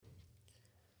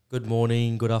Good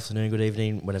morning, good afternoon, good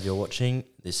evening, whenever you're watching.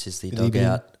 This is the Good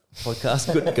Dugout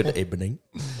Podcast. Good evening.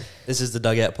 This is the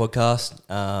Dugout Podcast.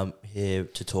 Here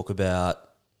to talk about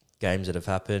games that have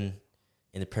happened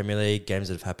in the Premier League, games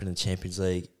that have happened in the Champions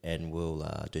League, and we'll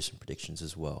do some predictions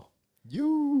as well.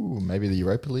 Maybe the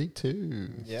Europa League too.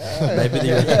 Yeah. Maybe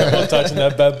We're not touching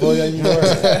that bad boy anymore.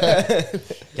 We're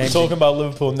Games talking about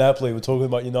Liverpool, Napoli. We're talking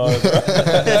about United.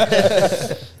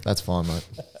 That's fine, mate.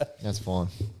 That's fine.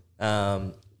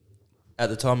 At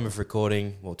the time of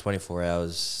recording, 24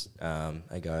 hours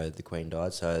ago, the Queen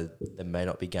died, so there may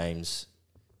not be games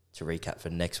to recap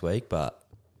for next week, but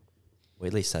we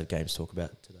at least have games to talk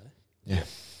about today. Yeah.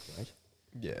 Great.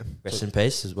 Yeah. Rest in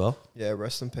peace as well. Yeah,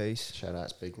 rest in peace. Shout out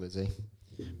to Big Lizzie.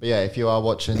 But yeah, if you are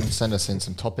watching, send us in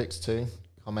some topics too.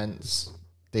 Comments,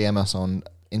 DM us on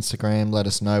Instagram. Let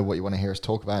us know what you want to hear us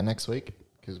talk about next week,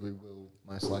 because we will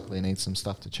most likely need some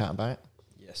stuff to chat about.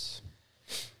 Yes.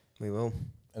 We will.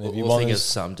 And if we'll think of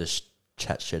something to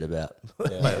chat shit about.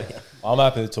 Yeah. I'm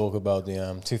happy to talk about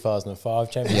the 2005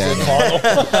 Champions Yeah. League final.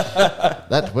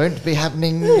 That won't be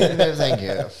happening. No, thank you.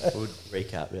 We'll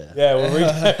recap, yeah. Yeah, we'll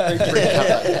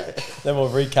recap. Then we'll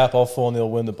recap our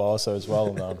 4-0 win to Barca as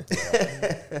well.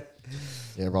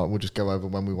 Yeah, right. We'll just go over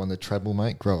when we won the treble,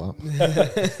 mate. Grow up.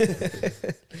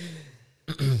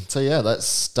 So yeah, let's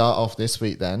start off this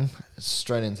week then.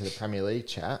 Straight into the Premier League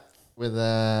chat with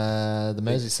the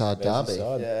Merseyside derby.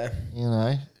 Yeah. You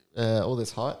know, all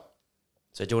this hype.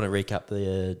 So do you want to recap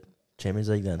the Champions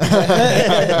League then? No.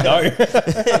 I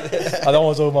don't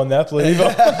want to talk about Napoli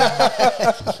either.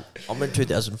 I'm in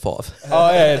 2005.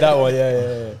 Oh, yeah, that one.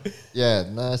 Yeah. Yeah,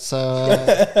 no, so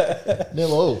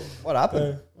 0-0. What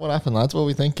happened? What happened, lads? What are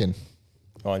we thinking?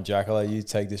 Come on, Jack, I'll let you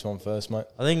take this one first, mate.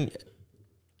 I think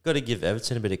got to give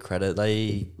Everton a bit of credit.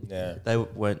 They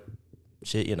weren't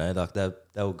shit, you know, like they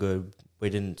were good. We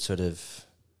didn't sort of.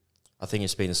 I think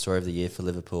it's been the story of the year for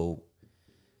Liverpool.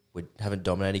 We haven't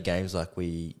dominated games like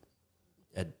we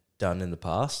had done in the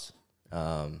past.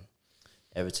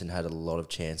 Everton had a lot of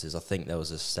chances. I think there was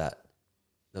a stat.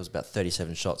 There was about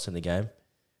 37 shots in the game,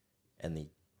 and the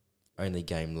only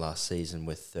game last season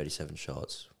with 37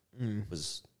 shots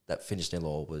was that finished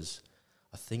 0-0 was,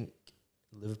 I think,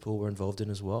 Liverpool were involved in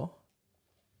as well.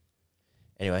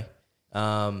 Anyway,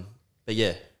 but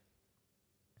yeah,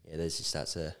 there's your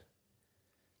stats there.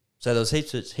 So there was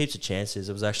heaps of chances.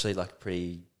 It was actually like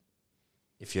pretty,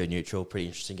 if you're neutral, pretty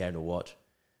interesting game to watch,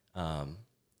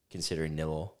 considering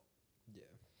 0-0. Yeah.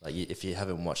 Like if you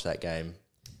haven't watched that game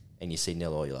and you see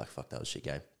 0-0, you're like, fuck, that was a shit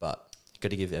game. But got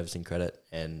to give Everton credit,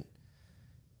 and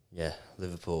yeah,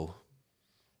 Liverpool.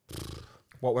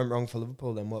 What went wrong for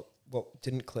Liverpool then? What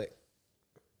didn't click?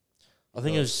 I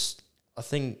think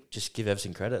just give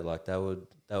Everton credit. Like they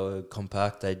were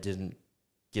compact. They didn't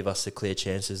give us the clear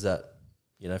chances that,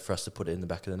 you know, for us to put it in the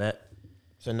back of the net.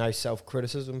 So no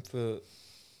self-criticism for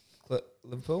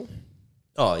Liverpool?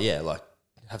 Oh yeah, like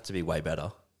have to be way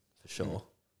better for sure.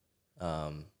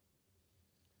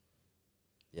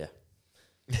 Yeah.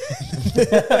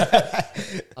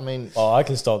 I mean, I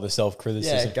can start the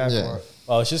self-criticism. Yeah, go Yeah. for it.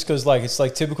 Well, it's just because it's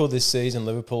typical this season.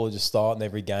 Liverpool are just starting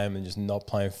every game and just not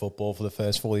playing football for the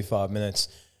first 45 minutes,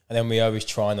 and then we always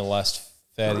try in the last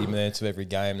 30 minutes of every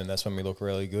game, and that's when we look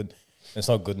really good. And it's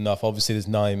not good enough. Obviously, there's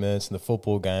 90 minutes in the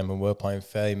football game, and we're playing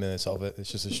 30 minutes of it.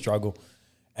 It's just a struggle,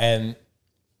 and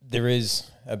there is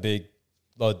a big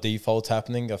lot of defaults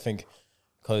happening. I think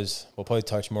because we'll probably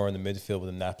touch more on the midfield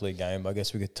with the Napoli game, but I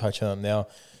guess we could touch on it now.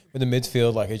 With the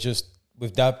midfield, it's just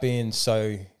with that being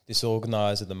so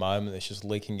disorganized at the moment, it's just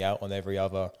leaking out on every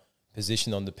other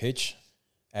position on the pitch,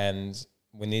 and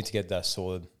we need to get that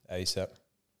sorted ASAP.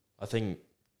 I think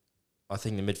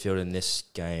the midfield in this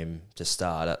game to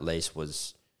start at least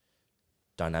was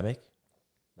dynamic.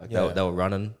 They were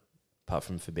running, apart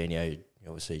from Fabinho, who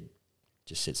obviously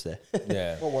just sits there.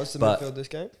 Yeah. What was the But- midfield this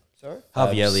game? Sorry?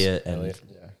 Harvey Elliott and Elliott.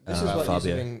 This is what you've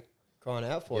Fabio. been crying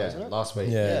out for, isn't it? last week.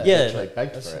 Yeah. Yeah. Literally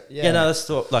begged for it. Yeah, no, that's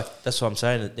what I'm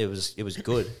saying. It was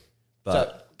good,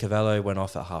 but Cavallo went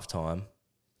off at half time.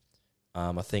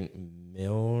 I think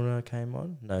Milner came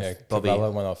on. No, Yeah, Bobby.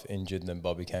 Cavallo went off injured and then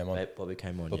Bobby came on. Bobby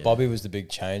came on. But yeah. Bobby was the big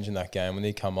change in that game. When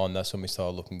he come on, that's when we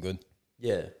started looking good.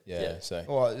 Yeah, Yeah. So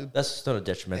Well, That's not a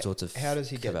detrimental to. how does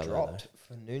he get Cavallo, dropped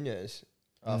for Nunez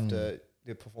after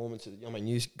the performance? I mean,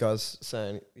 you guys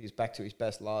saying he's back to his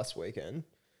best last weekend,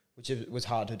 which was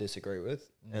hard to disagree with,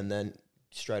 and then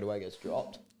straight away gets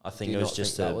dropped. I think Do it you was not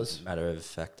just think a that was- matter of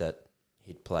fact that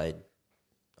he'd played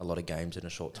a lot of games in a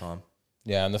short time.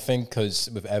 yeah, and the thing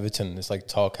because with Everton, it's like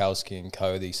Tarkowski and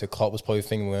Cody. So Klopp was probably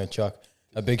thinking we're going to chuck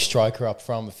a big striker up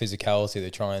front with physicality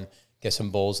to try and get some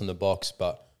balls in the box.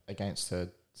 But against a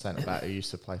centre back who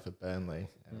used to play for Burnley,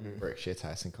 and Brick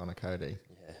Shithouse and Connor Cody.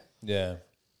 Yeah.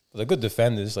 But they're good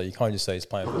defenders. Like, you can't just say he's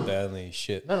playing for Burnley.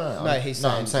 Shit. No,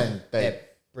 I'm saying they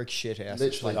brick shit house.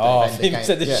 literally. He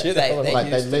said the shit. They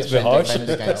literally defended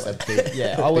against a big.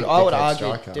 Yeah, I would argue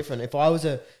striker. different. If I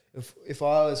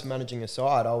was managing a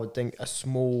side, I would think a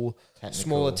smaller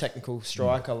technical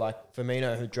striker like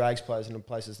Firmino, who drags players into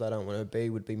places they don't want to be,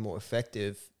 would be more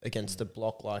effective against a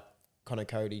block like Connor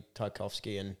Cody,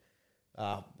 Tarkovsky, and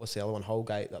what's the other one,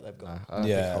 Holgate that they've got. No, I don't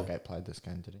think Holgate played this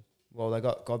game, did he? Well, they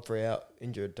got Godfrey out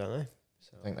injured, don't they?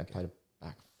 So I think they played a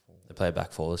back four. They played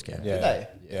back four this game. Yeah. Did they?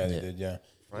 Yeah, they did, yeah.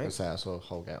 I say I saw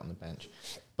Holgate on the bench.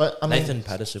 But I mean, Nathan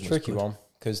Patterson was Tricky good. one.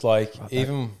 Because, like,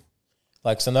 even...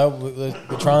 Like, so now we're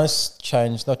trying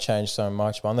to not change so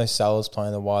much, but I know Salah's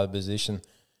playing a wider position.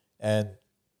 And,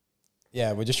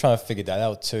 yeah, we're just trying to figure that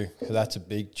out too, because that's a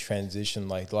big transition.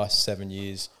 Like, the last 7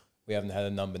 years, we haven't had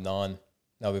a number 9.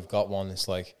 Now we've got one. It's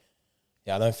like,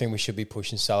 yeah, I don't think we should be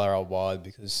pushing Salah out wide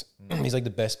because he's like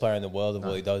the best player in the world of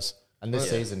what he does. and this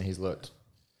season he's looked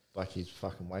like he's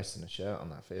fucking wasting a shirt on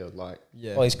that field. Like,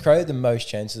 Well, he's created the most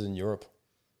chances in Europe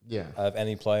yeah, of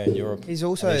any player in Europe. He's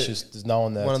also And it's just there's no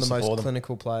one there one of to the most support him.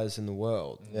 clinical players in the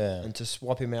world. Yeah. And to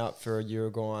swap him out for a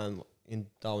Uruguayan in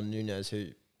Darwin Núñez, who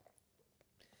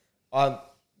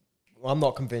I'm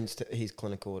not convinced that he's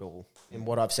clinical at all in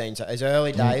what I've seen. So it's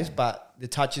early days, but the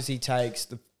touches he takes,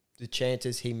 the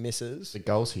chances he misses, the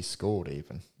goals he scored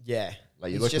even. yeah. Like,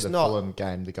 you He's look at just the not- Fulham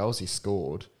game, the goals he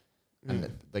scored, and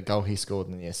the goal he scored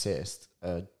and the assist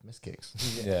are missed kicks.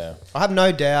 Yeah. I have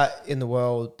no doubt in the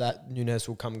world that Núñez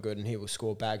will come good and he will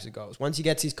score bags of goals. Once he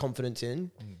gets his confidence in,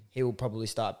 he will probably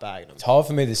start bagging them. It's hard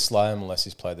for me to slay him unless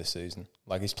he's played this season.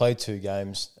 Like, he's played 2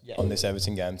 games Yeah. on this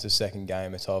Everton game. It's the second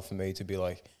game. It's hard for me to be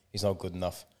like, he's not good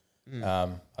enough. I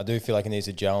do feel like he needs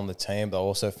to gel on the team, but I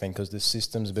also think because the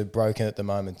system's a bit broken at the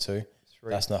moment too,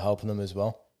 that's not helping him as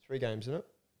well. 3 games, isn't it?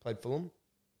 Played Fulham.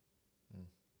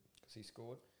 Because he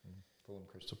scored. Fulham,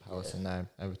 Crystal Palace, and now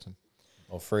Everton.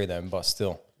 Or 3 of them, but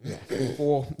still.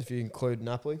 4 if you include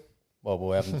Napoli. Well,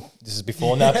 we haven't. This is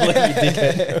before Napoli. You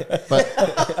dickhead.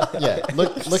 But yeah,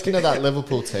 looking at that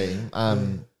Liverpool team,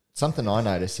 something I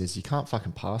noticed is you can't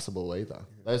fucking pass the ball either.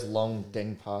 Those long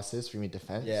ding passes from your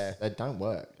defence, they don't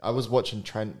work. I was watching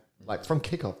Trent, like, from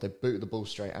kickoff, they boot the ball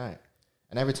straight out.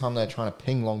 And every time they're trying to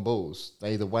ping long balls,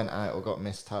 they either went out or got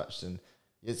mistouched. And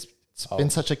it's been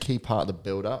such a key part of the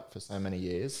build-up for so many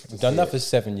years. We've done that for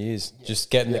 7 years, just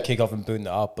getting the kick off and booting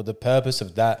it up. But the purpose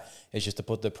of that is just to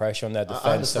put the pressure on their I defence so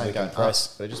we understand can going press.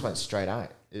 up, but it just went straight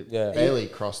out. It Yeah. barely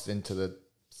crossed into the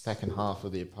second half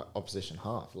of the opposition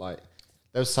half. Like,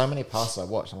 there was so many passes I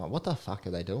watched. I'm like, what the fuck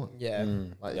are they doing? Yeah.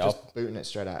 Like, Yup. just booting it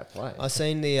straight out of play. I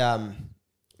seen the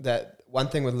that one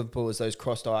thing with Liverpool is those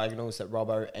cross diagonals that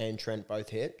Robbo and Trent both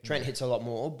hit. Trent hits a lot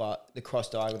more, but the cross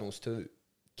diagonals too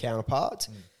counterparts.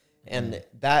 And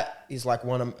that is like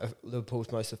one of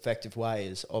Liverpool's most effective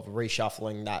ways of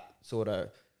reshuffling that sort of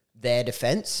their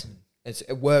defence.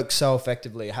 It works so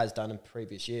effectively. It has done in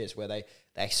previous years where they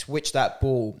switch that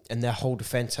ball and their whole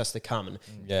defence has to come.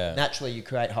 And naturally you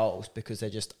create holes because they're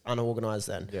just unorganised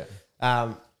then. Yeah. I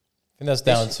think that's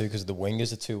down to because the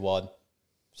wingers are too wide.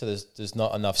 So there's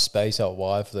not enough space out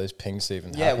wide for those pings to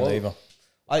even happen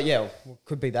either.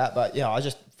 Could be that. But yeah, I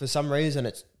just, for some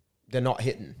reason, they're not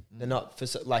hitting. They're not,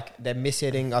 they're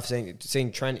mishitting. I've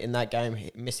seen Trent in that game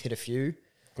mishit a few.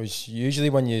 Because usually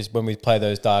when we play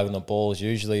those diagonal balls,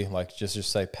 usually like just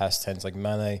say past tense, like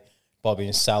Mane, Bobby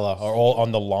and Salah are all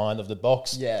on the line of the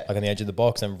box, like on the edge of the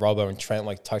box, and Robbo and Trent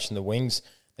like touching the wings.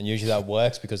 And usually that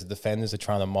works because the defenders are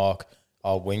trying to mark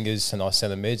our wingers and our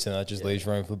centre mids, and that just leaves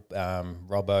room for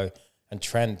Robbo and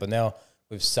Trent. But now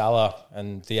with Salah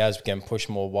and Diaz getting pushed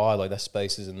more wide, like that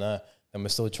space isn't there, and we're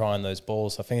still trying those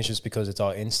balls. I think it's just because it's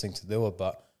our instinct to do it,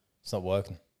 but it's not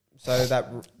working. So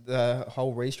that the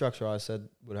whole restructure I said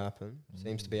would happen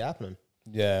seems to be happening.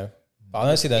 Yeah, but I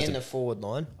don't see that in the forward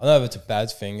line. I don't know if it's a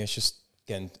bad thing. It's just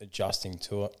adjusting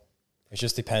to it. It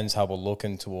just depends how we're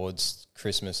looking towards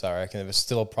Christmas, I reckon. If it's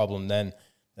still a problem then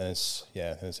it's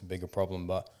a bigger problem.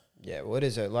 But yeah, well, it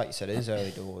is, like you said, it is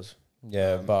early doors.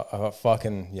 Yeah, but our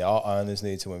owners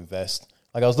need to invest.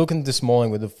 Like I was looking this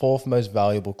morning, with the 4th most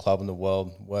valuable club in the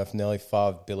world, worth nearly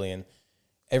 $5 billion.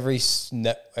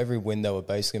 Every window we're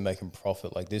basically making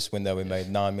profit. Like this window we made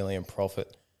 $9 million profit.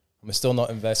 And we're still not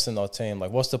investing in our team.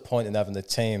 Like what's the point in having a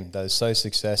team that is so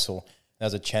successful and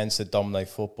has a chance to dominate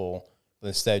football, but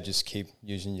instead just keep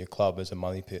using your club as a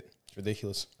money pit? It's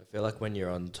ridiculous. I feel like when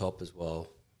you're on top as well,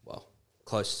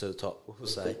 close to the top, we'll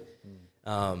say,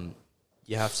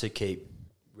 you have to keep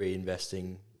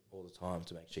reinvesting all the time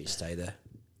to make sure you stay there.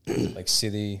 Like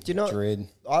City, Do you know, Madrid.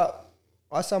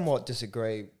 I somewhat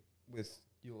disagree with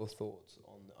your thoughts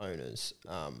on the owners.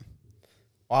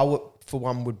 I would, for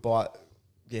one, would bite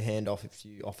your hand off if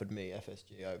you offered me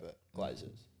FSG over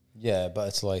Glazers. Yeah, but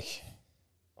it's like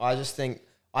I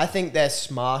think they're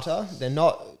smarter. They're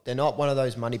not one of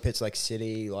those money pits like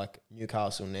City, like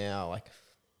Newcastle now, like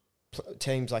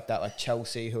teams like that, like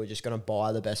Chelsea, who are just going to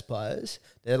buy the best players.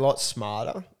 They're a lot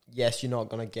smarter. Yes, you're not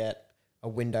going to get a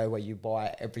window where you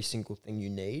buy every single thing you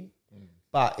need.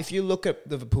 But if you look at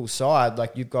Liverpool's side,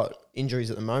 like you've got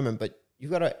injuries at the moment, but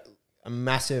you've got a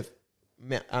massive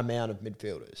amount of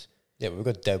midfielders. yeah, we've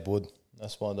got Deadwood.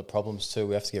 That's one of the problems too.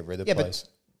 We have to get rid of Yeah, but players.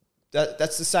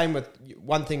 That's the same with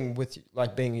one thing with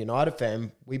like being a United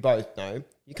fan. We both know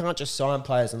you can't just sign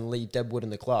players and leave Deadwood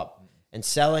in the club. And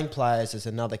selling players is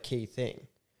another key thing.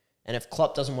 And if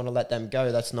Klopp doesn't want to let them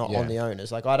go, that's not on the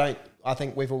owners. Like I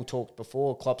think we've all talked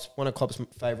before. One of Klopp's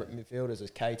favourite midfielders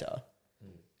is Keita.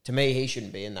 To me, he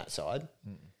shouldn't be in that side.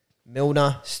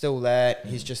 Milner still there.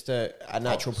 He's just a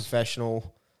natural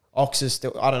professional. Ox is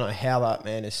still. I don't know how that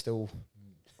man is still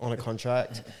on a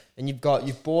contract. And you've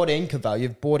bought in Cavell.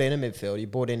 You've bought in a midfield. You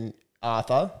bought in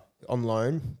Arthur on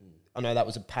loan. I know that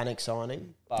was a panic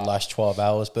signing. But Last 12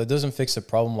 hours, but it doesn't fix the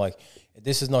problem. Like,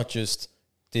 this is not just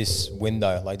this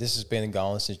window. Like, this has been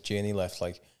going since Gini left.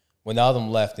 Like, when Adam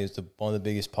left, he was one of the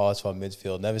biggest parts of our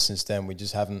midfield. And ever since then, we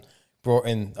just haven't brought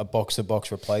in a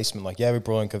box-to-box replacement. Like, yeah, we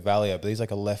brought in Cavalier, but he's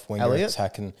like a left-winger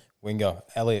attacking winger.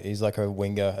 Elliot, he's like a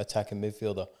winger attacking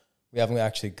midfielder. We haven't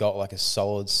actually got like a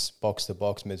solid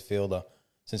box-to-box midfielder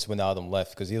since when Adam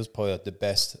left, because he was probably the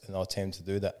best in our team to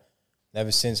do that. And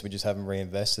ever since, we just haven't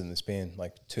reinvested, and it's been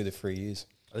like 2 to 3 years.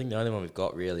 I think the only one we've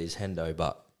got really is Hendo,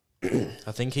 but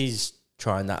I think he's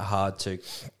trying that hard to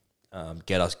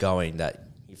get us going that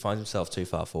he finds himself too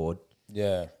far forward.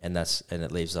 Yeah. And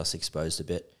it leaves us exposed a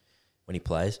bit when he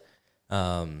plays.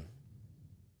 Arthur,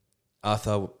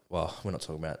 well, we're not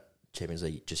talking about Champions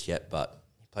League just yet, but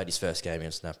he played his first game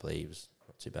against Napoli. He was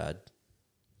not too bad.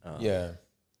 Yeah.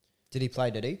 did he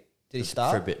play? Did he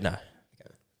start? For a bit? No.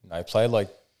 No, he played like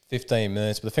 15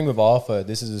 minutes. But the thing with Arthur,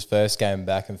 this is his first game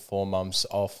back in 4 months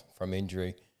off from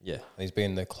injury. Yeah. And he's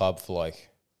been in the club for like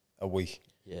a week.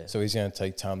 Yeah. So he's going to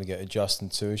take time to get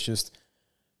adjusted to. It's just,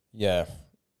 yeah.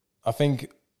 I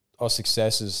think our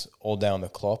success is all down to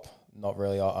Klopp, not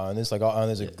really our owners. Like, our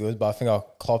owners are good, but I think our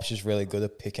Klopp's just really good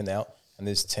at picking out, and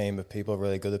this team of people are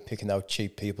really good at picking out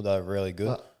cheap people that are really good.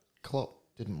 But Klopp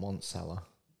didn't want Salah.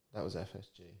 That was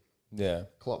FSG. Yeah.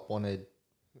 Klopp wanted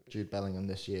Jude Bellingham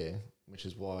this year, which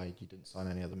is why you didn't sign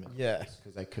any other midfielders. Yeah.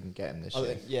 Because they couldn't get him this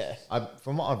year. Yeah.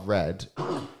 From what I've read,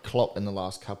 Klopp in the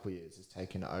last couple of years has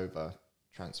taken over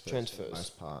transfers for the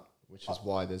most part, which is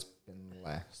why there's been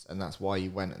less. And that's why he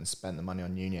went and spent the money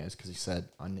on Nunez, because he said,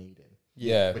 I need him.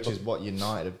 Yeah. Which is what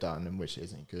United have done, and which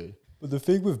isn't good. But the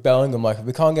thing with Bellingham, like,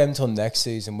 we can't get him until next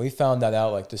season. We found that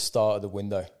out, like, the start of the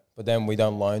window. But then we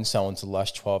don't loan someone to the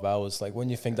last 12 hours. Like, when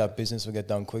you think that business will get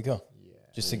done quicker? Yeah.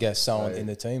 Just to get someone in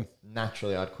the team.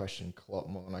 Naturally, I'd question Klopp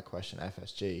more than I question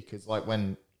FSG, because, like,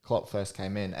 when Klopp first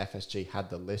came in, FSG had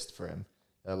the list for him.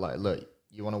 They're like, look,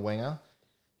 you want a winger?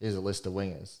 Here's a list of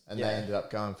wingers. And they ended up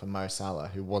going for Mo Salah,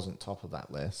 who wasn't top of that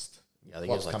list. Yeah, I think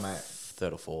Klopp's it was come like out.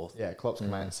 third or fourth. Yeah, Klopp's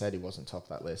come out and said he wasn't top of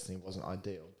that list and he wasn't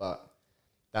ideal. But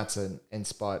that's an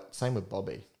inspired... Same with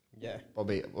Bobby. Yeah.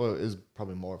 Bobby, well, it was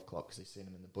probably more of Klopp because he's seen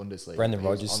him in the Bundesliga. Brendan He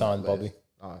was Rodgers on signed that Bobby. list.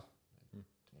 Oh, didn't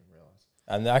even realise.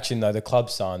 And actually, no, the club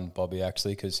signed Bobby,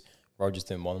 actually, because Rodgers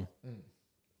didn't want him.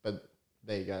 But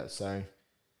there you go. So...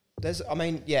 They're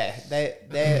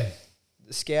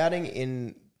the scouting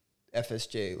in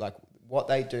FSG, like what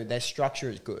they do, their structure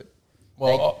is good.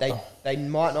 Well, they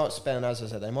might not spend, as I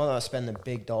said, they might not spend the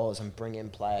big dollars and bring in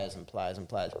players.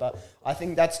 But I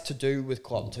think that's to do with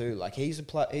Klopp too. Like, he's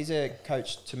a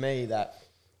coach to me that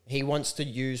he wants to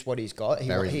use what he's got.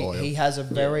 He has a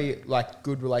very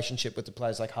good relationship with the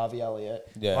players, like Harvey Elliott,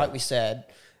 like we said.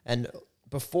 And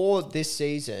before this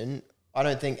season, I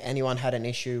don't think anyone had an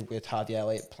issue with Harvey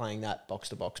Elliott playing that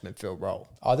box-to-box midfield role.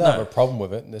 I don't have a problem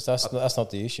with it. That's not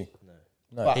the issue.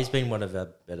 No. He's been one of our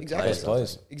better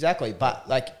players. Exactly. But,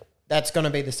 that's going to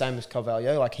be the same as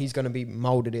Carvalho. Like, he's going to be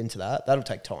moulded into that. That'll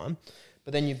take time.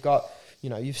 But then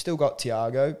you've still got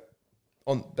Thiago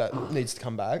that needs to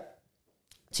come back.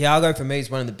 Thiago, for me, is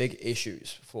one of the big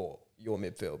issues for your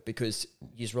midfield because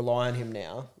you just rely on him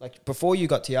now. Like, before you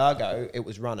got Thiago, it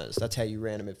was runners. That's how you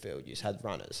ran a midfield. You just had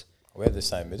runners. We have the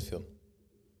same midfield.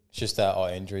 It's just that our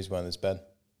injuries weren't as bad.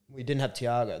 We didn't have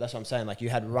Thiago. That's what I'm saying. Like, you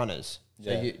had runners.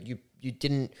 So you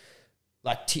didn't...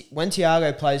 Like, when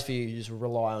Thiago plays for you, you just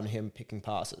rely on him picking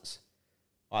passes,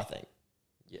 I think.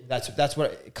 Yeah. That's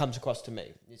what it comes across to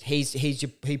me.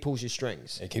 He pulls your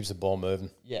strings. It keeps the ball moving.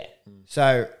 Yeah.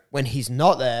 So when he's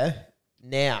not there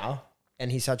now,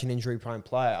 and he's such an injury-prone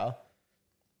player,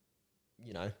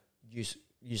 you know, you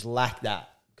just lack that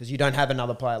because you don't have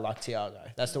another player like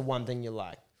Thiago. That's the one thing you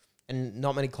lack, and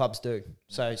not many clubs do.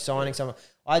 So signing someone,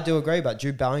 I do agree, but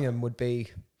Jude Bellingham would be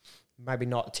maybe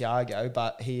not Thiago,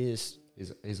 but he is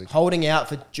holding out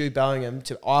for Jude Bellingham.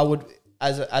 I would.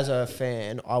 As a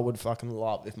fan, I would fucking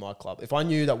love if my club, if I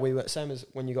knew that we were, same as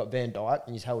when you got Van Dijk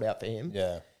and you held out for him.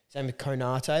 Yeah. Same with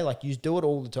Konate, like you do it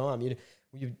all the time.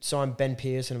 You sign Ben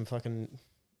Pearson and fucking,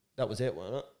 that was it,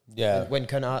 wasn't it? Yeah.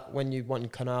 When you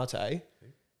want Konate,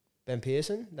 Ben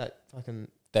Pearson, that fucking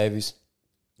Davies.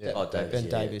 Yeah. Oh, Davies. Ben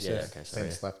Davies, yeah. Okay, sorry.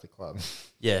 Since left the club.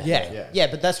 Yeah,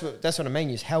 but that's what I mean.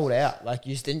 You just held out, like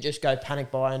you didn't just go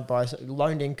panic buy and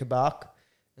loaned in Kabak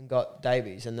and got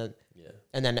Davies, and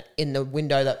then in the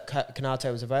window that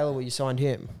Konate was available, you signed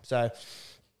him. So,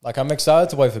 like, I'm excited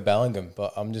to wait for Bellingham,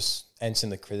 but I'm just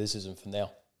answering the criticism for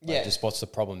now. Like, Yeah. just what's the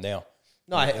problem now?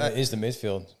 no, It is the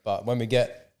midfield, but when we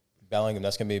get Bellingham,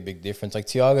 that's going to be a big difference. Like,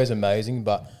 Thiago's amazing,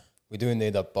 but we do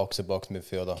need a box-to-box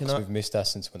midfielder because we've missed that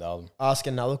since Wijnaldum. ask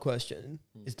another question.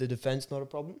 Is the defence not a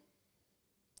problem?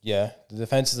 Yeah, the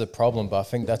defence is a problem, but I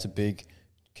think that's a big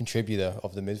contributor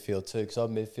of the midfield too, because our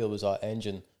midfield was our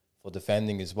engine for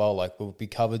defending as well. Like, we'll be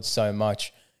covered so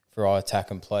much for our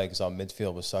attack and play because our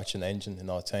midfield was such an engine in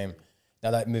our team.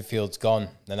 Now that midfield's gone,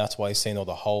 and that's why you've seen all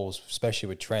the holes, especially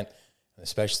with Trent, and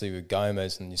especially with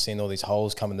Gomez, and you've seen all these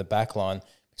holes come in the back line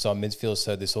because our midfield's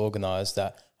so disorganised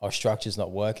that our structure's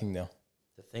not working now.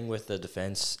 The thing with the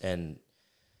defence and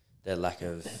their lack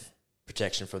of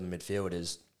protection from the midfield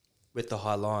is with the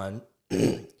high line,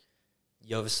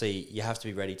 you have to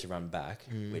be ready to run back,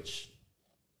 which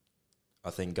I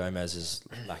think Gomez has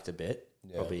lacked a bit,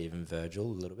 probably even Virgil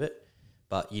a little bit.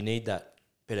 But you need that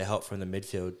bit of help from the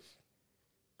midfield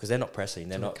because they're not pressing.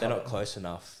 They're not close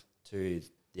enough to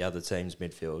the other team's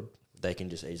midfield. They can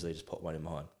just easily just put one in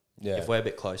behind. Yeah. If we're a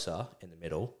bit closer in the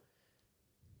middle,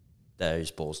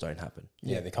 those balls don't happen.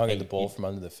 Yeah, they can't get the ball from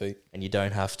under the feet. And you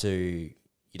don't have to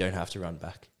run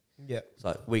back. Yeah. It's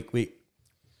like we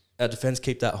our defence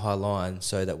keep that high line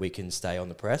so that we can stay on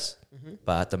the press.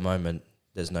 But at the moment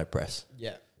there's no press.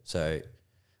 Yeah. So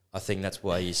I think that's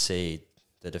why you see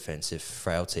the defensive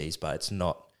frailties, but it's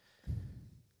not.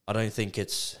 I don't think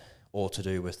it's all to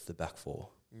do with the back four.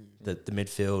 The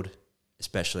midfield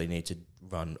especially need to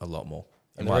run a lot more.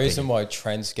 And the reason why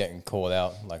Trent's getting called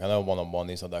out, like I know one-on-one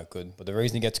he's not that good, but the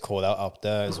reason he gets called out up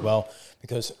there as well,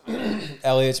 because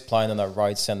Elliott's playing on that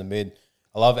right centre mid.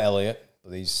 I love Elliott,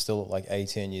 but he's still like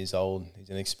 18 years old. He's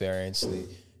inexperienced. He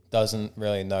doesn't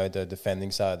really know the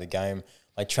defending side of the game.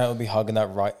 Like Trent would be hugging that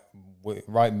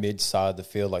right mid side of the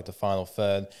field, like the final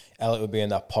third. Elliott would be in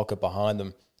that pocket behind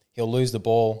him. He'll lose the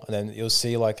ball, and then you'll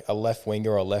see like a left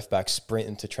winger or a left back sprint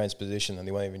into Trent's position, and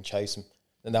he won't even chase him.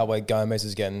 And that way Gomez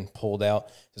is getting pulled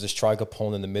out. There's a striker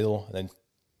pulling in the middle, and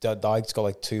then Dyke's got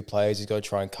like two players. He's got to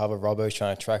try and cover. Robbo's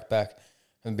trying to track back.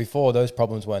 And before, those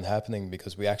problems weren't happening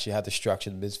because we actually had the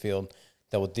structured midfield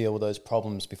that will deal with those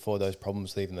problems before those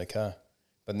problems even occur.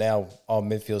 But now our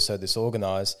midfield's so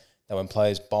disorganised that when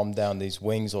players bomb down these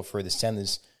wings or through the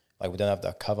centres, like we don't have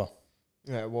that cover.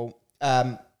 Yeah, well,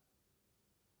 I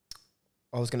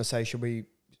was going to say, should we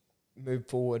move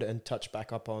forward and touch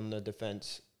back up on the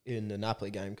defence in the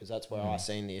Napoli game? Because that's where I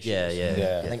seen the issues.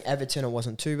 Yeah. I think Everton, it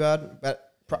wasn't too bad.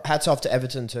 But hats off to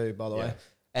Everton too, by the way.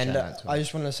 And I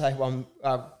just want to say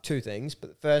two things. But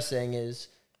the first thing is,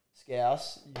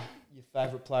 Scouse, your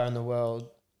favourite player in the world,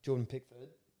 Jordan Pickford.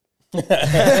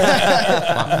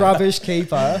 Rubbish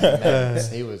keeper.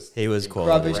 He was quality.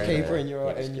 Rubbish keeper in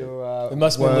your we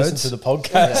must be listening to the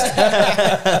podcast.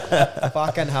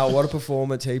 Fucking hell, what a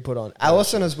performance he put on.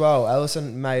 Alisson as well.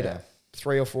 Alisson made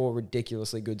 3 or 4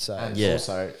 ridiculously good saves. And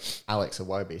also Alex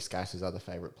Iwobi, Scous's other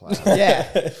favourite player.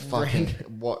 Yeah. Fucking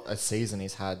what a season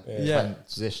he's had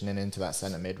transitioning into that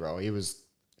centre mid role. He was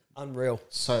unreal.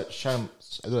 So showing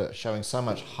so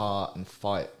much heart and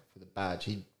fight for the badge.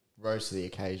 He rose to the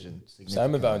occasion.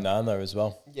 Same with Onana as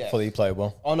well. Yeah. Thought he played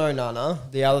well. On Onana,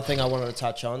 the other thing I wanted to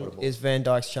touch on is Van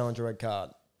Dijk's challenge a red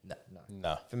card.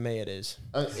 No. For me, it is.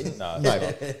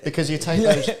 No, because you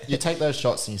take those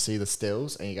shots and you see the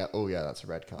stills and you go, oh yeah, that's a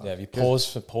red card. Yeah, if you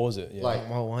pause it. Yeah. Like,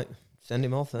 well, wait, send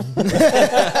him off then.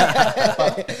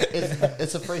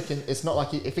 It's a freaking. It's not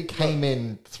like if he came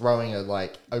in throwing a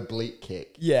like oblique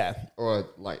kick. Yeah. Or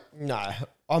like no.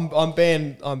 I'm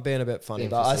being a bit funny,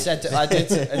 but I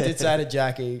did say to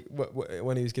Jackie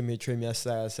when he was giving me a trim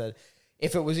yesterday. I said,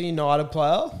 If it was a United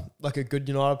player, like a good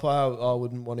United player, I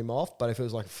wouldn't want him off. But if it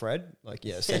was like Fred, like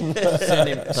yeah, send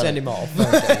him off.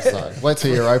 So, wait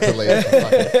till Europa League.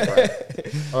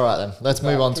 All right then, let's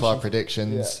move on to our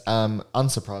predictions.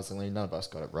 Unsurprisingly, none of us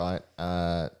got it right.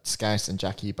 Scace and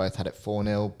Jackie both had it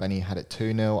 4-0. Benny had it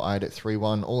 2-0. I had it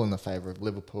 3-1. All in the favour of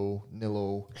Liverpool.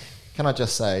 0-0. Can I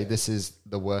just say, this is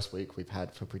the worst week we've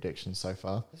had for predictions so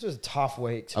far. This was a tough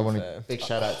week. I want a big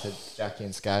shout out to Jackie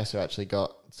and Scace, who actually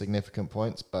got significant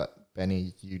points, but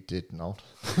Benny, you did not.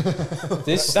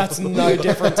 That's no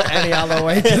different to any other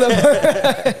week.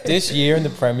 This year in the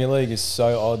Premier League is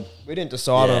so odd. We didn't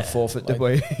decide on a forfeit, did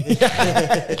we?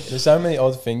 There's so many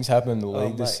odd things happening in the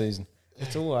league this mate. season.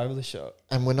 It's all over the shop.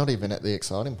 And we're not even at the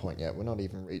exciting point yet. We're not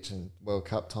even reaching World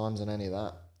Cup times and any of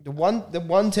that. The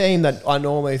one team that I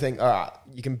normally think, all right,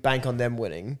 you can bank on them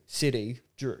winning, City,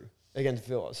 drew against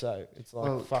Villa. So it's like,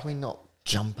 Well, fuck. can we not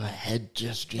jump ahead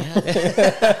just yet?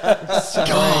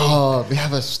 God, we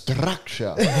have a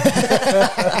structure.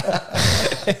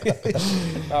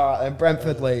 All right, and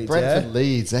Brentford Leeds. Brentford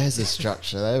Leeds, there's a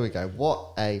structure. There we go.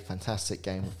 What a fantastic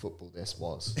game of football this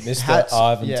was. Mr.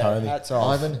 Ivan Toney. Hats off.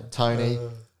 Ivan, Tony,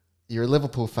 you're a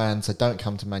Liverpool fan, so don't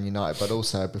come to Man United. But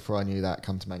also, before I knew that,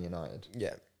 come to Man United.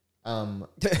 Yeah.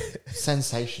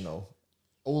 Sensational.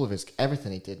 All of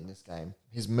everything he did in this game.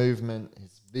 His movement,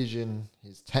 his vision,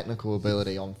 his technical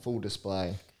ability on full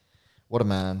display. What a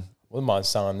man. Wouldn't mind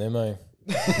selling them, eh?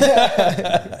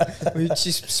 We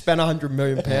just spent £100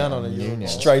 million on a Euro.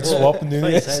 Straight swap, Funny you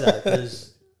Nunez. say that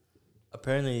because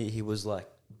apparently he was like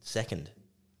second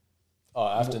Oh,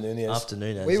 after Nunez. after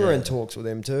Nunez. We were in talks with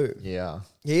him too. Yeah.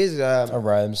 He is, I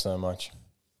rate him so much.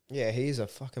 yeah, he's a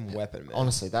fucking weapon, man.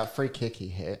 Honestly, that free kick he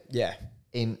hit, Yeah.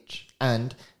 inch,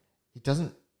 and he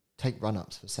doesn't take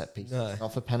run-ups for set pieces. No.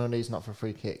 Not for penalties, not for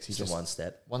free kicks. He's Just just one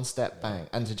step. one step, bang.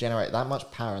 And to generate that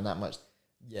much power and that much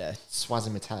Yeah.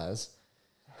 Swazimataz,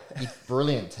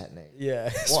 brilliant technique. Yeah.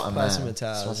 What a man.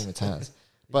 Swazimataz. Swazimataz.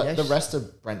 But Yes. the rest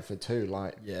of Brentford too,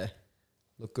 like Yeah.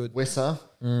 Look good. Wissa,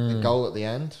 the goal at the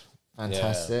end,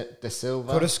 fantastic. De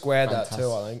Silva. Could have squared fantastic. that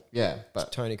too, I think. Yeah,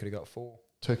 but Tony could have got 4.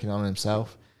 took it on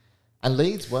himself. And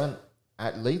Leeds were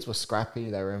scrappy,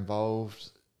 they were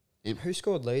involved. Who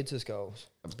scored Leeds' goals?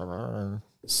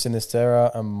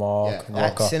 Sinistera and Mark Yeah.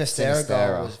 That Rocker. Sinistera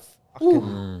goal was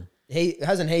fucking...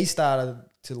 He started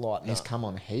to lighten He's up. come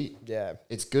on heat. Yeah.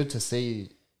 It's good to see.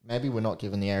 Maybe we're not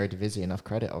giving the Eredivisie enough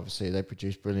credit. Obviously, they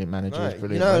produce brilliant managers, No,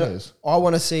 brilliant players. I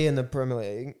want to see in the Premier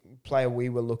League player we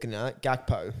were looking at,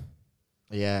 Gakpo.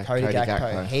 Yeah, Cody Gakpo.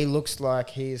 Gakpo. He looks like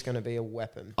he's going to be a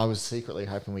weapon. I was secretly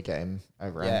hoping we get him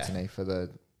over Yeah. Anthony for the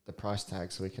price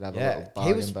tag so we could have Yeah. a little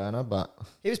bargain burner, but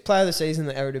He was player of the season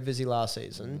in the Eredivisie last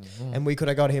season, Mm-hmm. and we could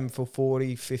have got him for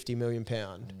 40, 50 million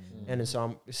pound. And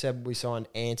so said we signed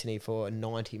Anthony for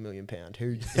 90 million pound,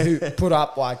 who put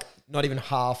up like not even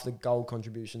half the goal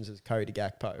contributions as Cody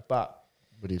Gakpo. But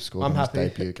would he have scored I'm on his happy.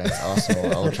 debut against Arsenal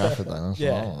at Old Trafford then? That's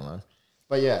Yeah. what I don't know.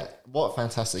 But yeah, what a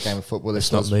fantastic game of football this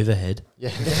Let's not was. move ahead. Yeah.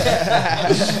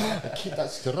 Keep that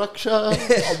structure.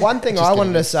 one thing Just I getting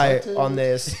wanted to say excited. on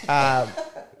this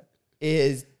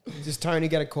is, does Tony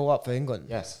get a call up for England?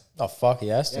 Yes. Oh, fuck, he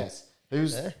has to. Yes.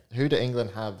 Yeah. Who do England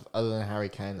have other than Harry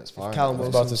Kane that's firing? Callum I was them?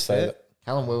 about to Wilson's say fit. that.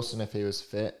 Callum Wilson if he was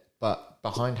fit, but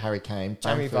behind Harry Kane,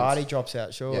 Jamie Bamford's- Vardy drops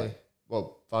out, surely. Yeah.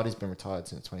 Well, Vardy's been retired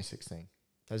since 2016.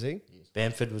 Has he?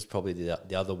 Bamford was probably the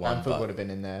other one, Bamford would but have been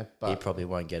in there, he but probably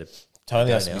won't get it. Tony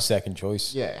Go has to now. be second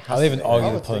choice. yeah, it has I'll even to be. argue I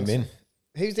to would put him think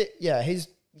in.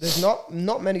 There's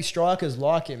not many strikers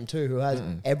like him too who has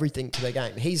everything to their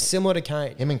game. He's similar to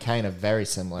Kane. Him and Kane are very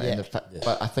similar, Yeah. in the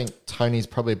but I think Tony's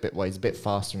probably he's a bit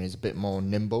faster and he's a bit more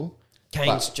nimble.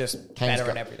 Kane's But just Kane's better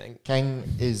got- at everything. Kane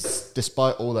is,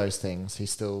 despite all those things, he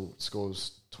still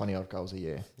scores 20 odd goals a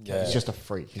year. Yeah. He's just a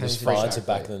freak. He's Just a freak finds it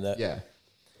athlete. back in the net. Yeah.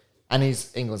 And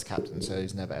he's England's captain, so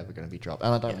he's never ever going to be dropped.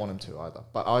 And I don't want him to either.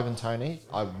 But Ivan Toney,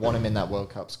 I want him in that World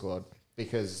Cup squad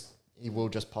because he will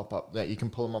just pop up. That you can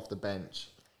pull him off the bench.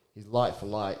 He's light for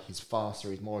light. He's faster.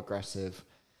 He's more aggressive.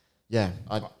 Yeah,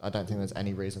 I don't think there's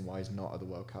any reason why he's not at the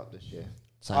World Cup this year.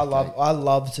 I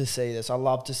love to see this. I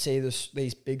love to see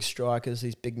these big strikers,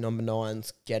 these big number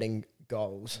 9s getting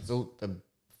goals. The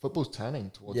football's turning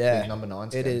towards Yeah, big number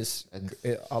 9s. It again. is. And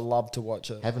I love to watch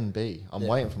it. heaven be. I'm Yeah.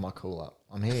 waiting for my call up.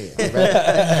 I'm here. I'm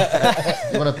ready.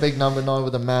 You want a big number 9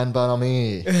 with a man bun? I'm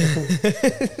here.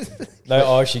 No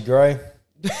Archie Gray.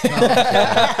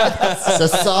 The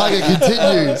saga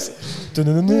continues.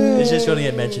 He's just going to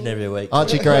get mentioned every week.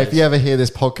 Archie Gray, if you ever hear this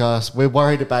podcast, we're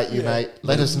worried about you, mate.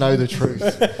 Let us know the truth.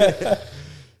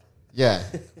 Yeah,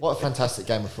 what a fantastic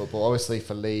game of football. Obviously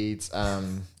for Leeds,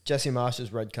 Jesse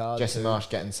Marsh's red card. Jesse too. Marsh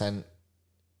getting sent.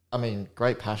 I mean,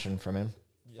 great passion from him.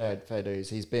 Fair dues.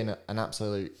 He's been an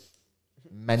absolute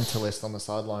mentalist on the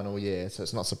sideline all year, so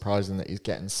it's not surprising that he's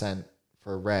getting sent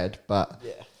for a red. But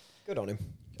Yeah, good on him.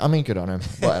 I mean, good on him.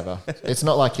 Whatever. It's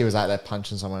not like he was out there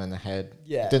punching someone in the head.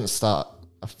 Yeah. He didn't start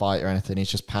a fight or anything. He's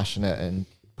just passionate and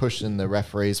pushing the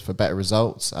referees for better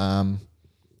results.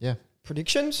 Yeah.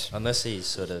 Predictions? Unless he's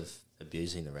sort of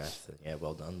abusing the ref, then yeah,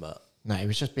 well done. But No, he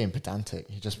was just being pedantic.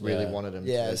 He just really wanted him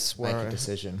to make swearing. a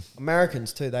decision.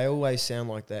 Americans too, they always sound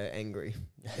like they're angry.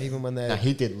 Even when they're... No,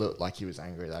 he did look like he was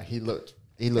angry, though. He looked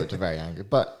very angry.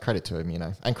 But credit to him, you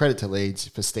know. And credit to Leeds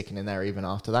for sticking in there even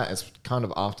after that. It's kind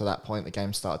of after that point the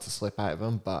game started to slip out of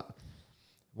him. But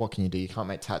what can you do? You can't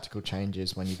make tactical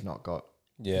changes when you've not got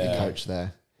your coach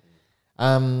there.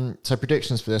 So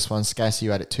predictions for this one. Scasey,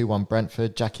 you had it 2-1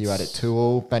 Brentford. Jackie, you had it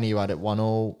 2-2. Benny, you had it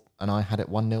 1-1. And I had it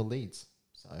 1-0 Leeds.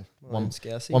 So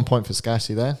one point for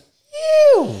Scasey there.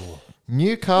 Ew.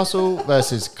 Newcastle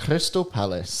versus Crystal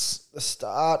Palace. The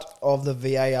start of the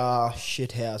VAR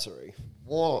shithousery.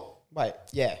 What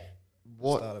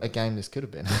a game this could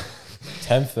have been.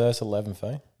 10th versus 11th,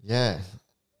 eh? Yeah.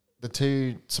 The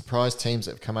two surprise teams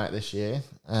that have come out this year,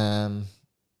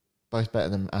 both better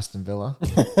than Aston Villa.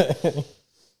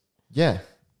 Yeah.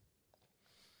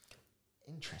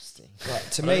 Interesting. Right,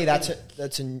 to me, that's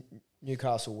a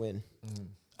Newcastle win.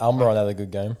 Almiron had a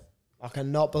good game. I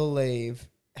cannot believe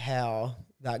how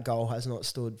that goal has not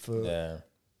stood for the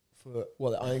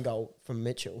own goal from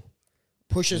Mitchell.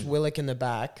 Pushes Willock in the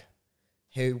back,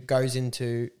 who goes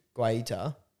into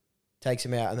Guaita, takes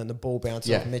him out, and then the ball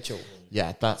bounces off Mitchell.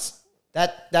 Yeah, that's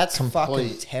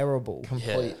fucking terrible.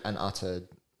 Complete and utter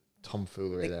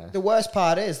tomfoolery there. The worst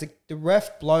part is the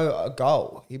ref blew a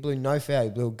goal. He blew no foul, he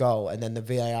blew a goal, and then the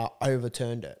VAR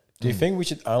overturned it. Do you think we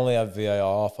should only have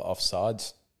VAR for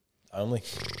offsides? Only?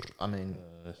 I mean,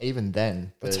 even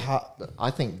then, It's hard. I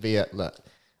think look,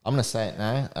 I'm going to say it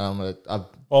now, and I'm going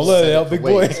to... big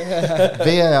boy.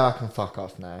 VAR can fuck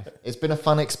off now. It's been a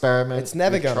fun experiment. It's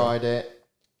never going to. Tried it.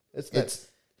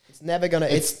 It's never going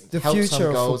to... It's the helped future some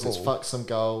of goals, football. it's fucked some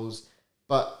goals.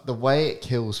 But the way it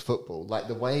kills football, like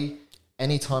the way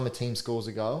any time a team scores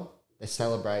a goal, they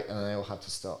celebrate and then they all have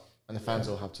to stop. And the fans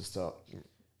all have to stop. And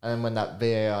then when that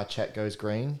VAR check goes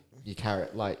green, you carry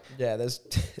it. Like, Yeah, there's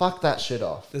fuck that shit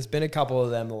off. there's been a couple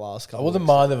of them the last I couple wouldn't of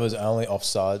mind if it was only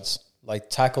offsides. Like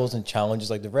tackles and challenges.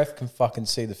 Like the ref can fucking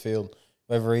see the field.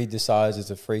 Whether he decides it's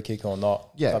a free kick or not,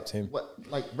 Yeah, it's up to him.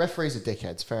 like referees are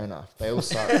dickheads. Fair enough. They all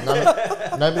suck.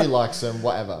 Nobody likes them.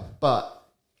 Whatever. But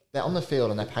they're on the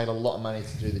field and they paid a lot of money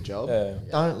to do the job. Yeah.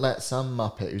 Don't let some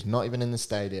muppet who's not even in the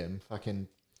stadium fucking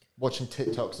watching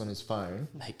TikToks on his phone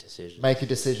make a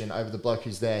decision over the bloke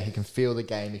who's there. He can feel the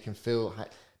game. He can feel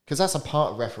because that's a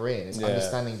part of refereeing. It's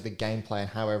understanding the gameplay and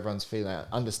how everyone's feeling.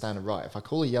 Understanding right. If I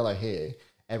call a yellow here,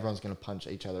 everyone's going to punch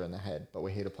each other in the head. But we're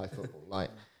here to play football.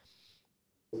 Like.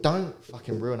 Don't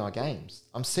fucking ruin our games.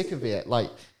 I'm sick of it. Like,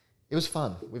 it was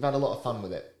fun. We've had a lot of fun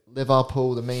with it.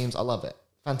 Liverpool, the memes, I love it.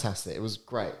 Fantastic. It was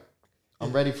great.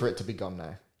 I'm ready for it to be gone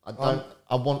now.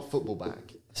 I want football back.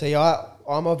 See,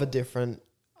 I'm of a different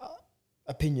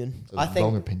opinion. I think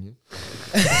Wrong opinion.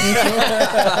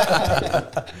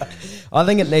 I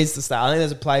think it needs to stay. I think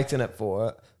there's a place in it for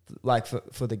it, like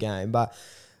for the game, but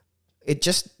it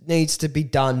just needs to be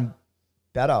done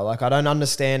better. Like, I don't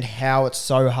understand how it's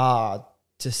so hard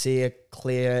to see a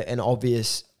clear and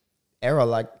obvious error.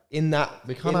 Like in that,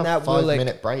 We can't in have that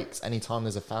 5-minute breaks anytime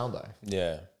there's a foul, though.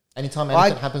 Yeah. Anytime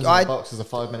anything happens in the box, there's a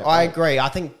 5-minute break. I agree. I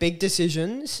think big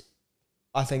decisions,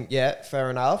 fair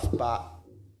enough. But,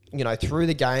 you know, through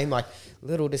the game, like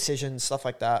little decisions, stuff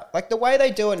like that. Like the way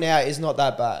they do it now is not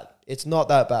that bad. It's not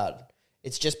that bad.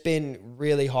 It's just been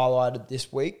really highlighted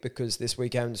this week because this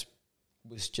weekend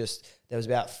was just, there was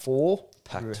about 4.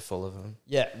 packed full of them.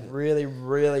 Yeah, really,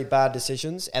 really bad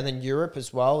decisions. And then Europe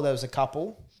as well, there was a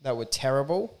couple that were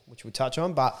terrible, which we'll touch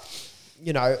on. But,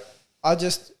 you know,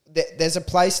 there's a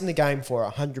place in the game for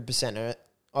 100%. And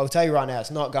I'll tell you right now,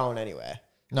 it's not going anywhere.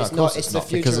 No, it's of course not, it's the not,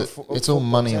 future because of it's all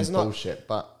money and not, bullshit,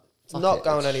 but it's not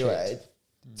going anywhere.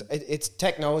 It's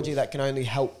technology that can only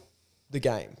help the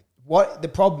game. What the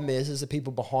problem is the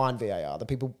people behind VAR, the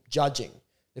people judging,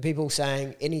 the people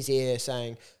saying in his ear,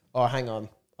 saying, "Oh, hang on,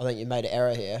 I think you made an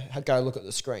error here. Go look at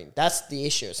the screen." That's the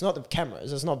issue. It's not the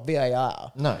cameras. It's not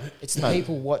VAR. No, it's the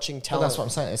people watching But television. that's what I'm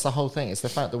saying. It's the whole thing. It's the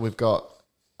fact that we've got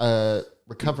a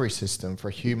recovery system for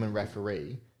a human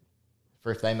referee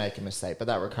for if they make a mistake, but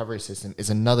that recovery system is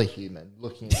another human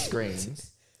looking at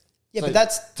screens. Yeah, So- but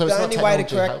that's so the it's not only way to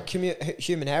technology correct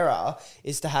human error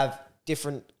is to have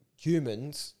different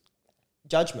humans'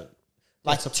 judgment.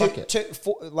 Like so fuck it.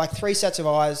 like 3 sets of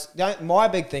eyes. My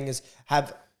big thing is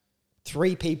have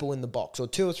 3 people in the box or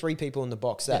 2 or 3 people in the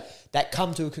box that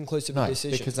come to a conclusive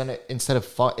decision. Because then instead of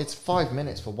 5, it's 5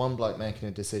 minutes for one bloke making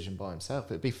a decision by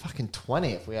himself. It'd be fucking 20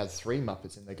 if we had 3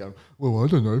 Muppets in there going, well, I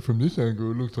don't know, from this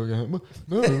angle it looks like a hammer.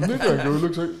 No, from this angle it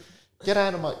looks like... Get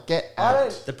out of my... Get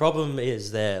out. The problem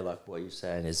is there, like what you're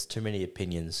saying, is too many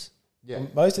opinions. Yeah.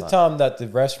 Most of the time that the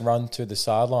refs run to the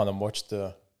sideline and watch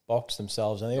the box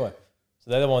themselves anyway.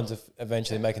 So they're the ones that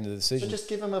eventually making the decision. So just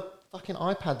give them a fucking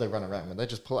iPad they run around with. They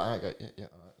just pull it out and go, yeah,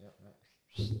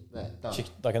 there, done.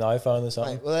 Like an iPhone or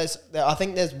something. Mate, well, I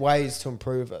think there's ways to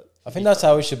improve it. I think that's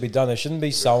how it should be done. There shouldn't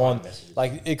be someone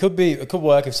like it could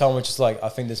work if someone was just like, I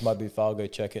think this might be a foul, go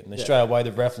check it, and then straight away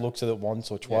the ref looks at it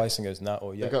once or twice and goes, nah,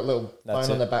 or They've got a little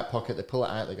phone on their back pocket. They pull it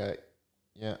out. They go,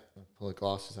 yeah, pull the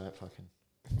glasses out. Fucking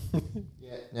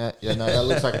yeah. No, that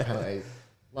looks like a penalty.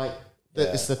 Like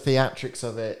it's the theatrics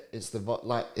of it. It's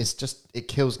it's just it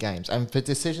kills games. And for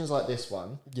decisions like this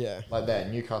one, like there,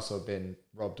 Newcastle have been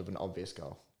robbed of an obvious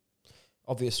goal.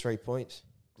 Obvious 3 points.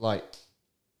 Like.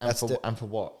 And for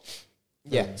what?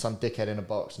 For some dickhead in a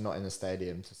box, not in the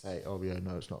stadium, to say, "Oh yeah,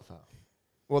 no, it's not foul."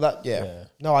 Well,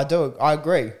 no, I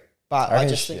agree, but I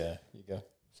just think, you go.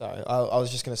 Sorry, I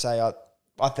was just going to say,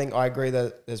 I think I agree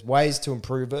that there's ways to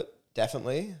improve it,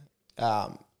 definitely,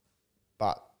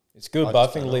 but it's good. But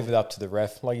I think leave it up to the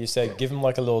ref, like you said, give them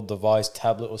like a little device,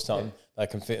 tablet or something that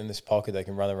can fit in this pocket they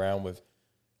can run around with,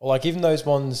 or like even those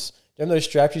ones. You know those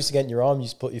straps you used to get in your arm, you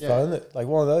just put your phone in it? Like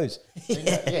one of those. You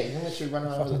can literally run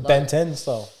around with it. Ben 10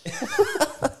 style.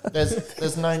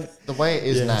 There's no... The way it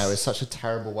is now is such a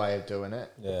terrible way of doing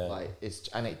it. Yeah. Like,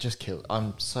 and it just kills...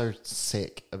 I'm so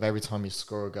sick of every time you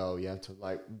score a goal, you have to,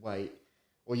 like, wait.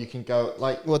 Or you can go,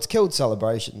 like... Well, it's killed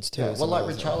celebrations, too. Yeah, well, like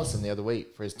Richarlison the other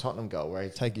week for his Tottenham goal, where he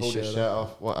pulled his shirt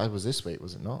off. Well, it was this week,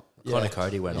 was it not? Connor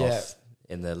Cody went off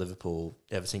in the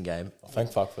Liverpool-Everton game. Oh,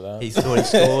 thank fuck for that. He thought he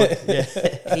scored.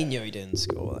 He knew he didn't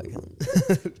score.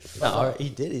 No, he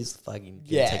did. He's fucking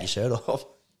take his shirt off.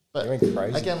 But you're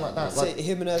crazy. Again, like that. See,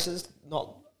 Jimenez is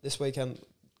not this weekend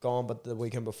gone, but the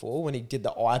weekend before when he did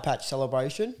the eye patch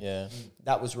celebration. Yeah.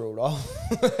 That was ruled off.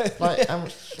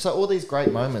 So all these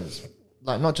great moments,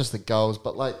 like not just the goals,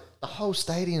 but like the whole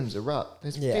stadium's erupt.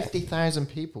 There's 50,000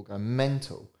 people going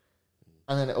mental.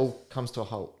 And then it all comes to a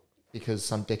halt. Because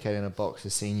some dickhead in a box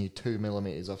has seen you 2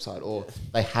 millimeters offside, or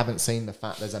they haven't seen the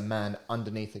fact there's a man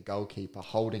underneath the goalkeeper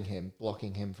holding him,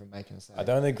 blocking him from making a save. I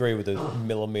don't agree with the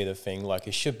millimeter thing. Like,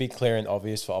 it should be clear and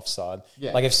obvious for offside.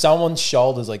 Yeah. Like, if someone's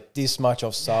shoulder's like this much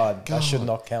offside, that should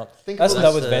not count. That's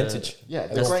no advantage.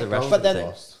 That's great the but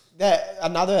then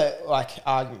another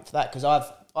argument for that, because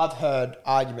I've heard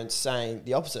arguments saying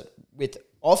the opposite. With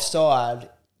offside,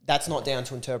 that's not down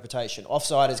to interpretation.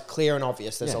 Offside is clear and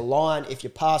obvious. There's a line. If you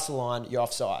pass the line, you're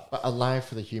offside. But allow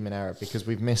for the human error, because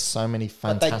we've missed so many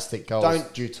fantastic goals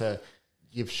due to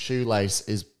your shoelace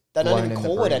is they blown don't even in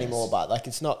call the it breeze. anymore, but like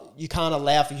it's not. You can't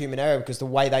allow for human error because the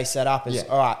way they set up is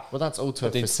all right. Well, that's all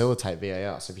to facilitate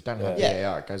VAR. So if you don't have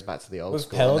VAR, it goes back to the old With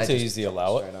school. penalties, you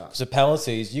allow it. Because the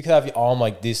penalties, you could have your arm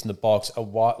like this in the box,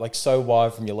 like so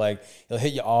wide from your leg, it'll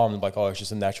hit your arm and like, oh, it's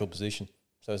just a natural position.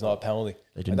 So it's not a penalty.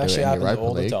 They didn't do it in Europa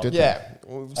League, did they? Yeah.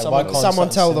 Someone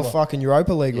tell the fucking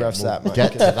Europa League refs that, mate.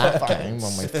 Get to that game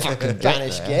when we fucking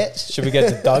Spanish gets. Should we get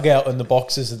the dugout in the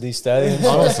boxes of these stadiums?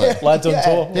 Honestly. Lads on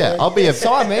tour. Yeah, I'll be a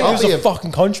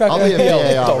fucking contract. I'll be a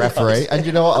VAR referee, and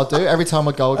you know what I'll do? Every time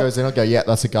a goal goes in, I'll go, yeah,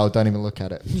 that's a goal. Don't even look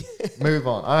at it. Move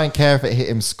on. I don't care if it hit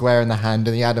him square in the hand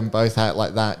and he had them both out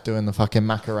like that, doing the fucking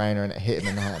Macarena, and it hit him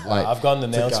in the hand. Like, I've got an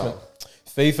announcement.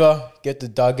 FIFA, get the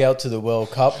dugout to the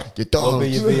World Cup. Will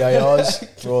be your VARs.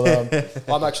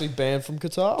 I'm actually banned from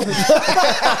Qatar.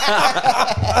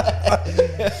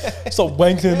 Stop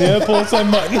wanking in the airport, so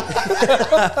mate.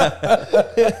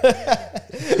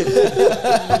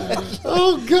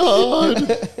 Oh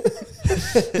God.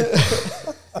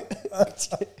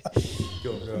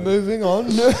 Moving on.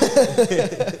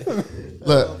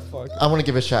 Look, I want to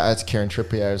give a shout out to Kieran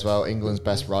Trippier as well, England's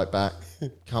best right back.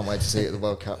 Can't wait to see it at the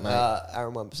World Cup, mate.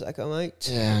 Aaron Wan-Bissaka, mate.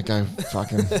 Yeah, go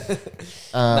fucking.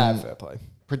 Fair play.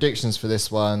 Predictions for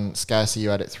this one. Scarcy, you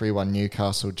had it 3-1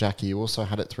 Newcastle. Jackie, you also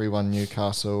had it 3-1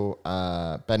 Newcastle.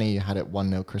 Benny, you had it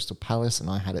 1-0 Crystal Palace. And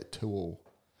I had it 2-2.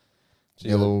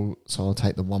 So I'll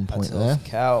take the 1 point there.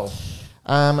 Cow.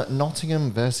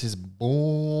 Nottingham versus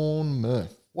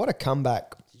Bournemouth. What a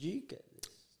comeback. Did you get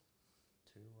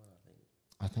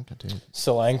I think I did.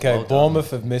 Solanke.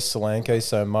 Bournemouth have missed Solanke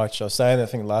so much. I was saying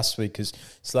that thing last week because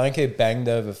Solanke banged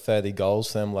over 30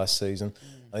 goals for them last season.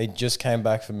 And he just came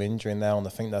back from injury now, and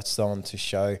I think that's starting to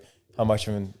show how much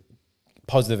of a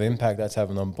positive impact that's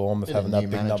having on Bournemouth, having that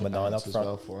big number 9 up front.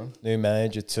 Well for him. New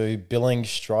manager too. Billing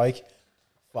strike.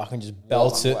 fucking just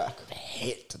belts it.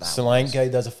 Hit to that.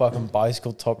 Solanke does a fucking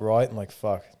bicycle top right, and like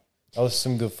fuck, that was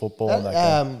some good football in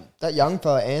that game. That young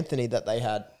fella Anthony that they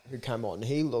had who came on,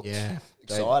 he looked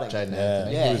exciting. Jaden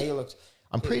Anthony. Yeah, he looked.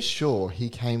 I'm pretty sure he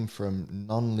came from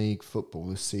non-league football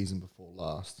this season before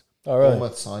last. Oh, really?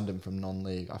 Bournemouth signed him from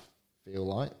non-league, I feel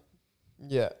like.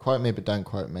 Yeah. Quote me, but don't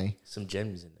quote me. Some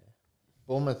gems in there.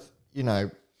 Bournemouth,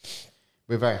 we're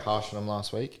very harsh on them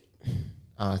last week. And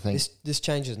I think... This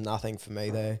changes nothing for me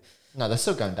there. No, they're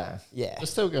still going down. Yeah. They're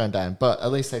still going down, but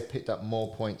at least they've picked up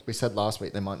more points. We said last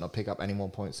week they might not pick up any more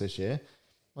points this year.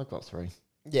 They've got 3.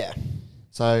 Yeah.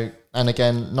 So, and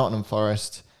again, Nottingham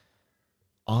Forest,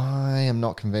 I am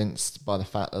not convinced by the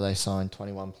fact that they signed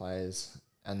 21 players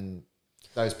and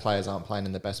those players aren't playing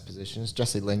in the best positions.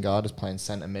 Jesse Lingard is playing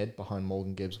centre mid behind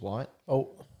Morgan Gibbs-White. Oh,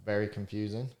 Very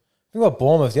confusing. I think about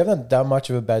Bournemouth, you haven't had that much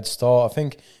of a bad start. I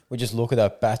think we just look at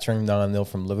that battering 9-0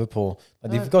 from Liverpool.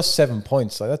 Like, they've got 7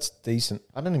 points. Like, that's decent.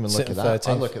 I don't even look Sitting at that. 13th.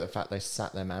 I look at the fact they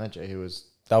sat their manager who was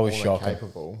Shocking.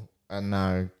 capable, and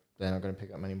now they're not going to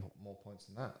pick up many more points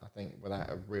than that. I think without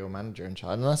a real manager in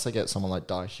charge, unless they get someone like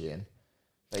Dyche in.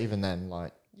 But even then,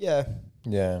 like... Yeah.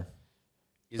 Yeah.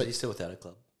 Is he still without a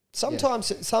club? Sometimes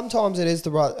it is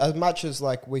the right... As much as,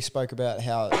 like, we spoke about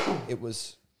how it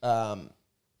was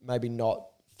maybe not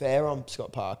fair on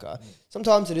Scott Parker,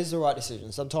 sometimes it is the right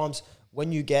decision. Sometimes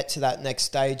when you get to that next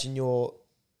stage in your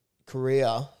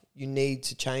career, you need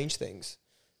to change things.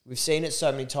 We've seen it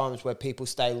so many times where people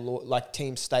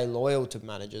teams stay loyal to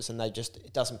managers and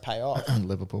it doesn't pay off.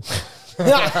 Liverpool.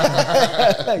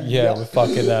 Yeah, we're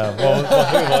fucking... who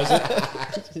was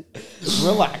it?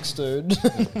 Relax, dude.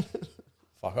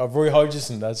 Fuck, Roy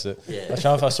Hodgson, that's it. Yeah.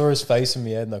 I saw his face in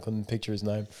my head and I couldn't picture his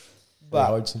name. Roy But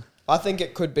Hodgson. I think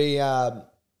it could be the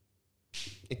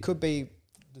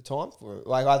time for it.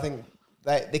 Like, I think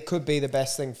it could be the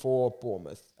best thing for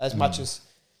Bournemouth. As much as,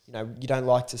 you don't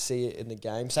like to see it in the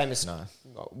game. Same as,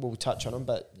 we'll touch on them,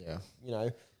 but,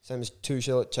 same as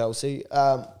Tuchel at Chelsea.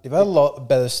 They've had a lot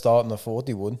better start than I thought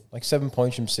they would. Like 7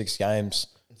 points from 6 games.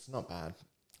 It's not bad,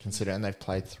 considering they've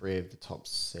played 3 of the top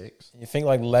 6. You think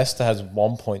like Leicester has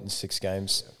 1 point in 6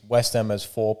 games. West Ham has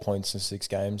 4 points in 6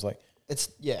 games. Like it's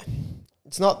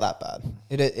not that bad.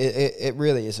 It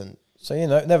really isn't. So,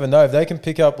 never know. If they can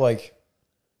pick up like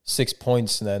 6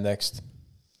 points in their next...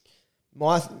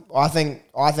 I think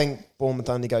Bournemouth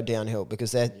only go downhill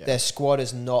because their squad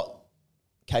is not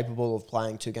capable of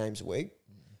playing 2 games a week.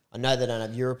 I know they don't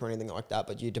have Europe or anything like that,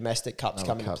 but your domestic cups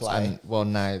come into play.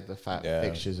 And, now the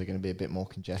fixtures are going to be a bit more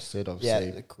congested.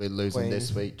 Obviously, we're losing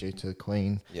this week due to the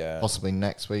Queen. Yeah. Possibly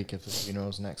next week if the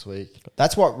funeral's next week.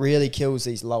 That's what really kills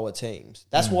these lower teams.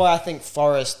 That's why I think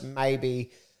Forest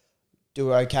maybe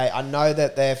do okay. I know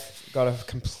that they've got a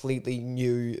completely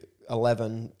new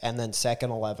 11 and then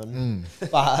second 11,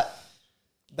 but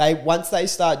once they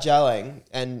start gelling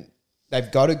and they've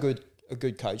got a good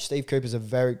coach. Steve Cooper's a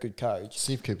very good coach.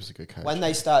 Steve Cooper's a good coach. When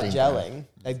they start gelling,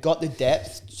 they've got the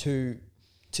depth to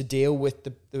deal with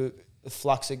the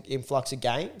influx of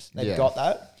games. They've got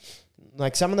that.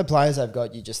 Like some of the players they've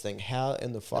got, you just think, how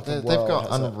in the fucking world? They've got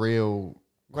unreal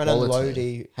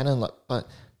quality. But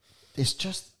it's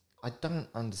just I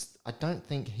don't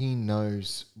think he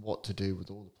knows what to do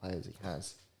with all the players he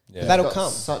has. Yeah. That'll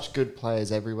come. Such good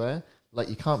players everywhere. Like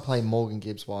you can't play Morgan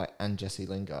Gibbs-White and Jesse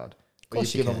Lingard. But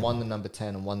you've given one the number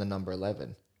 10 and one the number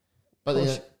 11. But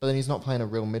then he's not playing a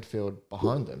real midfield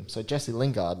behind them. So Jesse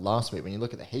Lingard last week, when you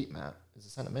look at the heat map, is a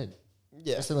centre mid.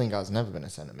 Yeah. Jesse Lingard's never been a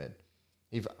centre mid.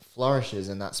 He flourishes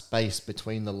in that space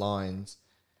between the lines.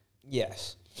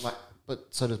 Yes. But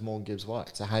so does Morgan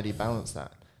Gibbs-White. So how do you balance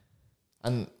that?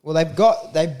 And well,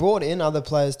 they've brought in other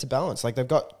players to balance. Like they've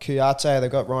got Kouyaté,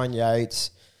 they've got Ryan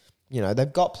Yates.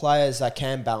 They've got players that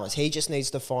can balance. He just needs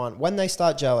to find... When they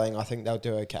start gelling, I think they'll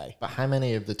do okay. But how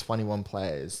many of the 21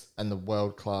 players and the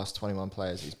world-class 21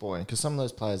 players he's brought in, because some of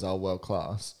those players are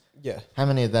world-class, how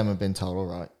many of them have been told, all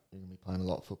right, you're going to be playing a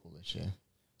lot of football this year?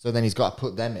 So then he's got to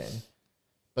put them in.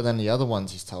 But then the other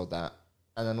ones he's told that.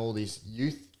 And then all these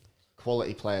youth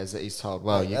quality players that he's told,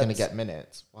 well, you're going to get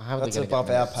minutes. Well, how are they going to get minutes?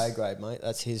 That's above our pay grade, mate.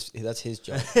 That's his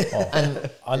job. And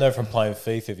I know from playing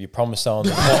FIFA, if you promise someone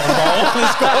the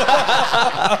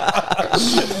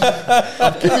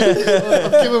I've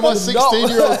given my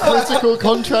 16-year-old critical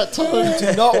contract time.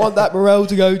 Do not want that morale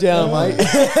to go down, mate.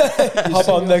 Hop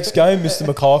on next game, Mr.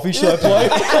 McCarthy, should I play?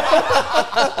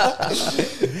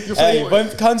 Hey, when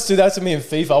cunts do that to me in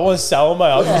FIFA, I want to sell them,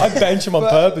 mate. I bench them on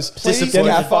purpose. please, Just to get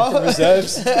Gaffer. fucking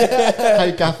reserves.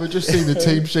 Hey, Gaffer, just seen the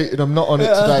team sheet and I'm not on it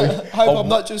today. Hope I'm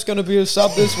not just going to be a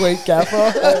sub this week, Gaffer.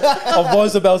 I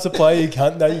was about to play you,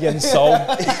 cunt. Now you're getting sold.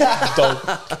 Dog.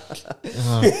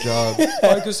 Oh, God.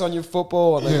 Focus on your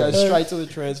football and then go straight to the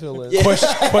transfer list.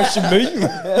 Question me?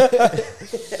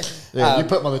 Yeah, you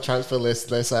put them on the transfer list.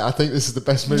 They say, I think this is the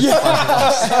best move.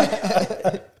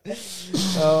 Yeah.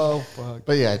 Oh, fuck.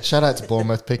 But yeah, shout out to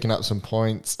Bournemouth picking up some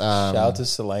points. Shout out to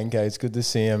Solanke. It's good to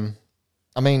see him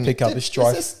I mean, pick up his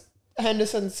strike. Does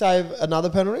Henderson save another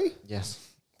penalty? yes.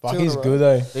 Fuck, 2 in he's a row. good,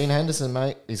 eh? Dean Henderson,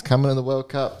 mate. He's coming in the World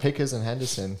Cup. Pickers and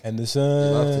Henderson. Henderson.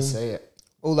 You love to see it.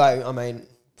 Although, I mean,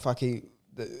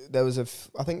 there was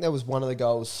I think there was one of the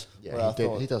goals Yeah, where I he did.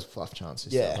 thought He does fluff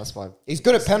chances. Yeah. So that's why he's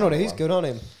good at penalties. Good on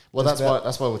him. Well, Just about-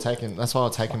 that's why we're taking. That's why I'll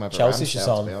take him over Chelsea should Ramsdale.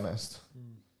 sign To be him. honest,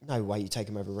 No way you take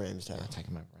him over Ramsdale. I take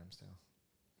him over Ramsdale.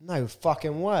 No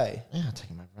fucking way. Yeah, I take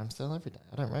him over Ramsdale every day.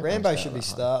 I don't rate Rambo Ramsdale should be that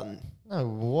high. starting. No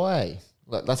way.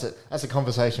 Look, that's a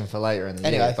conversation for later in the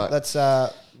Anyway, year. But let's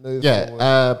move forward.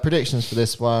 yeah, predictions for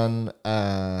this one.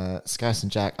 Scouse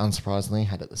and Jack, unsurprisingly,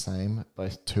 had it the same.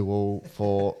 Both 2-2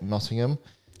 for Nottingham.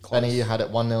 Benny, you had it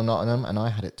 1-0 Nottingham, and I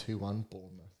had it 2-1 Bournemouth.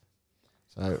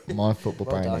 So my football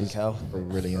Well brain done, is Cal.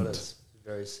 brilliant. It's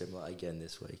very similar again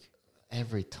this week.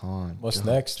 Every time. What's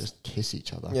God, next? Just kiss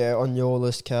each other. Yeah, on your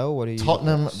list, Cal, what are you?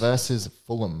 Tottenham versus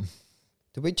Fulham.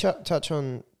 Did we touch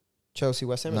on Chelsea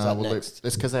West Ham? Is No, that well, next?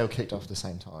 it's because they were kicked off at the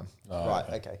same time. Oh, Right.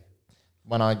 Okay.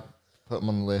 When I put them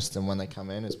on the list and when they come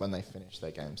in is when they finish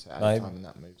their game. So at Mate. the time and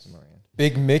that moves them around.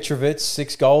 Big Mitrovic,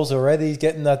 6 goals already. He's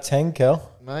getting that 10,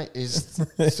 Kel. Mate, he's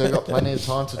still got plenty of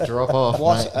time to drop off.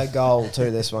 What mate. a goal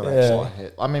to this one, Yeah. actually. What a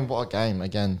hit. I mean, what a game.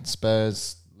 Again,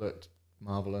 Spurs looked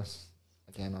marvellous.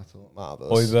 Again, I thought.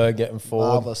 Marvellous. Hoiberg getting forward.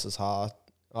 Marvellous is hard.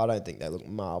 I don't think they look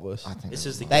marvellous. I think This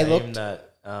is the They game looked- that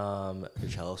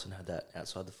Richarlison had that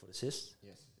outside the foot assist.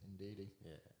 Yes, indeed.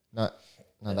 Yeah.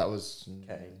 No, that was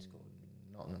Kane scored.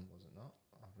 Nottingham, was it not?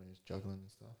 I think he was juggling and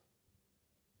stuff.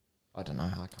 I don't know.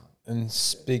 I can't.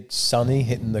 And big Sonny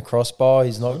hitting the crossbar.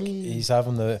 He's not. Sonny. He's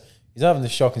having the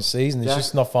shocking season. He's Jack-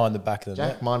 just not finding the back of the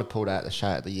Jack net. might have pulled out the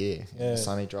shout of the year. Yeah. The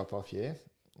Sunny drop off year.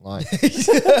 Like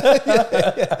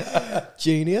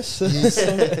Genius.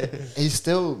 he's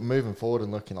still moving forward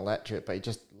and looking electric, but he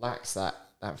just lacks that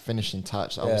finishing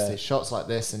touch. Obviously, shots like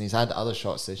this, and he's had other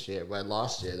shots this year where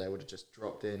last year they would have just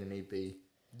dropped in and he'd be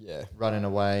Yeah. running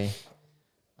away.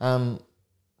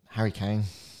 Harry Kane,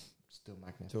 still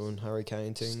magnificent. Doing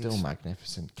hurricane things. Still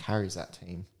magnificent. Carries that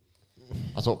team.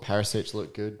 I thought Perisic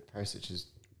looked good. Perisic has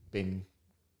been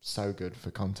so good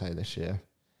for Conte this year.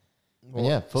 Well,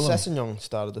 yeah, Fulham. Sessegnon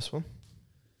started this one.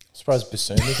 I'm surprised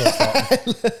Bassoon's not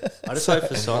starting. I just hope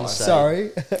for Son's sake.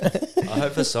 Sorry. I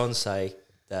hope for Son's sake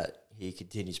that he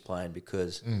continues playing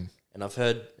because, and I've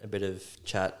heard a bit of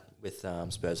chat with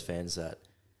Spurs fans that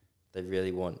they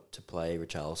really want to play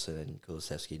Richarlison and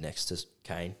Kulusevski next to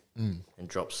Kane and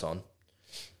drop Son.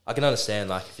 I can understand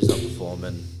like if he's not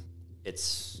performing,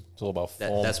 it's It's all about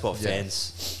form. that's what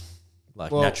fans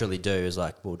like Well- naturally do is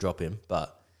like we'll drop him,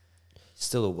 but he's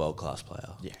still a world class player.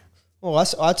 Yeah. Well,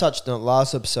 I touched on it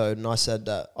last episode, and I said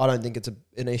that I don't think it's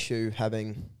an issue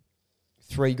having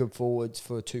 3 good forwards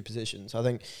for 2 positions. I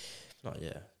think Not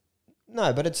yeah.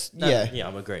 no, but it's No, yeah.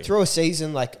 I'm agreeing. Through a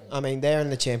season, like I mean, they're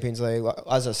in the Champions League. Like,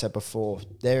 as I said before,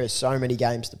 there is so many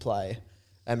games to play,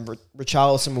 and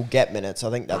Richarlison will get minutes.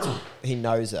 I think he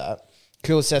knows that.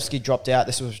 Kulusevski dropped out.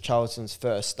 This was Richarlison's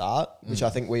first start, which I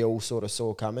think we all sort of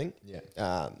saw coming.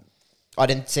 Yeah. I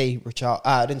didn't see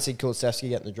Kulusevski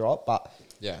getting the drop, but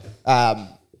Yeah.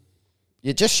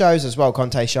 it just shows as well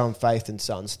Conte showing faith in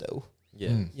Son still.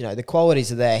 Yeah. You know, the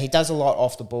qualities are there. He does a lot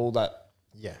off the ball that,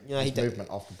 Yeah. You know, his he movement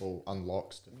off the ball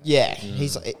unlocks. defense. yeah,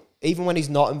 he's even when he's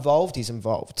not involved, he's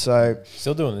involved. So,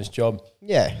 Still doing his job.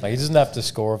 yeah. Like he doesn't have to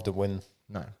score of the win.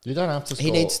 No, you don't have to. He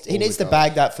score needs all to the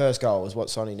bag that first goal is what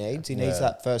Sonny needs. He needs Yeah.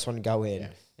 that first one to go in. Yeah.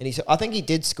 And I think he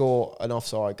did score an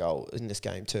offside goal in this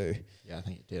game too. Yeah, I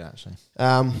think he did actually.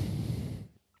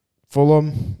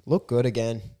 Fulham look good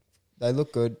again. They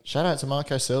look good. Shout out to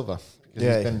Marco Silva because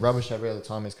Yeah. he's been rubbish every other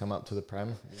time he's come up to the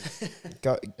Prem. His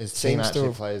team Seems to actually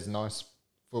have- plays nice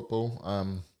football.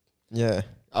 Yeah.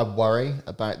 I worry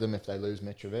about them if they lose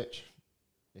Mitrovic.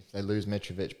 If they lose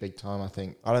Mitrovic big time, I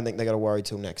think. I don't think they got to worry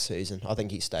till next season. I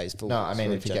think he stays full. No, I mean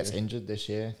through if he gets January. injured this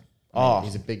year, Oh,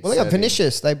 he's a big. Well, they got Serbian-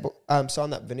 Vinicius. They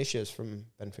signed that Vinicius from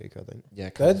Benfica, I think. Yeah,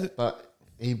 They're cool. But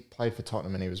he played for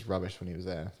Tottenham and he was rubbish when he was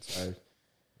there. So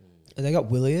And they got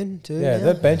Willian too. Yeah, now.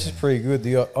 their bench is pretty good.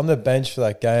 On the bench for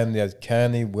that game, they had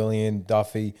Kearney, Willian,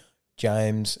 Duffy,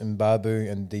 James, and Babu,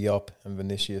 and Diop and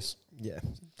Vinicius. Yeah,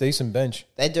 Decent bench.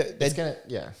 they do. It's gonna,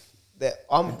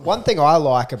 One thing I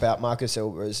like about Marco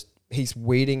Silva is he's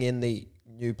weeding in the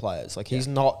new players. Like he's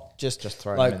not just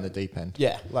throwing like, them in the deep end.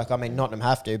 Yeah, like I mean, Nottingham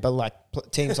have to, but like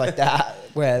teams like that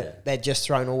where they're just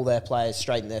throwing all their players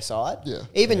straight in their side. Yeah.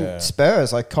 Even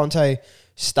Spurs, like Conte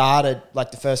started like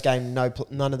the first game,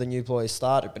 none of the new players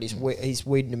started, but he's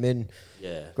weeding them in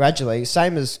gradually.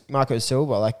 Same as Marco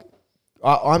Silva. Like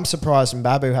I'm surprised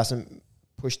Mbabu hasn't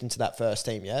pushed into that first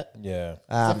team yet. Yeah.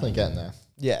 Definitely getting there.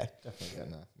 Yeah, Definitely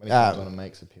getting there. When he comes on and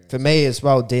makes appearance. for me as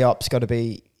well, Diop's got to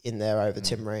be in there over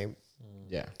Tim Ream.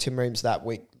 Yeah. Tim Ream's that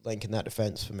weak link in that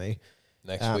defence for me.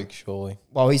 Next week, surely.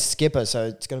 Well, he's skipper, so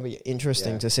it's going to be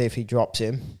interesting to see if he drops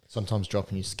him. Sometimes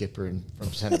dropping your skipper in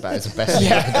front of centre back is the best thing you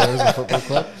can do as a football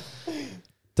club.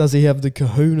 Does he have the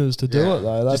kahunas to do Yeah. it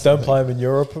though? Just don't play him in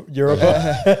Europe.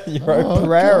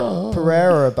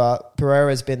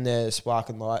 Pereira's been there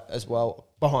sparking light as well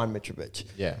behind Mitrovic.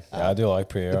 Yeah. Yeah, I do like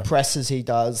The Pereira. presses he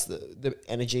does, the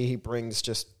energy he brings,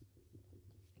 just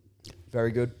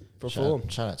very good for Fulham.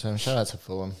 Shout out to him. Shout out to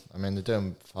Fulham. I mean, they're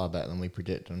doing far better than we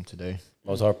predicted them to do.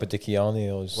 Was our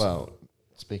Padikiani? Well,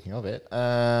 speaking of it,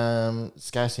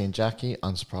 Scarcy and Jackie,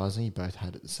 unsurprisingly, both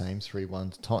had it the same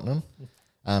 3-1 to Tottenham.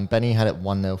 Benny had it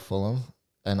 1-0 Fulham,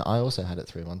 and I also had it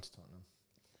 3-1 to Tottenham.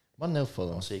 1-0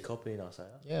 Fulham. I'll see you copy and I'll say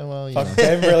that. Yeah, well, you Fuck, know.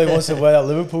 Ben really wants to wear that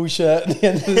Liverpool shirt at the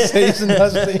end of the season,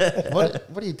 doesn't he? What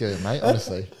are you doing, mate?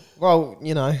 Honestly. Well,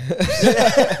 you know,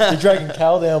 You're dragging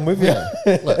Cal down with you.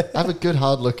 Yeah. Look, have a good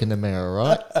hard look in the mirror, all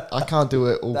right? I can't do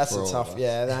it all that's for a all tough. of us.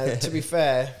 Yeah, no, to be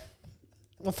fair,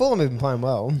 well, Fulham have been playing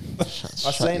well. I've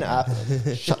seen it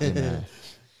happen. Shut your mouth.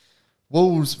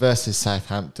 Wolves versus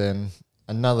Southampton.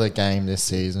 Another game this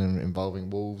season involving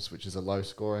Wolves, which is a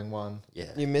low-scoring one. Yeah.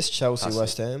 You missed Chelsea, Classic.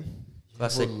 West Ham.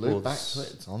 Classic We'll loop Wolves. back to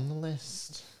it. It's on the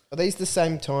list. Are these the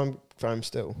same time frame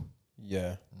still?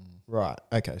 Yeah. Right.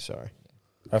 Okay. Sorry.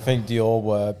 I think the all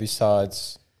were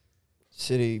besides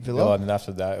City Villa, Villa. and then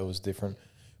after that it was different.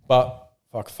 But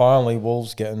fuck, finally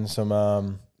Wolves getting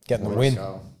some getting the win.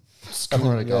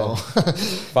 Scoring a goal.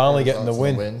 Finally getting the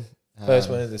win. First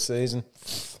win of the season.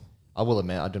 I will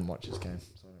admit, I didn't watch this game,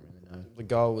 so I don't really know. The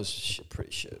goal was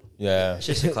pretty shit. Yeah. It's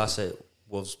just a classic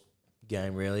Wolves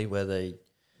game, really, where they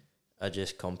are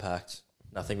just compact.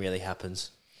 Nothing really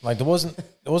happens. Like there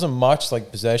wasn't much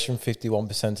like possession,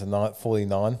 51% to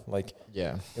 49. Like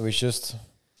Yeah. it was just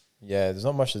there's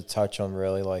not much to touch on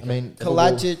really. Like I mean,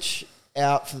 Kalajic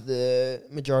out for the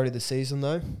majority of the season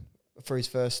though, for his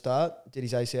first start. Did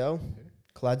his ACL.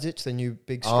 Kalajic, the new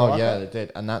big striker. oh, yeah, they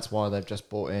did. And that's why they've just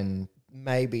bought in...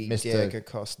 Maybe Mr. Diego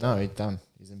Costa. No, he's done.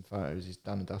 He's in photos. He's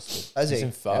done and dusted. Has he's he?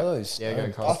 in photos. Yeah, go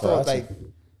I Costa. thought they No,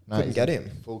 couldn't he's get in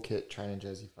him. Full kit training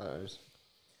jersey photos.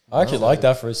 I actually like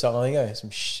that for a second.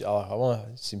 I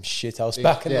want some shit else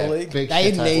back in the league. Big They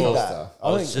shit need house that. Ulster.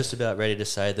 I was just about ready to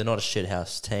say they're not a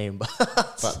shithouse team, but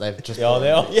But they've just... Yeah,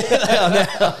 they are.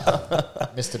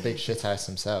 Mr. Big Shithouse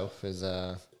himself is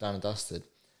done and dusted.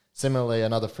 Similarly,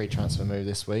 another free transfer move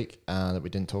this week that we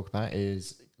didn't talk about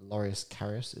is Loris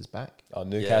Karius is back. Oh,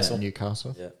 Newcastle.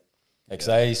 Newcastle. yeah.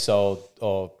 XA sold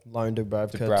Loaned to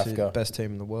Dubravka, Dubravka. to best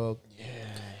team in the world. Yeah.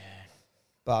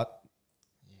 But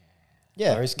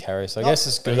yeah, Where's Karras? I Not- guess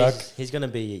it's But good. he's going to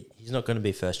be. He's not going to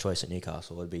be first choice at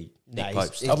Newcastle. It'd be nah, Nick he's-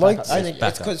 Pope's. he's I'd like back to up. I see think his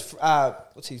it's backup.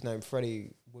 because what's his name?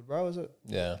 Freddie Woodrow, is it?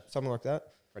 Yeah. Something like that.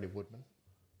 Freddie Woodman.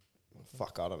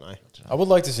 Fuck, I don't know. I would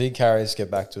like to see Karras get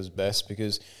back to his best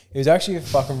because he was actually a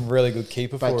fucking really good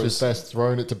keeper Back for to us. his best,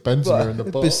 throwing it to Benzema in the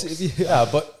box. Yeah,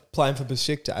 but Playing for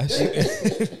Besiktas.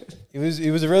 he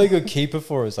was a really good keeper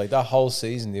for us. Like that whole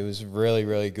season, he was really,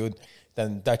 really good.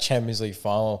 Then that Champions League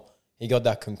final, he got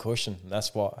that concussion, and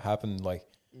that's what happened. Like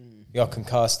he got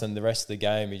concussed, and the rest of the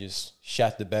game, he just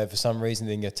shat the bed. For some reason,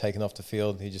 he didn't get taken off the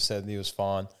field. He just said he was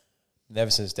fine. And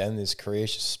ever since then, his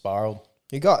career's just spiraled.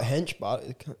 He got hench, but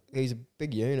he's a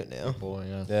big unit now. Boy,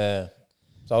 yeah. Yeah.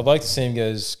 So I'd like to see him get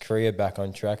his career back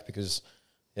on track because,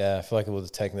 I feel like it would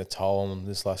have taken a toll on him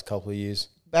this last couple of years.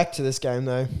 Back to this game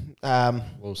though.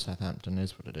 Well, Southampton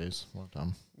is what it is. Well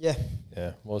done. Yeah,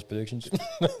 Yeah. What was predictions?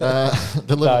 The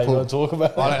No, you Liverpool... want to talk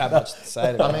about I it? don't have much to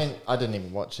say to I it. mean, I didn't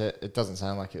even watch it. It doesn't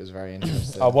sound like it was very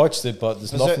interesting. I watched it, but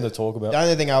there's Was nothing it- to talk about. The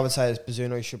only thing I would say is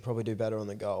Bazunu should probably do better on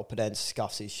the goal, but then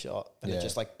scuffs his shot and Yeah. it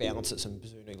just like bounces and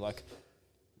Bazunu like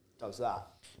does that.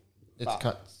 It's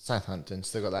Southampton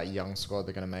still got that young squad.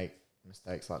 They're going to make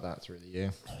mistakes like that through the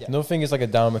year. Yeah. Another thing is like a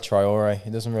Dama Traore.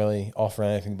 He doesn't really offer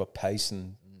anything but pace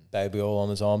and baby oil on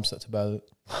his arms. That's about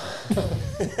it.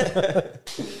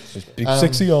 His big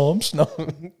sexy arms. No.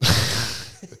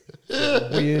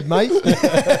 Weird, mate.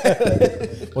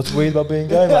 What's weird about being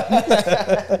gay, mate?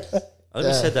 I think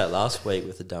we said that last week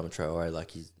with the Dama Traore.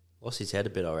 Like lost his head a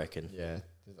bit, I reckon. Yeah,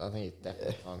 I think it's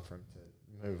definitely time for him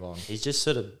to move on. He's just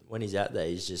sort of, when he's out there,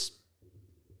 he's just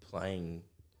playing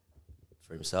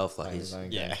for himself. Like he's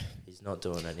not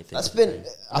doing anything.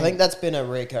 I think that's been a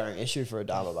recurring issue for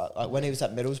Adama. But like when he was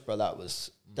at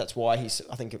Middlesbrough, that's why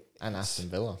and Aston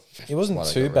Villa. He wasn't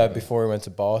too bad before he went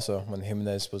to Barca when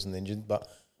Jimenez wasn't injured, but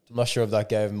I'm not sure if that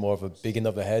gave him more of a big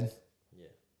enough a head.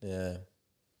 Yeah.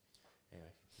 Anyway,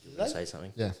 you want to say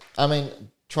something? Yeah, I mean,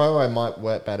 Traore might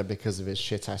work better because of his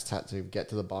shit-ass tattoo. Get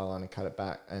to the byline and cut it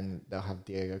back, and they'll have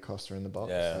Diego Costa in the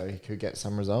box, so he could get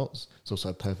some results. It's also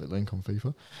a perfect link on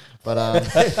FIFA. But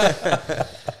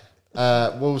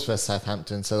Wolves versus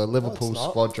Southampton. So the Liverpool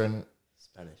squadron,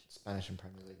 Spanish and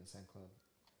Premier League in the same club.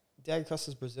 Diego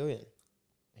Costa's Brazilian.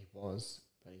 He was,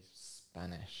 but he's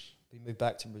Spanish. He moved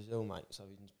back to Brazil, mate. So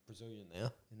he's Brazilian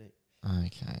now, isn't he?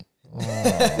 Okay.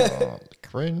 Oh,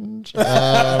 cringe. So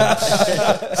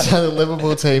the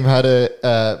Liverpool team had it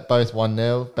both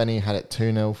 1-0. Benny had it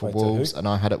 2-0 for Wolves, and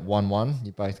I had it 1-1.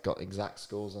 You both got exact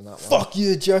scores on that one. Fuck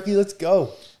you, Jerky. Let's go.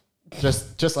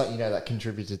 Just like that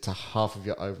contributed to half of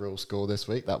your overall score this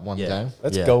week. That one game.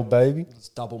 Let's go, baby. It's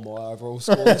double my overall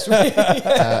score this week.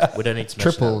 We don't need to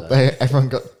triple. Everyone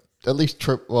got at least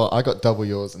triple. Well, I got double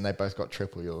yours, and they both got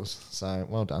triple yours. So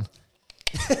well done.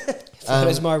 If that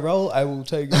is my role, I will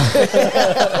take it.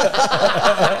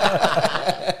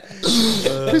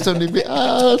 Please don't leave me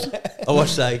out. I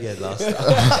watched that again last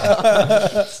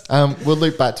time. We'll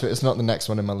loop back to it. It's not the next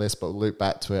one in my list, but we'll loop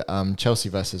back to it. Chelsea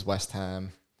versus West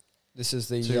Ham. This is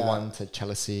the 2-1 to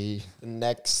Chelsea. The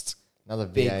next another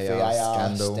big VAR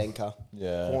scandal. stinker.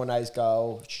 Yeah. Cornet's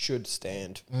goal should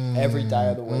stand. Every day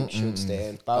of the week should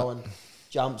stand. Bowen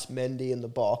jumps Mendy in the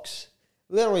box.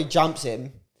 Literally jumps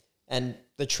him. And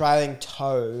the trailing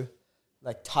toe,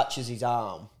 touches his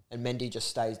arm, and Mendy just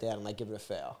stays down, and they give it a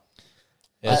foul.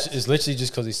 Yeah, it's literally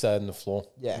just because he stayed on the floor.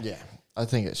 Yeah. I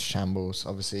think it's shambles.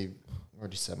 Obviously, I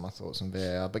already said my thoughts on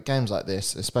VAR, but games like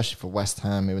this, especially for West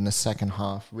Ham, who in the second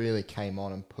half really came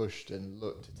on and pushed and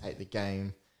looked to take the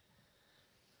game.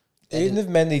 Even if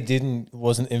Mendy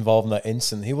wasn't involved in that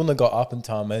incident, he wouldn't have got up in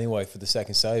time anyway for the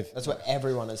second save. That's what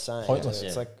everyone is saying. Pointless.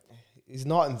 It's like he's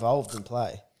not involved in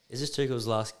play. Is this Tuchel's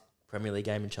last Premier League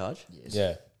game in charge? Yes.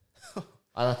 Yeah.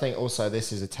 And I think also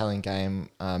this is a telling game.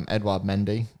 Edouard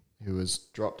Mendy, who was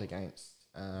dropped against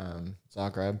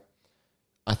Zagreb,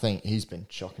 I think he's been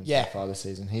shocking so far this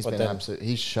season. He's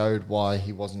he showed why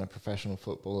he wasn't a professional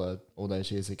footballer all those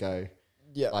years ago.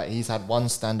 Yeah. He's had one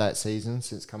standout season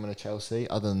since coming to Chelsea.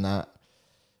 Other than that,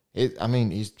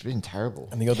 he's been terrible.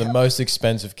 And he got the most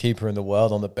expensive keeper in the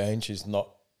world on the bench. He's not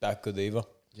that good either.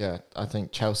 Yeah, I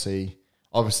think Chelsea,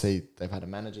 obviously, they've had a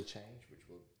manager change, which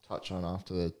we'll touch on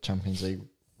after the Champions League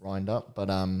wind up. But,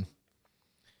 I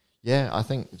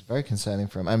think it's very concerning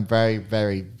for him and very,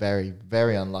 very, very,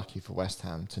 very unlucky for West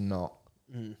Ham to not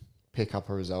pick up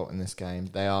a result in this game.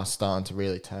 They are starting to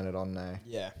really turn it on now.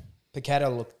 Yeah.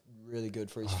 Paqueta looked really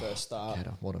good for his first start.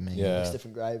 Paqueta, what a man. Yeah. It's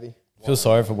different gravy. Feel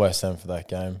sorry for West Ham for that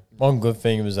game. One good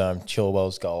thing was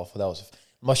Chilwell's goal.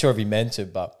 I'm not sure if he meant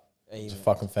it, but it was a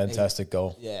fucking fantastic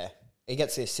goal. Yeah. He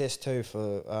gets the assist too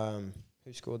for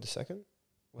who scored the second?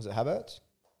 Was it Havertz?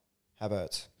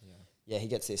 Havertz. Yeah, he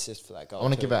gets the assist for that goal. I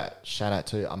want to give a shout out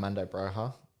to Armando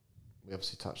Broja. We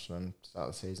obviously touched on him at the start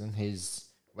of the season.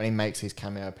 When he makes his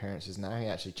cameo appearances now, he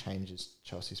actually changes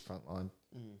Chelsea's front line.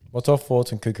 What's our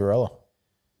thoughts on Cucurella?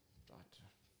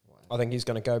 I think he's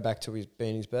going to go back to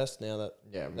being his best now that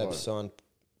they've signed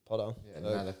Potter. Yeah,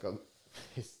 now they've got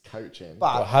his coach in.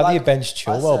 But how do you bench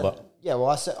Chilwell?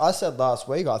 I said last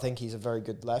week I think he's a very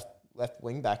good left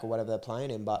wing back or whatever they're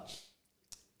playing him, but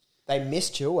they miss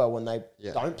Chilwell when they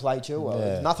don't play Chilwell. Yeah.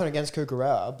 There's nothing against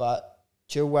Cucurella, but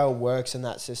Chilwell works in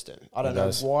that system. I don't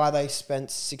know why they spent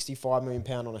 £65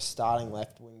 million on a starting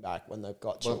left wing back when they've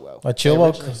got Chilwell. Like They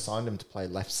Chilwell originally signed him to play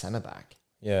left centre back.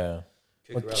 Yeah.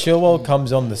 Well, Chilwell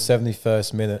comes on the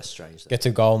 71st minute, That's strange. gets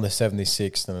a goal in the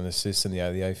 76th and an assist in the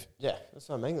 88th. Yeah, that's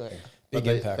what I mean. But Big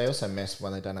impact. they also miss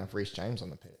when they don't have Reece James on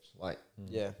the pitch.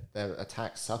 Yeah. Their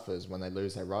attack suffers when they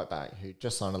lose their right back, who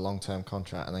just signed a long-term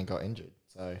contract and then got injured.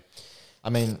 So,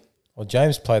 Well,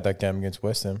 James played that game against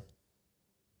West Ham.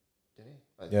 did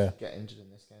he? Yeah. Did he get injured in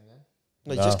this game then?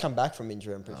 No, he's just come back from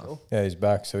injury, I'm pretty sure. Yeah, he's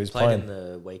back, so he's Played playing. in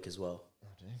the week as well.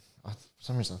 For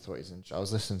some reason, I thought he was injured. I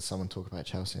was listening to someone talk about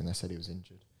Chelsea and they said he was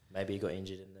injured. Maybe he got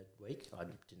injured in the week. I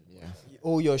didn't. Yeah.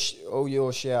 All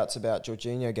your shouts about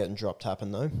Jorginho getting dropped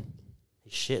happened though.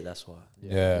 He's shit. That's why.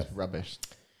 Yeah. It's rubbish.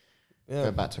 Yeah.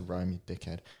 Go back to Rome, you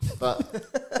dickhead. But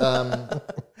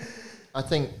I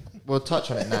think we'll touch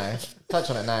on it now.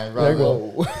 Rather go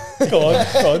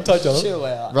on, touch on it. Chill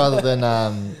out. rather than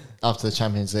after the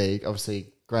Champions League.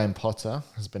 Obviously, Graham Potter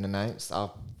has been announced. Our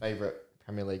favourite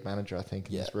Premier League manager, I think,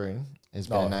 in this room, has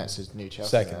been announced as new Chelsea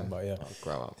second, man. but yeah. Oh,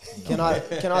 grow up. Can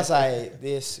I say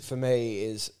this for me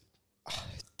is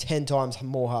 10 times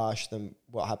more harsh than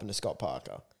what happened to Scott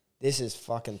Parker. This is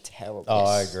fucking terrible. Oh,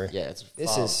 I agree. Yeah, it's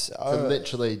This is to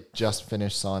literally just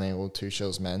finish signing all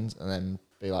Tuchel's men and then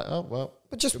be like, oh well.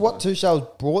 But just what Tuchel's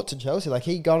brought to Chelsea, like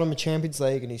he got him a Champions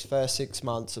League in his first 6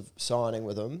 months of signing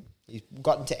with him. He's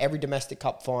gotten to every domestic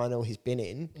cup final he's been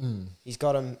in. He's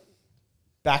got him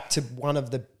back to one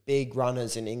of the big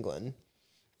runners in England.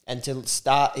 And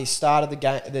he started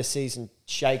the season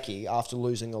shaky after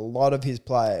losing a lot of his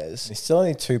players. He's still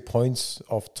only 2 points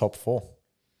off top 4.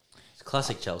 It's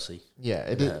classic Chelsea. Yeah,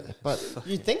 it is. But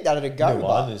You'd think that it'd go, No but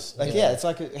wonders. it's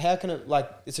like how can it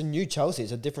it's a new Chelsea,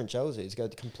 it's a different Chelsea. It's got a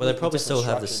completely Well, they probably different still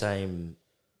have the structure. same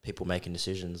people making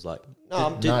decisions. Like,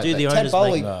 No, do no, the Ted owners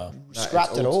Bowley make? No.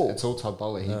 scrapped it all. It's all Todd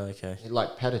Bowley. Oh, okay.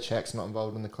 Like Petr not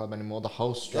involved in the club anymore. The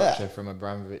whole structure from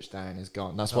Abramovich down is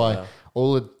gone. That's why wow.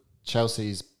 all of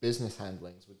Chelsea's business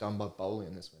handlings were done by Bowley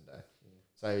in this window.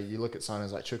 So you look at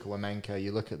signings like Chukwuemeka,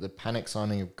 you look at the panic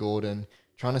signing of Gordon,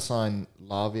 trying to sign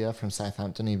Lavia from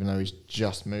Southampton, even though he's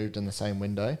just moved in the same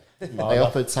window. They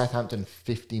offered Southampton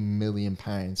 £50 million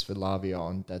for Lavia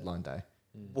on deadline day.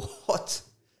 What?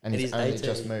 And And he's he's only 18.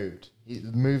 just moved. He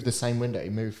moved the same window. He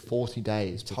moved 40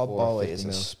 days Todd before Bowley 50 is a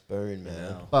mil. spoon,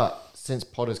 man. Wow. But since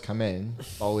Potter's come in,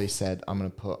 Bowley said,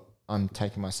 I'm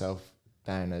taking myself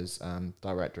down as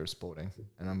director of sporting,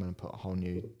 and I'm going to put a whole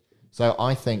new. So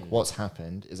I think what's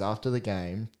happened is after the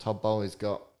game, Todd Bowley's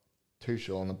got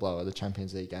Tuchel on the blower, the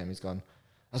Champions League game. He's gone,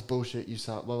 that's bullshit, you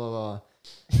suck, blah, blah, blah.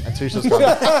 And Tuchel's gone,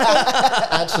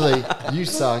 actually, you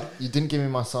suck. You didn't give me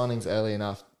my signings early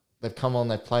enough. They've come on,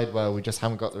 they've played well, we just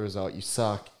haven't got the result. You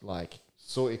suck. Like,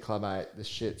 sort your club out. This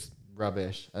shit's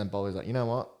rubbish. And then Bowley's like, you know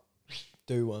what?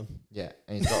 Do one. Yeah,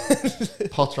 and he's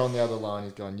got Potter on the other line.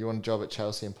 He's gone, you want a job at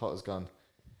Chelsea? And Potter's gone,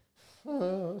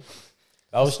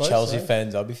 I was suppose Chelsea so.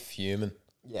 fans, I'd be fuming.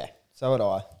 Yeah, so would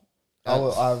I.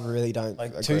 I really don't.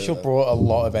 Like agree with Tuchel it. brought a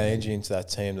lot of energy into that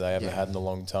team that they haven't Yeah. had in a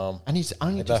long time. and he's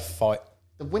only Like that just, fight.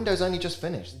 the window's only just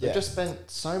finished. They've Yeah. just spent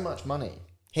so much money.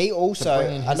 He also,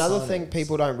 bring in his another thing signings.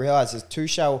 people don't realise is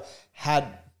Tuchel had,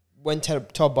 when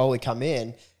Todd Bowley come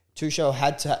in, Tuchel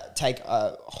had to take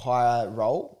a higher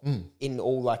role in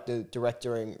all like the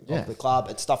directing Yeah. of the club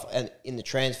and stuff, and in the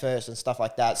transfers and stuff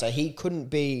like that. So he couldn't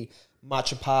be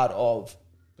much a part of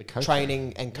The coaching.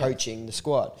 training and coaching the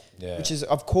squad. Yeah. Which is,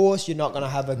 of course, you're not going to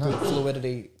have a good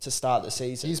fluidity to start the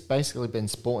season. He's basically been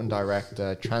sporting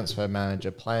director, transfer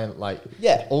manager, playing like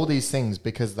Yeah. all these things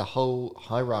because the whole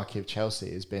hierarchy of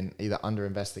Chelsea has been either under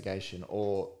investigation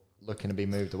or looking to be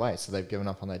moved away. So they've given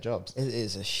up on their jobs. It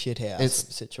is a shithouse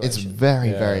It's situation. very,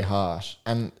 Yeah. very harsh.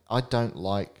 And I don't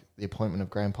like the appointment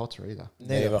of Graham Potter either.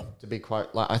 Neither. To be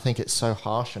quite like, I think it's so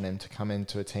harsh on him to come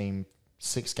into a team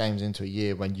 6 games into a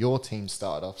year when your team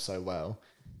started off so well,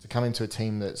 to come into a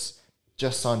team that's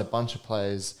just signed a bunch of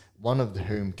players, one of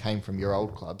whom came from your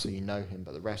old club, so you know him,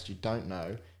 but the rest you don't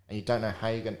know, and you don't know how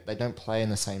you're going. They don't play in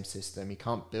the same system. He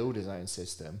can't build his own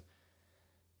system.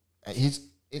 It's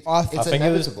I think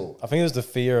inevitable. it was the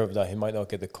fear of that he might not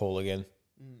get the call again.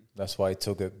 That's why he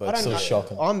took it, but it's still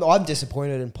shocking. I'm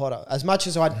disappointed in Potter. As much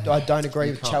as I don't agree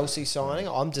You with can't. Chelsea signing,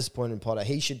 I'm disappointed in Potter.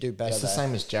 He should do better. It's the there.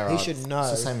 same as Gerrard. He should know.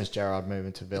 It's the same as Gerrard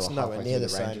moving to Villa It's nowhere halfway near through the the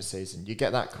same. Rangers season. You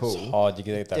get that call. It's hard to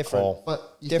get that Different. call.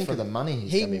 But you think of Different. the money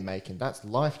he's He- going to be making. That's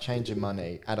life-changing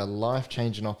money at a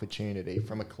life-changing opportunity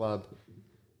from a club.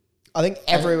 I think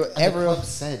And the everyone. club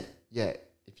said, yeah,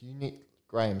 if you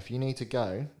need to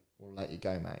go, we'll let you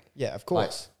go, mate. Yeah, of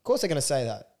course. Of course, they're going to say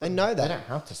that. They know They that. don't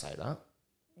have to say that.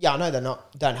 Yeah, I know they're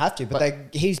not. Don't have to,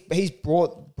 but he's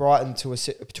brought Brighton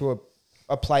to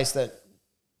a place that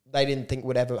they didn't think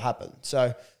would ever happen.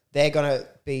 So they're going to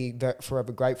be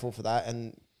forever grateful for that,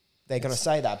 and they're going to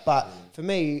say that. But for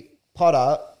me,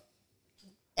 Potter,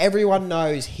 everyone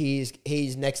knows he's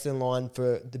next in line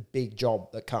for the big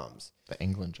job that comes, The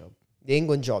England job. the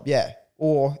England job, yeah,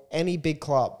 or any big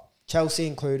club, Chelsea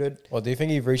included. Well, do you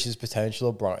think he reached his potential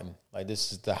at Brighton? Like,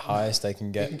 this is the highest they can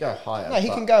He get. can go higher. No, he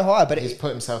but can go higher, but he's put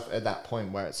himself at that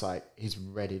point where it's like he's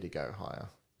ready to go higher,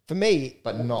 for me,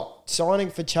 but not. signing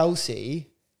for Chelsea,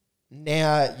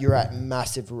 now you're at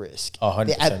massive risk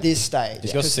 100%. at this stage.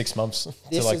 He's got Because 6 months to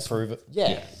this like is- prove it.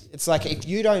 Yeah, it's like if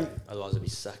you don't Otherwise, it'd be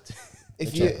sacked.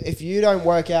 if you don't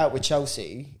work out with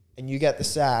Chelsea and you get the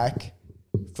sack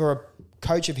for a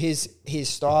coach of his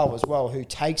style as well, who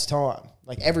takes time.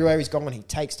 Like everywhere he's gone, he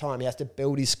takes time. He has to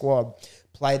build his squad,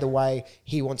 play the way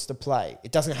he wants to play.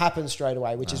 It doesn't happen straight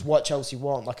away, which is what Chelsea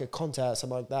want, like a Conte or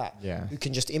something like that. Yeah. Who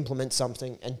can just implement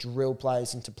something and drill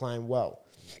players into playing well.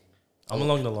 I'm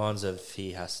along the lines of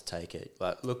he has to take it.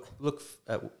 Like, look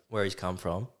at where he's come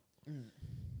from.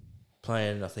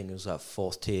 Playing, I think it was like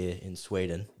 4th tier in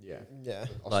Sweden. Yeah. Yeah.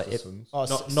 Like,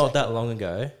 not that long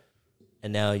ago.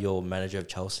 And now you're manager of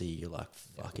Chelsea. You're like,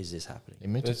 fuck, is this happening? He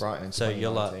moved to Brighton in So you're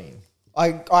like,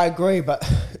 2019. I agree, but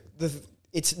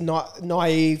it's not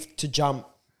naive to jump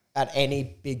at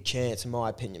any big chance, in my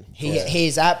opinion.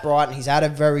 He's at Brighton. He's at a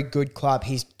very good club.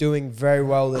 He's doing very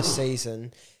well this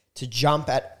season. To jump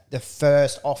at the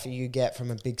first offer you get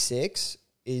from a big six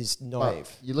is naive.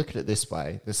 But you look at it this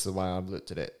way. This is the way I've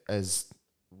looked at it as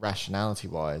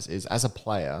rationality-wise, is as a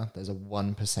player, there's a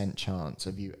 1% chance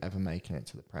of you ever making it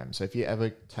to the Prem. So if you ever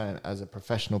turn as a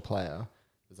professional player,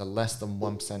 there's a less than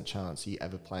 1% chance you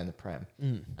ever play in the Prem.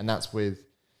 And that's with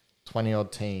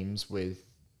 20-odd teams with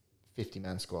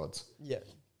 50-man squads. Yeah.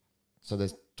 So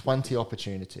there's 20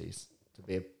 opportunities to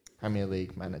be a Premier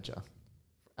League manager.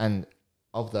 And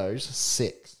of those,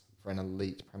 6 for an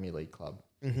elite Premier League club.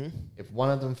 Mm-hmm. If one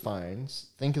of them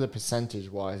phones, think of the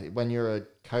percentage-wise. When you're a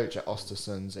coach at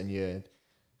Ostersunds and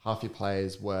half your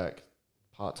players work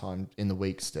part-time in the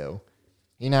week still,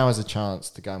 he now has a chance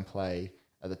to go and play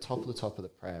at the top of the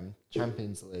Prem,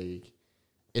 Champions League,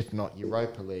 if not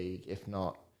Europa League, if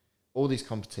not all these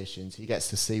competitions. He gets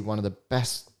to see one of the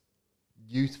best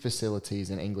youth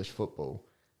facilities in English football.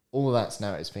 All of that's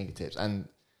now at his fingertips. And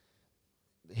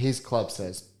his club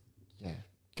says, yeah,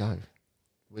 go.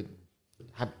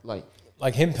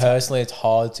 Like him personally, it's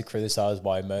hard to criticize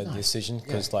why he made the decision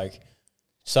because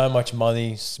so much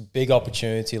money, big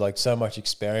opportunity, like so much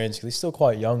experience. He's still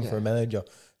quite young for a manager,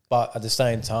 but at the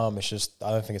same time, it's just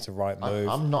I don't think it's the right move.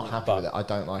 I'm not happy with it. I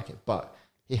don't like it, but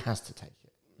he has to take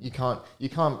it. You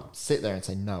can't sit there and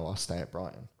say no. I'll stay at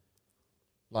Brighton,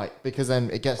 because then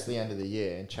it gets to the end of the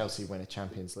year and Chelsea win a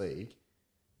Champions League,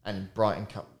 and Brighton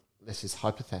come. This is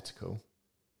hypothetical.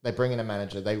 They bring in a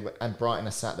manager. And Brighton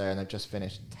are sat there and they've just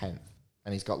finished 10th,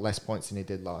 and he's got less points than he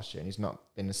did last year, and he's not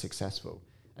been as successful.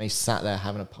 And he's sat there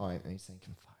having a pint, and he's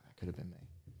thinking, "Fuck, that could have been me."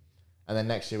 And then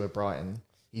next year with Brighton,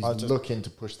 he's looking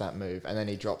to push that move, and then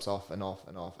he drops off and off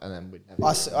and off, and then we'd never.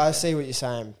 I see what you're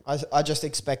saying.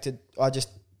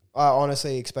 I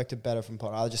honestly expected better from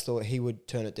Potter. I just thought he would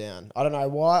turn it down. I don't know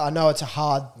why. I know it's a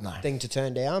hard thing to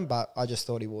turn down, but I just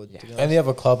thought he would. Yeah. Any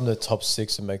other club in the top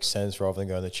 6 that makes sense rather than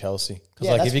going to Chelsea.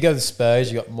 Because if you go to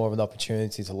Spurs, you got more of an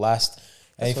opportunity to last,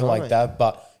 anything like that.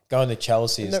 But going to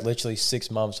Chelsea is literally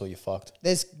 6 months or you're fucked.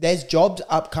 There's jobs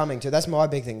upcoming too. That's my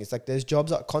big thing. It's like there's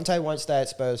jobs. Conte won't stay at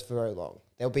Spurs for very long.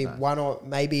 There'll be one or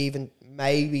maybe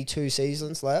 2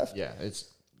 seasons left. Yeah, it's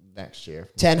next year.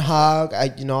 Ten Hag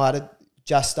at United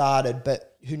just started,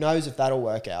 but who knows if that'll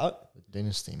work out. The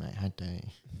dynasty, mate. How dare you?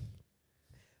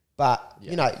 But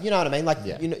you know what I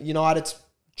mean. United's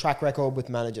track record with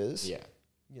managers. Yeah.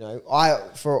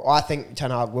 I think Ten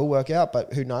Hag will work out,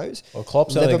 but who knows? Well,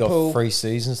 Klopp's only got 3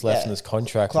 seasons left in his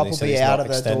contract. Klopp will be out of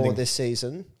the door this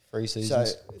season. 3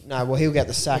 seasons. So he'll get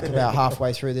the sack about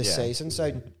halfway through this season.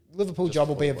 So Liverpool job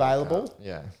will be available.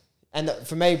 Yeah. And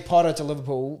for me, Potter to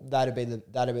Liverpool, that'd be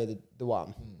the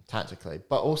one. Tactically,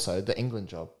 but also the England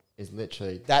job is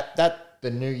literally that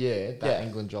the new year.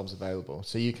 England job's available,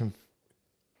 so you can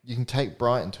take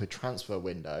Brighton to a transfer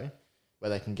window where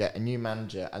they can get a new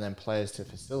manager and then players to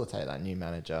facilitate that new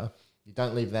manager. You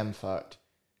don't leave them fucked.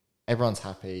 Everyone's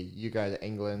happy. You go to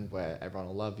England where everyone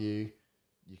will love you.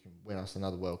 You can win us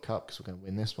another World Cup because we're going to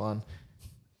win this one,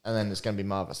 and then it's going to be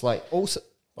marvelous. Also,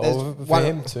 for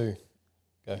him too.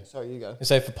 Go. Sorry, you go. And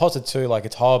so for Potter too,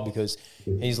 it's hard because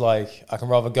he's like, I can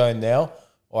rather go now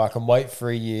or I can wait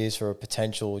 3 years for a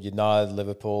potential United,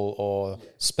 Liverpool or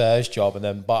Spurs job, and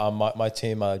then my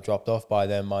team might have dropped off by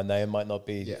then. My name might not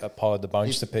be a part of the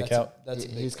bunch to pick out.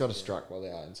 He's got to strike while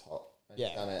the iron's hot. Yeah.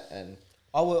 He's done it, and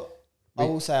I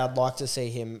will say I'd like to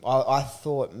see him. I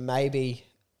thought maybe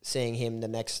seeing him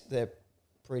the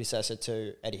predecessor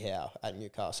to Eddie Howe at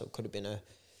Newcastle could have been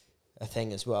a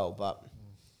thing as well, but.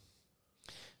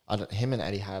 Him and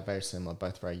Eddie Howe are very similar,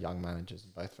 both very young managers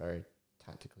and both very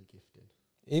tactically gifted.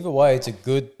 Either way, it's a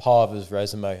good part of his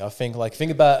resume. I think,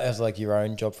 think about it as your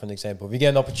own job, for an example. If you get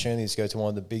an opportunity to go to one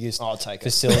of the biggest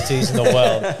facilities in the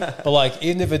world, but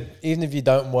even if you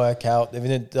don't work out,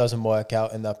 even if it doesn't work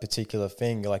out in that particular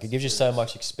thing, it gives you so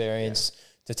much experience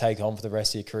to take on for the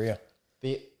rest of your career.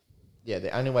 The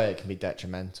only way it can be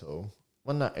detrimental.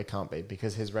 Well, no, it can't be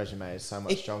because his resume is so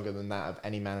much stronger than that of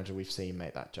any manager we've seen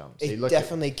make that jump. So it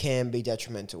definitely can be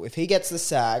detrimental. If he gets the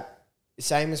sack,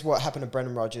 same as what happened to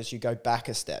Brendan Rodgers, you go back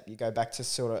a step. You go back to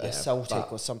sort of a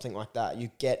Celtic or something like that.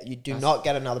 You do not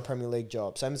get another Premier League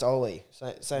job. Same as Ole.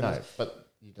 But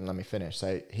you didn't let me finish.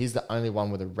 So he's the only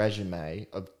one with a resume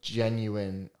of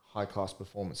genuine high-class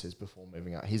performances before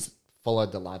moving out. He's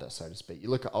followed the ladder, so to speak. You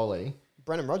look at Ollie.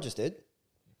 Brendan Rodgers did.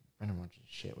 Brendan Rodgers,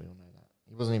 shit, we all know that.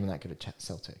 He wasn't even that good at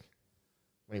Celtic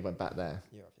when he went back there.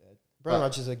 You're off your head. Brendan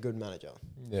Rodgers is a good manager.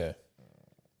 Yeah.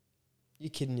 You're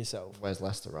kidding yourself. Where's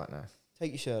Leicester right now?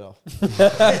 Take your shirt off.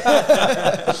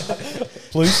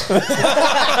 Please.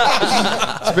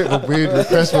 It's a bit of a weird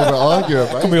request when we're arguing,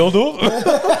 mate. Can we all do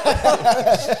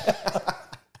it?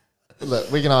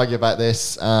 Look, we can argue about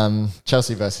this.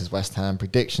 Chelsea versus West Ham.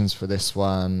 Predictions for this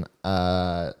one.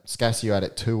 Scass, you had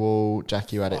it 2-2.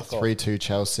 Jack, you had it 3-2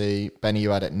 Chelsea. Benny, you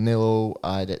had it 0-0.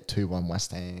 I had it 2-1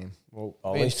 West Ham. Well,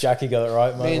 At least Jackie got it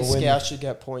right, mate. me and We'll win. Scout should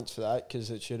get points for that because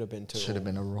it should have been 2. Should have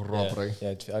been a robbery.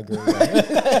 Yeah, I agree with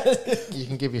that. You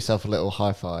can give yourself a little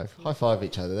high five. High five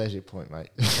each other. There's your point, mate.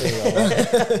 You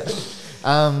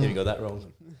got that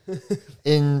wrong.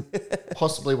 In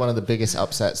possibly one of the biggest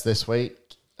upsets this week,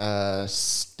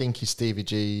 Stinky Stevie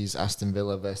G's Aston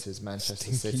Villa versus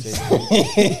Manchester City.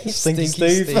 Stinky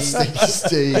Steve. Stinky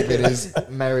Steve and his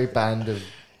merry band of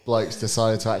blokes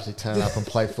decided to actually turn up and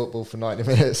play football for 90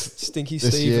 minutes. Stinky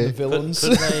this Steve year. and the Villains.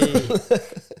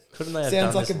 Couldn't they have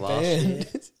Sounds done like a this last year?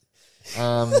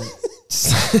 band.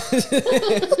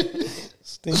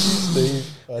 Stinky Steve.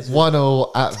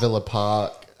 1-0 at Villa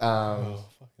Park.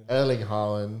 Erling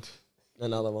Haaland.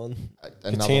 Another one.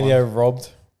 Another Coutinho one. robbed.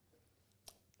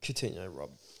 Coutinho,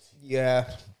 Rob. Yeah.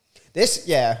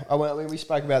 I mean, we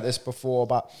spoke about this before,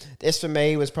 but this for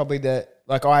me was probably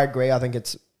I agree. I think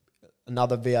it's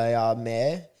another VAR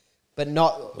mare, but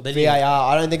not Well, they VAR. didn't-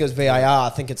 I don't think it was VAR. I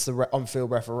think it's the on-field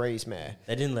referees mare.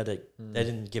 They didn't let it. They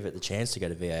didn't give it the chance to go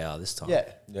to VAR this time. Yeah.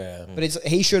 Yeah. But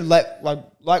he should let,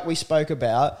 like we spoke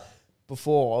about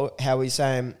before, how he's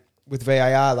saying with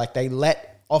VAR, like they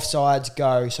let offsides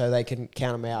go so they can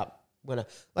count them out.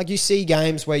 Like you see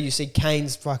games where you see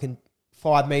Kane's fucking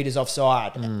 5 meters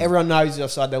offside. Everyone knows he's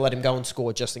offside. They let him go and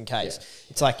score just in case. Yeah.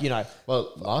 It's like,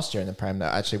 Well, last year in the Prem,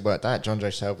 that actually worked out. John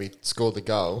Joe Shelby scored the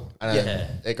goal, and then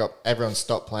everyone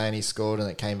stopped playing. He scored, and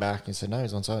it came back and said, "No,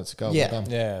 he's onside. It's a goal." Yeah. Well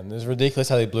done. Yeah, and it was ridiculous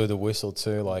how they blew the whistle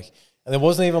too. Like, and it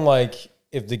wasn't even like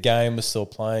if the game was still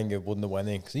playing, it wouldn't have went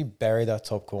in because he buried that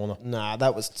top corner. nah,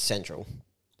 that was central.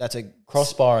 That's a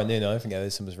Crossbar and then I don't think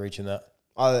Edison was reaching that.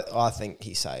 I think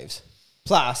he saves.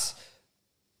 Plus,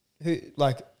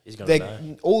 He's gonna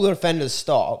know. all the defenders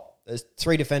stop. There's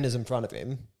 3 defenders in front of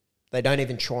him. They don't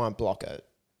even try and block it.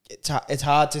 It's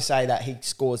hard to say that he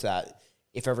scores that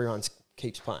if everyone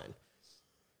keeps playing.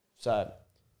 So,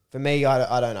 for me,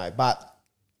 I don't know. But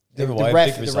the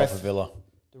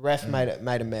ref made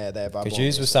a mare there. Because you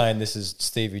were saying this is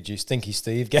Stevie G, Stinky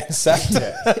Steve getting sacked.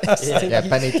 Yeah,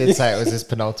 Benny did say it was his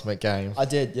penultimate game. I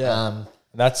did, yeah.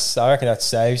 I reckon that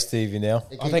saves Stevie now.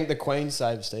 I think the Queen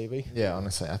saved Stevie. Yeah,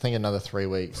 honestly, I think another 3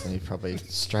 weeks and he's probably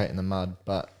straight in the mud.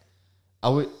 But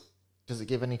does it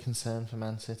give any concern for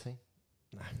Man City?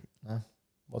 No.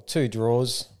 Well, 2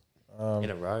 draws. In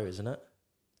a row, isn't it?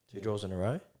 2 draws in a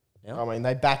row. I mean,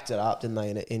 they backed it up, didn't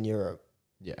they, in Europe?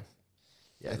 Yeah.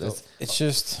 Yeah, It's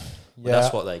just Well,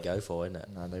 that's what they go for, isn't it?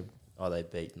 no, they They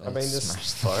beat. I mean, this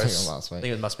smashed Forest. last I week.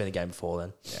 think it must have been the game before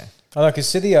then. Yeah. I know because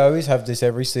City always have this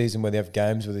every season where they have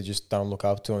games where they just don't look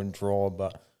up to and draw.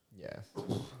 But Yeah.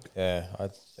 yeah, I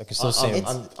can still see him.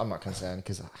 I'm not concerned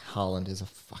because Haaland is a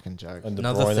fucking joke. And De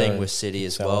Another Bruyne thing and with City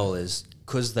as Salah. well is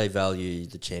because they value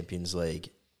the Champions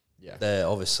League. Yeah. They're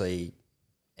obviously,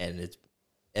 and it's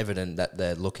evident that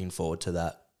they're looking forward to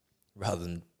that rather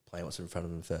than playing what's in front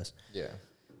of them first. Yeah.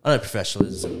 I know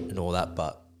professionalism and all that,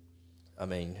 but I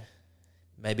mean,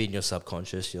 maybe in your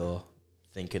subconscious you're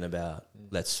thinking about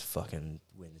let's fucking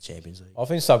win the Champions League. I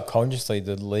think subconsciously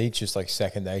the league's just like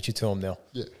second nature to them now.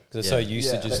 Yeah. Because they're so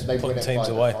used to just They putting win it teams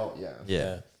by away. default, yeah.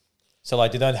 Yeah. So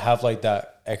like they don't have like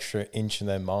that extra inch in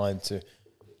their mind to.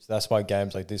 So that's why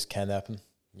games like this can happen.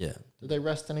 Yeah. Did they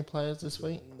rest any players this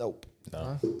week? Nope.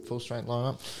 No. Full strength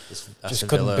lineup. Just Just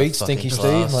couldn't beat Stinky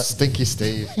Steve. Like, Stinky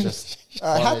Steve just.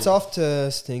 Hats off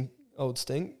to old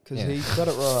Stink, because Yeah. he got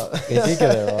it right. he did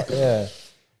get it right, yeah.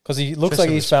 Because he looks Show like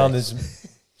some he's found his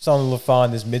something to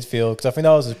find his midfield. Because I think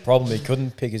that was his problem. He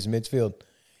couldn't pick his midfield.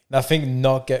 And I think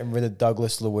not getting rid of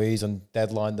Douglas Luiz on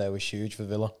deadline day was huge for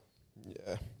Villa.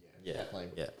 Yeah. Yeah.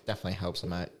 Yeah. Definitely helps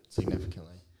them out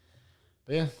significantly.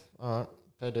 But yeah, all right,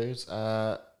 fair dues.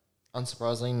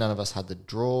 Unsurprisingly, none of us had the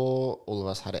draw. All of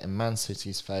us had it in Man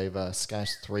City's favour. Skash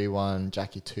 3-1,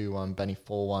 Jackie 2-1, Benny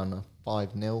 4-1,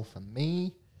 5-0 for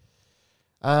me.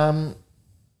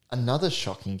 Another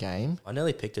shocking game. I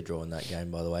nearly picked a draw in that game,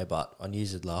 by the way, but I knew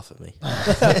you'd laugh at me.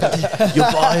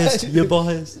 You're biased. You're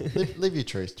biased. Live your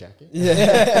truth, Jackie.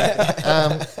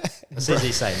 It's easy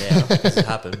to say now. It's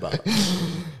happened, but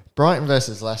Brighton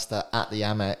versus Leicester at the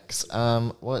Amex.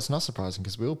 Well, it's not surprising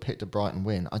because we all picked a Brighton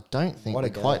win. I don't think What a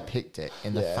we quite game. picked it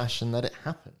in the fashion that it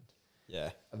happened.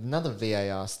 Yeah. Another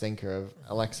VAR stinker of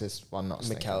Alexis, well, not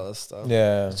stinker. McAllister.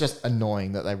 Yeah. It's just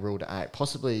annoying that they ruled it out.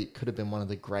 Possibly could have been one of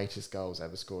the greatest goals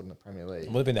ever scored in the Premier League.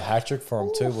 Would have been a hat trick for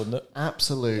him too, wouldn't it?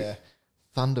 Absolute Yeah.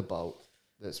 thunderbolt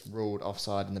that's ruled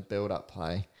offside in the build-up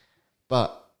play.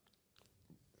 But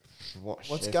What's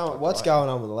Brighton. going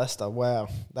on with Leicester? Wow,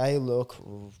 they look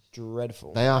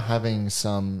dreadful. They are having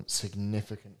some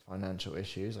significant financial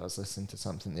issues. I was listening to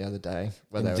something the other day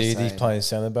where Indeed, they were saying, he's playing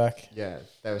centre back. yeah,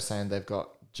 they were saying they've got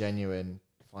genuine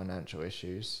financial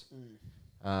issues,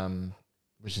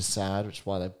 which is sad, which is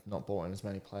why they've not bought in as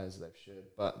many players as they should.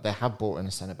 But they have bought in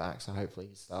a centre back, so hopefully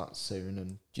he starts soon.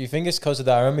 And Do you think it's because of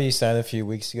that? I remember you saying a few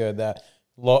weeks ago that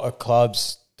a lot of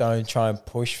clubs don't try and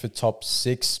push for top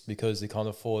 6 because they can't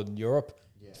afford Europe.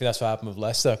 I think that's what happened with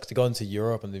Leicester because they got into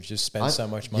Europe and they've just spent so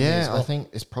much money. Yeah, as well. I think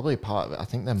it's probably part of it. I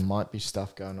think there might be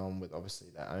stuff going on with obviously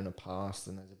their owner past,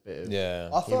 and there's a bit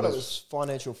of I thought it was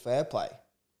financial fair play.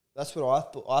 That's what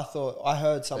I thought. I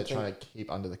heard they're something. trying to keep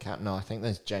under the cap. No, I think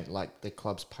there's like the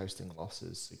club's posting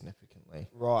losses significantly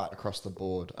Right. across the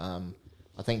board. I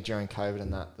think during COVID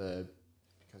and that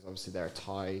because obviously they're a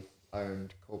Thai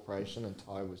owned corporation and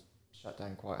Thai was shut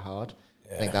down quite hard.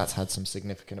 I think that's had some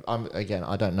significant. Again,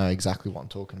 I don't know exactly what I'm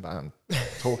talking about. I'm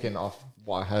talking off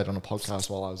what I heard on a podcast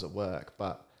while I was at work,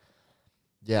 but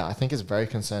yeah, I think it's very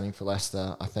concerning for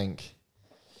Leicester. I think,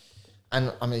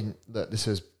 and I mean, look, this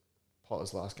was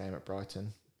Potter's last game at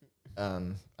Brighton,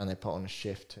 and they put on a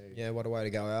shift too. Yeah, what a way to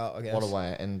go out, I guess. What a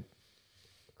way, and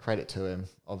credit to him.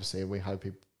 Obviously, we hope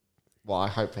I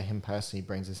hope for him personally, he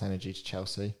brings this energy to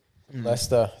Chelsea.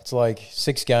 Leicester, it's like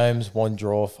 6 games, 1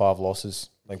 draw, 5 losses.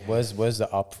 Like, where's the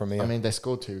up from here? I mean, they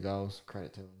scored 2 goals.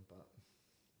 Credit to them,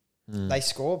 but They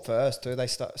scored first too. They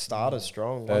started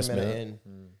strong. First 1 minute minute.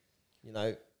 in. You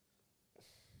know,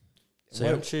 So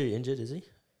aren't you injured, is he?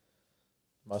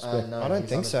 Must be. no, I don't he's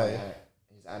think on his so. way out.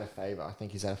 He's out of favour. I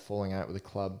think he's had a falling out with the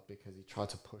club because he tried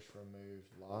to push for a move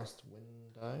last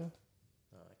window.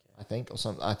 Oh, okay. I think, or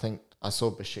something. I think I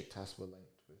saw Besiktas were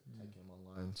linked with taking him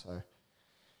on loan. So,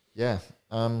 yeah,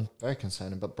 very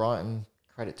concerning. But Brighton,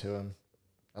 credit to him.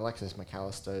 Alexis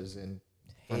McAllister is in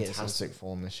He is, fantastic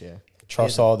form this year.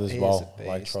 Trossard as he is well. a I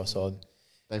like beast. Trossard.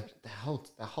 Their whole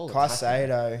attacking-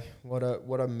 Caicedo,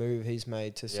 what a move he's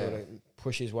made to sort of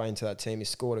push his way into that team. He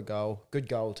scored a goal, good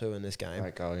goal too in this game.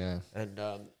 Great goal, yeah. And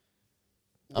I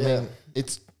mean,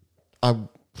 it's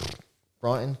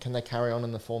Brighton. Can they carry on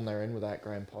in the form they're in without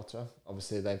Graham Potter?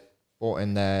 Obviously, they've brought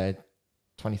in their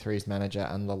 23s manager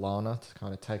and Lallana to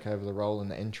kind of take over the role in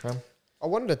the interim. I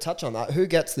wanted to touch on that. Who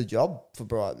gets the job for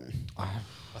Brighton? I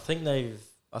think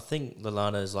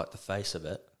Lallana is like the face of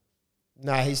it.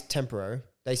 No, he's temporary.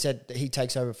 They said that he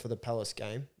takes over for the Palace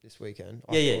game this weekend.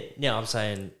 Yeah. I'm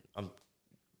saying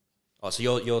so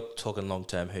you're talking long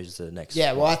term. Who's the next?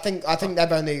 Yeah, well, I think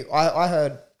they've only. I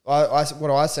heard. What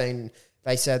I seen.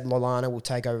 They said Lallana will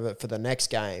take over for the next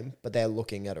game, but they're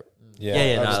looking at it.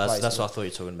 Yeah. No, replacement. that's what I thought you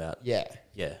were talking about. Yeah.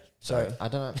 Yeah. So I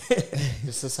don't know.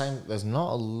 It's the same. There's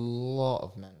not a lot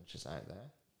of managers out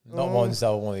there. Not ones that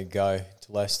will want to go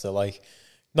to Leicester. Like,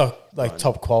 not like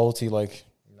top quality. Like,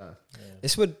 No.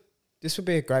 this would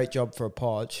be a great job for a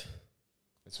Podge.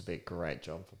 This would be a great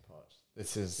job for Poch.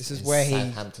 This is This is where he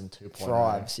Southampton 2.0.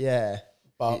 Thrives, yeah.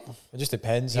 but it just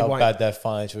depends he how won't- bad their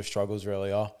financial struggles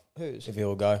really are. Who's? If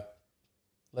he'll go,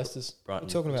 Leicester's. Brighton.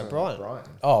 We're talking about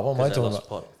Brighton. Oh, what am I Because they talking lost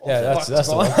about? Pot. Yeah, that's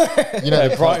the one. You know,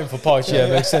 Yeah, Brighton for Poch. Yeah,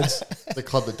 makes sense. the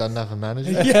club that doesn't have a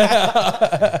manager.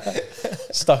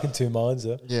 Stuck in 2 minds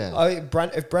there. Yeah.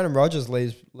 If Brendan Rodgers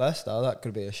leaves Leicester, that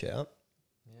could be a shout.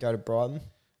 Go to Brighton.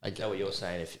 Is that what you're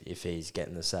saying? If he's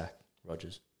getting the sack,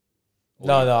 Rodgers.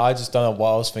 No, I just don't know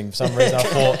what I was thinking. For some reason, I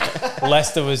thought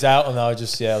Leicester was out, and I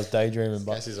was daydreaming.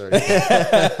 But Guess he's already.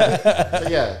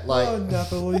 But yeah, like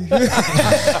Napoli.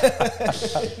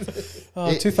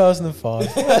 2005.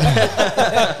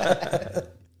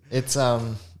 it's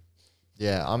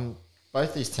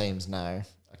both these teams now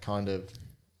are kind of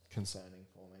concerning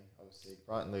for me. Obviously,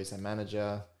 Brighton lose their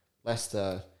manager.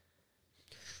 Leicester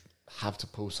have to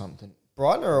pull something.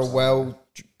 Brighton are a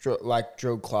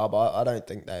drilled club. I don't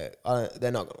think they're not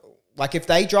gonna, like, if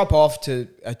they drop off to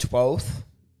a 12th,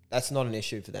 that's not an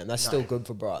issue for them. That's still good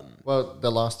for Brighton. Well, the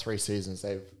last 3 seasons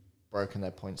they've broken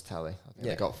their points tally. I think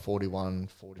Yeah. they got 41,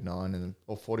 49,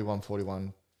 or 41,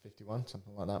 41, 51,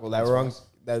 something like that. Well,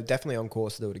 they were definitely on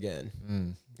course to do it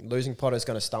again. Losing Potter's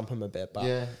going to stump them a bit, but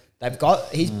Yeah.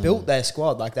 he's built their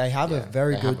squad. Like, they have a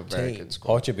very good team.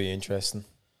 squad. Poch would be interesting.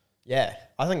 Yeah,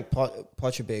 I think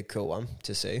Poch would be a cool one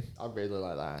to see. I really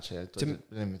like that, actually. I didn't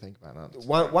even think about that.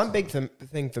 One big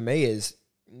thing for me is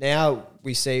now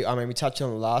we see, I mean, we touched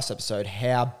on the last episode,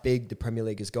 how big the Premier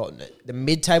League has gotten. The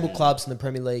mid-table clubs in the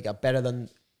Premier League are better than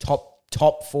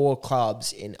top 4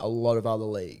 clubs in a lot of other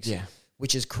leagues. Yeah.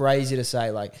 Which is crazy to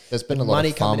say. Like, there's been a lot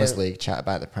of Farmers League chat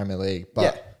about the Premier League,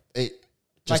 but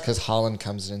just because Haaland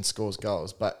comes in and scores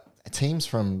goals, but teams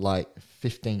from like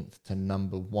 15th to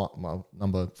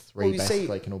number 3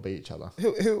 basically can all beat each other.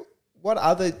 What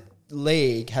other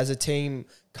league has a team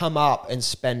come up and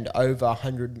spend over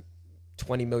 £120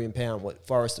 million what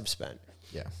Forest have spent?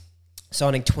 Yeah.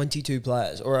 Signing 22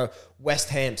 players, or a West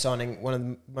Ham signing one of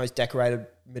the most decorated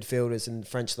midfielders in the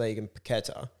French league in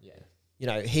Paqueta. Yeah. You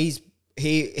know,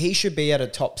 he should be at a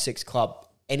top 6 club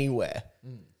anywhere.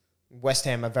 West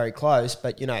Ham are very close,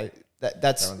 but you know,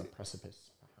 that's... They're on the precipice,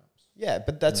 perhaps. Yeah,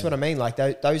 but that's what I mean. Like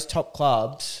those top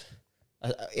clubs,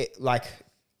 like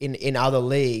in other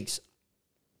leagues,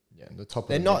 the top.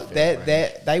 They're not.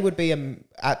 They would be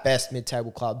at best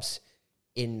mid-table clubs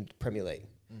in Premier League.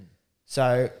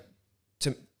 So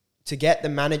to get the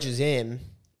managers in,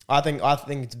 I think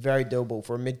it's very doable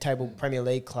for a mid-table Premier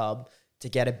League club to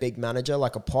get a big manager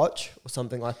like a Poch or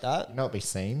something like that. You know what would be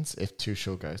scenes if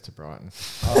Tuchel goes to Brighton.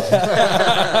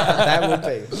 That would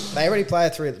be. They already play a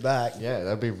 3 at the back. Yeah,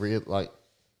 that'd be real. Like,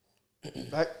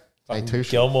 Hey, Tuchel.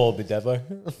 Gilmore would be Devo.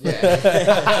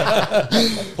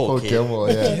 Poor Gilmore.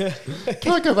 Yeah.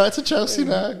 Can I go back to Chelsea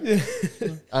now?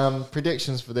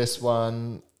 Predictions for this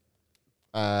one.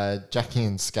 Jackie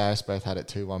and Scouse both had it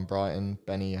 2-1 Brighton.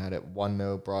 Benny had it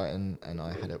 1-0 Brighton, and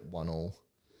I had it 1-1.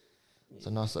 It's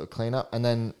a nice little clean up. And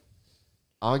then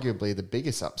arguably the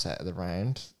biggest upset of the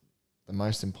round, the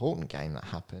most important game that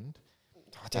happened,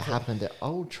 happened at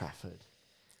Old Trafford.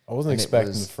 I wasn't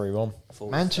expecting the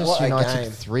 3-1. Manchester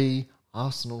United 3,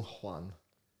 Arsenal 1.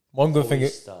 One good thing... I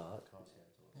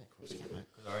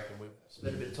reckon we've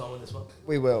spent a bit of time on this one.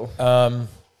 We will.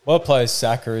 What a player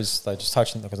Saka is, like, just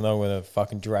touching, because I know we're going to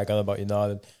fucking drag on about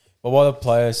United, but what a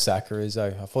player Saka is,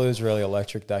 I thought he was really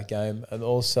electric that game. And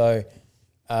also,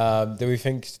 do we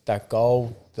think that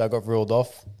goal that got ruled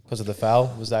off because of the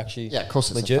foul was actually of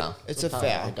course it's legit? a foul. It's a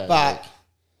foul. But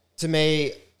to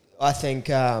me, I think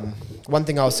one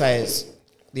thing I'll say is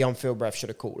the on-field ref should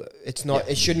have called it. It's not.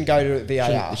 It shouldn't go to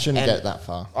VAR. It shouldn't get that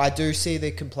far. I do see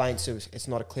the complaints of it's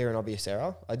not a clear and obvious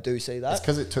error. I do see that. It's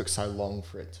because it took so long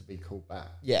for it to be called back.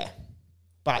 Yeah.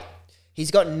 But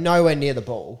he's got nowhere near the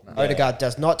ball. No. Odegaard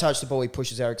does not touch the ball. He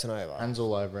pushes Eriksen over. Hands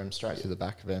all over him, straight to the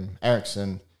back of him.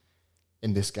 Eriksen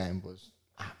in this game was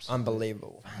absolutely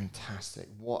unbelievable. Fantastic.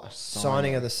 What a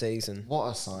signing of the season. What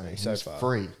a signing. So far.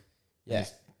 Free. Yeah.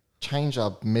 Changed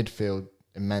our midfield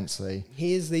immensely.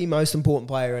 He is the most important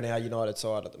player in our United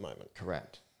side at the moment.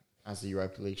 Correct. As the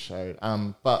Europa League showed.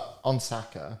 But on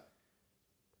Saka,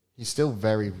 he's still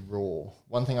very raw.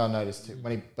 One thing I noticed too,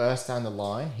 when he burst down the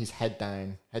line, he's head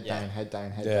down till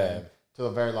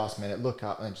the very last minute, look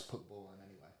up and then just put the ball in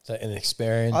anyway. So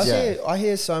inexperience. I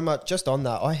hear so much, just on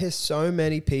that, I hear so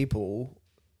many people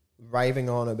raving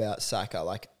on about Saka,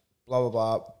 like blah, blah,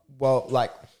 blah. Well,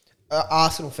 like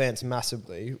Arsenal fans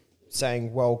massively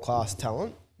saying world-class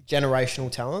talent,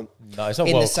 generational talent. No, it's not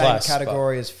in world-class. In the same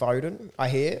category as Foden, I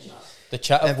hear. The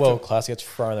chat of world-class gets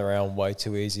thrown around way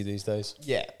too easy these days.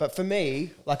 Yeah, but for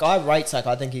me, like I rate Saka,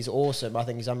 I think he's awesome, I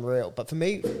think he's unreal. But for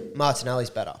me, Martinelli's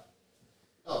better.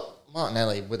 Oh,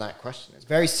 Martinelli, without question. It's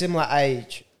very similar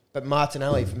age, but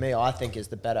Martinelli, for me, I think is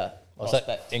the better prospect.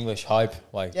 That English hype?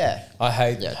 Like, yeah. I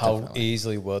hate how definitely.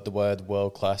 easily the word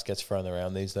world-class gets thrown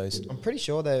around these days. I'm pretty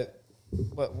sure they're...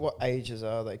 What ages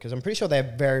are they? Because I'm pretty sure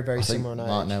they're very, very similar in age.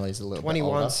 Martinelli's a little 21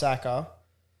 bit older. Saka.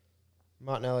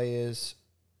 Martinelli is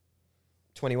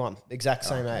 21. Exact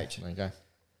same age. There you go.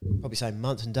 Probably same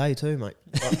month and day too, mate.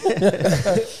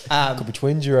 Could be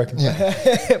twins, you reckon?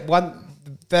 The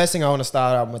first thing I want to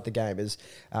start on with the game is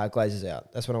Glazers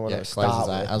out. That's what I want to start Glazers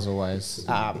with. out, as always.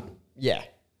 Yeah.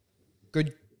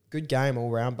 Good game all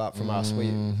round, but from us.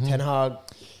 Ten Hag,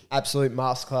 absolute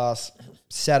masterclass,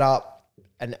 set up,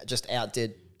 and just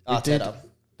outdid Arteta.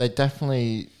 They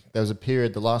definitely... There was a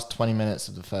period, the last 20 minutes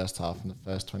of the first half and the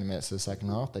first 20 minutes of the second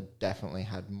half, they definitely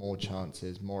had more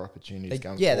chances, more opportunities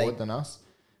going forward than us.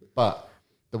 But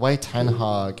the way Ten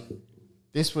Hag...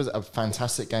 This was a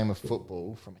fantastic game of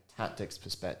football from a tactics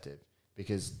perspective,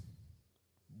 because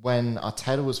when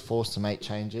Arteta was forced to make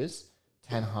changes,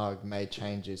 Ten Hag made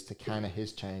changes to counter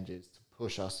his changes, to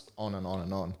push us on and on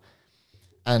and on.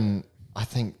 And I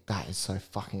think that is so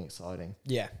fucking exciting.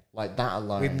 Yeah. Like that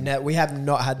alone. We have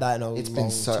not had that in a long time. It's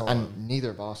been so... And neither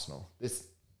have Arsenal.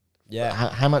 Yeah.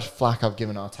 How much flack I've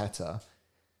given Arteta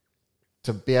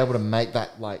to be able to make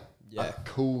that, like, a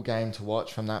cool game to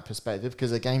watch from that perspective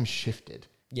because the game shifted.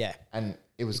 Yeah. And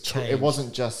it was changed. it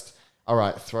wasn't just, all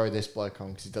right, throw this bloke on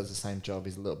because he does the same job.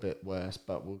 He's a little bit worse,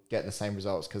 but we'll get the same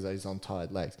results because he's on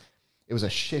tired legs. It was a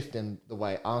shift in the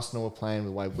way Arsenal were playing,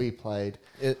 the way we played.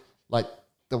 Like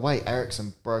the way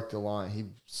Eriksen broke the line. He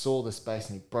saw the space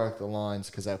and he broke the lines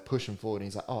because they were pushing forward. And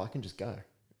he's like, oh, I can just go.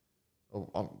 Oh,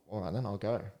 all right, then I'll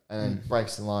go. And then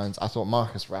breaks the lines. I thought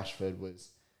Marcus Rashford was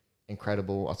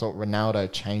incredible. I thought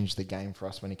Ronaldo changed the game for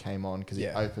us when he came on because he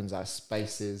opens our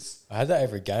spaces. I had that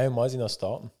every game. Why is he not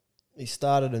starting? He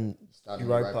started in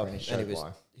Europa and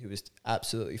he was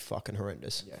absolutely fucking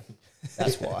horrendous. Yeah.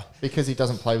 That's why. Because he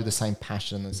doesn't play with the same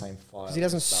passion and the same fire. Because he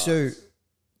doesn't suit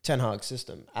Ten Hag's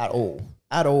system at all.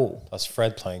 At all. Plus,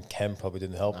 Fred playing Cam probably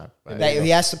didn't help. No, He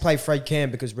has to play Fred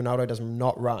Cam because Ronaldo does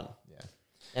not run. Yeah.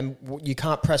 And you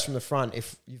can't press from the front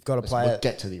if you've got to play We'll it.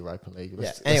 get to the Europa League.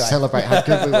 Let's Anyway. celebrate how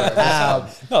good we were.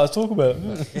 No, let's talk about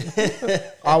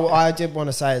it. I did want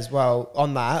to say as well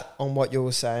on what you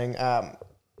were saying,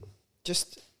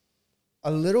 just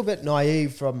a little bit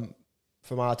naive from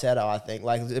Arteta, I think.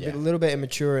 Like a little bit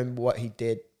immature in what he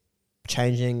did,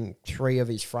 changing 3 of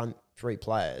his front 3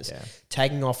 players,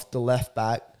 taking off the left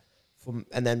back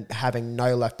and then having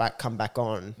no left back come back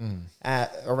on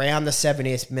at around the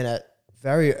 70th minute,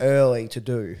 very early to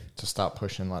do. To start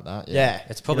pushing like that. Yeah.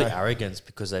 It's probably arrogance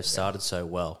because they've started so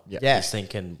well. Yeah. He's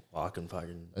thinking, I can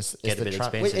fucking It's get a the bit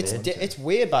trap. expensive here. It's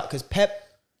weird, but because Pep,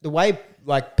 the way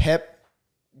like Pep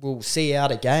will see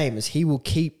out a game is he will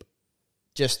keep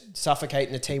just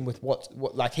suffocating the team with what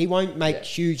like he won't make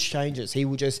huge changes. He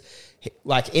will just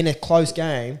like in a close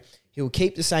game, he will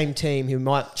keep the same team. He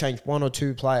might change 1 or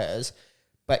 2 players,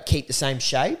 but keep the same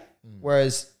shape.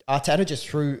 Whereas Arteta just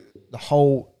threw the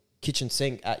whole kitchen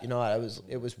sink at United.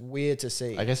 It was weird to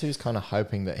see. I guess he was kind of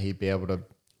hoping that he'd be able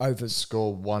to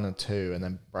score 1 or 2 and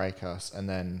then break us, and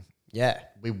then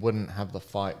we wouldn't have the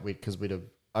fight because we'd have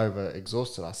over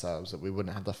exhausted ourselves, that we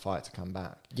wouldn't have the fight to come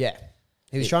back. Yeah.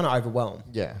 He was trying to overwhelm.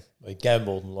 Yeah. He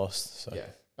gambled and lost. So. Yeah.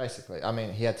 Basically. I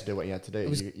mean, he had to do what he had to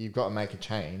do. You've got to make a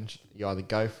change. You either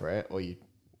go for it or you...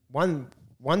 One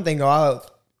thing I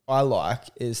like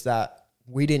is that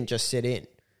we didn't just sit in.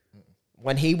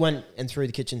 When he went and threw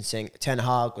the kitchen sink, Ten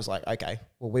Hag was like, okay,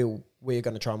 well, we're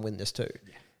going to try and win this too,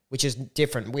 which is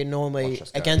different. We're normally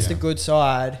against a good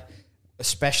side,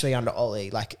 especially under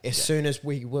Ollie. Like, as soon as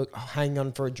we were hanging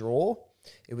on for a draw,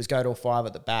 it was go to a 5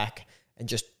 at the back and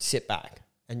just sit back.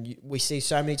 And we see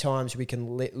so many times we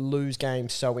can lose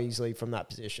games so easily from that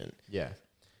position. Yeah.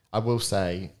 I will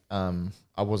say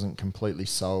I wasn't completely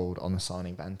sold on the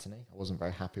signing of Anthony. I wasn't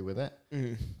very happy with it.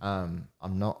 I'm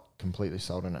not completely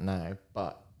sold on it now,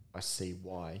 but I see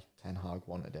why Ten Hag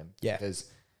wanted him. Yeah.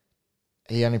 Because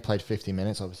he only played 50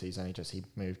 minutes. Obviously, he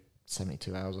moved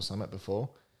 72 hours or something before.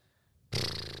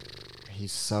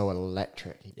 He's so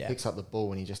electric. He picks up the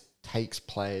ball and he just takes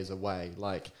players away.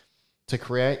 Like, to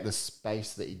create the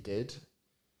space that he did,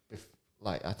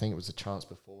 I think it was a chance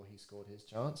before he scored his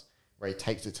chance, where he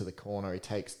takes it to the corner, he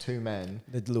takes 2 men,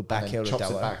 The little back heel to chops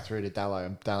Dalot. it back through to Dalot,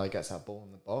 and Dalot gets that ball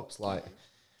in the box.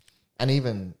 And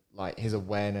even his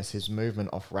awareness, his movement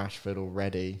off Rashford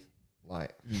already,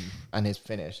 and his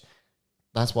finish.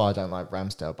 That's why I don't like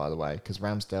Ramsdale, by the way, because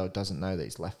Ramsdale doesn't know that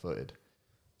he's left-footed.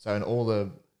 So in all the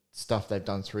stuff they've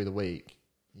done through the week,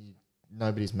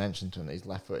 nobody's mentioned to him that he's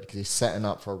left-footed because he's setting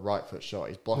up for a right-foot shot.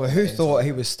 He's blocking. Well, who thought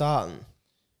he was starting?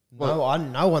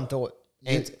 No one thought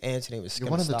Anthony was. You're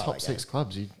one of the top 6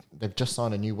 clubs. They've just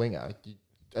signed a new winger. You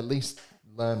at least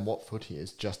learn what foot he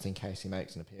is, just in case he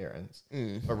makes an appearance.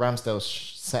 But Ramsdale's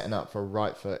setting up for a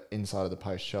right foot inside of the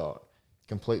post shot,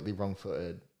 completely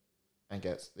wrong-footed,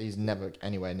 and he's never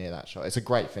anywhere near that shot. It's a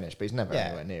great finish, but he's never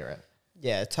anywhere near it.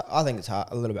 Yeah, I think it's a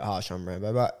little bit harsh on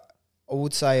Rambo, but I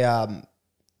would say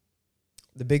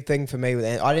the big thing for me with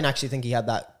I didn't actually think he had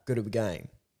that good of a game.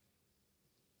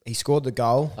 He scored the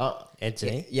goal.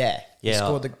 Anthony? Yeah.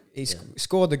 Yeah. He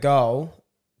scored the goal,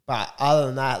 but other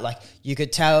than that, you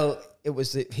could tell it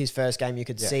was his first game. You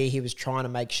could see he was trying to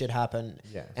make shit happen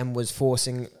and was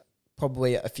forcing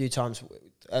probably a few times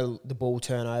the ball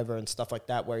turnover and stuff like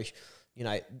that, where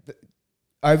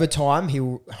over time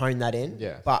he'll hone that in.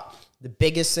 Yeah. But the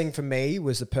biggest thing for me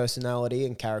was the personality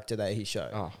and character that he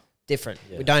showed. Oh. Different.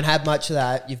 Yeah. We don't have much of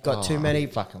that. You've got too many.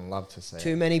 Fucking love to see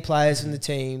too many players in the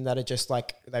team that are just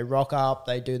they rock up,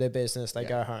 they do their business, they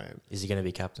go home. Is he going to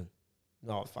be captain?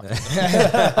 No, fuck.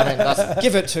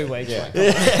 Give it 2 weeks.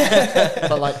 Yeah.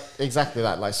 But exactly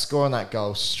that, scoring that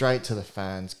goal straight to the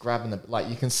fans, grabbing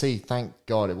you can see. Thank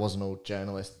God it wasn't all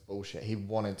journalist bullshit. He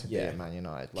wanted to be at Man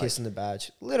United, kissing the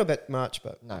badge, a little bit much,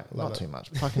 but no, not too much.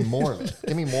 Fucking more of it.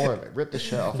 Give me more of it. Rip the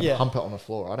shirt off and hump it on the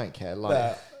floor. I don't care.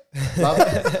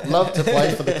 love to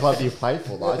play for the club you play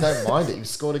for. Like, I don't mind it. You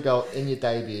scored a goal in your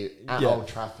debut at Old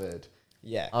Trafford.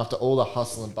 Yeah. After all the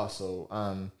hustle and bustle.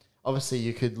 Obviously,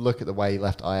 you could look at the way he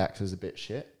left Ajax as a bit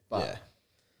shit, but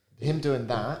him doing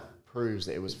that proves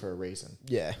that it was for a reason.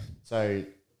 Yeah. So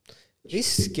he's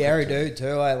scary dude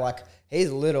too. Like he's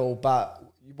little, but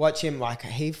you watch him, like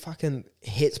he fucking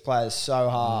hits players so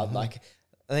hard. Like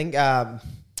I think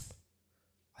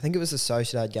it was the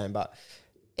Sociedad game, but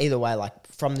either way, like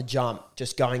from the jump,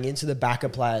 just going into the back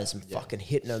of players and fucking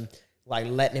hitting them, like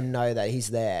letting him know that he's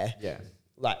there. Yeah.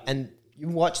 Like, and you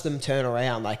watch them turn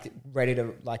around, like ready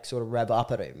to like sort of rev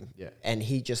up at him. Yeah. And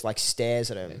he just like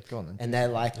stares at him. Yeah, go on then. And they're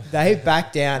like, they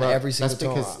back down every single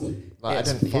time. That's because like,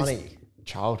 It's funny. his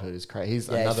childhood is crazy. He's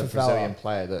Yeah, another he's Brazilian favela.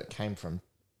 player that came from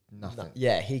nothing.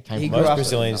 Yeah, he grew Most up.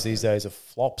 Brazilians these days are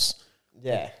flops,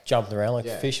 Yeah. jumping around like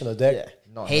Yeah. fish on a deck. Yeah.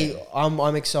 Not He, him.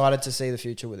 I'm excited to see the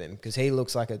future with him because he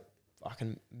looks like a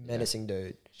fucking menacing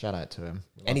dude. Shout out to him.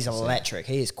 And he's Love to see it. electric.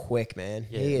 He is quick, man.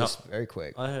 Yeah, he is not- very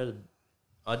quick.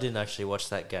 I didn't actually watch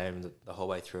that game the whole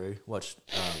way through. Watched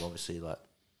obviously like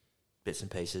bits and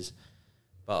pieces,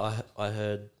 but I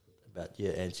heard about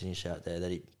Anthony shout there that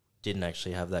he didn't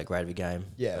actually have that great of a game.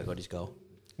 Yeah. that got his goal.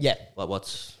 Yeah. Like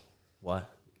why?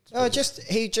 No,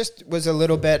 he just was a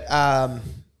little bit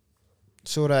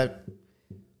sort of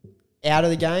out of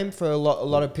the game for a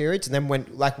lot of periods, and then when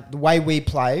like the way we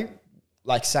play,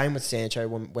 like same with Sancho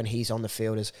when he's on the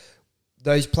field, is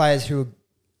those players who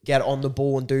get on the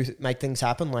ball and make things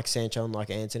happen, like Sancho and like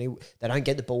Anthony, they don't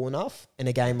get the ball enough in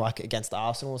a game like against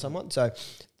Arsenal or someone. So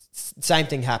same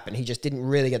thing happened. He just didn't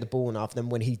really get the ball enough. Then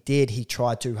when he did, he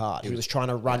tried too hard. He was trying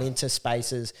to run into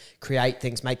spaces, create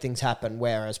things, make things happen,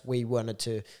 whereas we wanted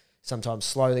to sometimes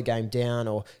slow the game down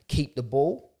or keep the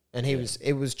ball. And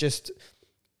it was just,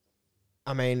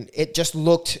 I mean, it just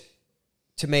looked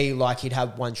to me like he'd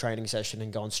have one training session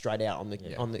and gone straight out on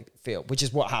the field, which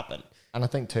is what happened. And I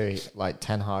think too, like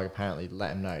Ten Hag apparently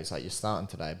let him know, he's like, you're starting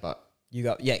today, but You've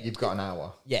got Yeah, And he's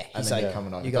then like, you're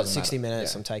coming on. you It got doesn't 60 matter.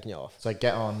 minutes, Yeah. I'm taking you off. So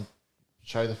get on,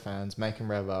 show the fans, make them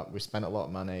rev up. We spent a lot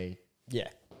of money. Yeah.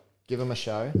 Give him a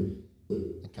show.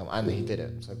 And come, and he did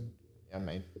it. So, I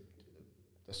mean,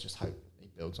 let's just hope he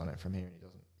builds on it from here and he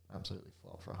doesn't absolutely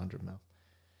flop for 100 mil.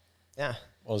 Yeah.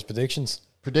 What was predictions?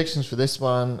 Predictions for this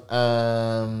one.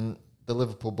 The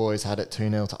Liverpool boys had it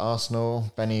 2-0 to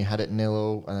Arsenal. Benny had it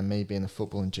 0-0. And then me being the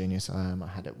football and genius I am, I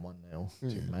had it 1-0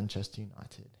 to Manchester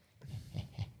United.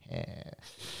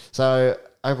 So,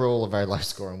 overall, a very low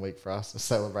scoring week for us. To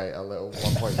celebrate a little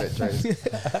 1-point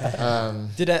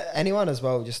victories. Did anyone as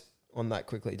well, just on that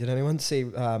quickly, did anyone see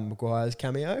Maguire's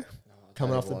cameo?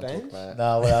 Coming off the bench?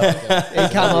 No, whatever.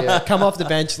 He come off the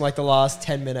bench in like the last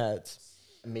 10 minutes.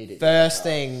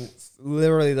 Immediately.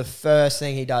 Literally the first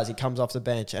thing he does, he comes off the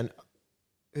bench and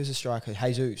who's the striker?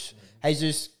 Jesus.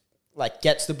 Jesus like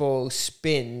gets the ball,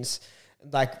 spins.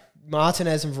 Like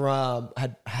Martinez and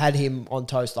Varane had him on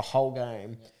toast the whole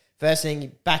game. First thing, he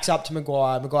backs up to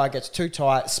Maguire. Maguire gets too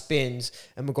tight, spins,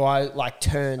 and Maguire like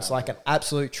turns like an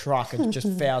absolute truck and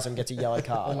just fouls him, gets a yellow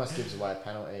card. Almost gives away a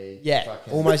penalty. Yeah,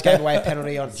 Fucking almost gave away a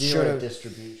penalty on zero should've.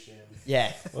 distribution.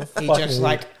 Yeah, he fucking just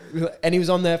like, and he was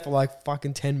on there for like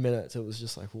fucking 10 minutes. It was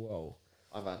just like, whoa.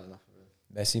 I've had enough of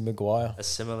it. Messi, Maguire. A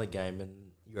similar game in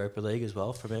Europa League as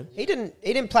well from him. He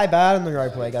didn't play bad in the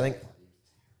Europa League, I think.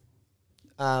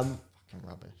 Fucking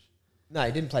rubbish. No,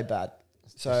 he didn't play bad.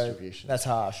 So Distribution. that's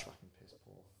harsh. Fucking piss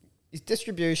poor. His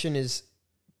distribution is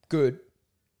good.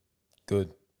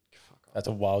 Good. That's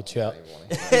a wild shout.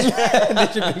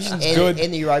 Distribution's good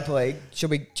in the Europa League. Should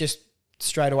we just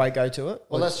straight away go to it?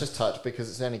 Well, let's just touch because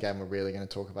it's the only game we're really going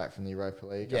to talk about from the Europa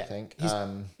League, I Yeah. think.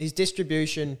 His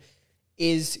distribution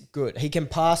is good. He can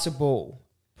pass a ball.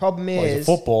 Problem Well, he's a is,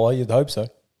 footballer, you'd hope so.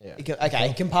 yeah.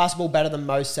 he can pass a ball better than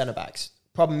most centre backs.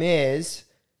 Problem is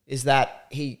that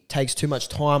he takes too much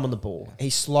time on the ball. He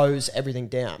slows everything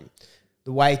down.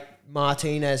 The way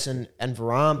Martinez and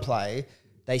Varane play,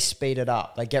 they speed it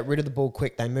up. They get rid of the ball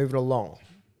quick. They move it along.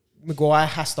 Maguire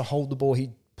has to hold the ball.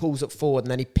 He pulls it forward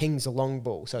and then he pings a long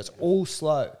ball. So it's all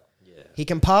slow. Yeah. He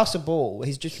can pass a ball.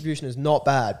 His distribution is not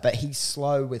bad, but he's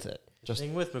slow with it. The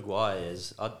thing with Maguire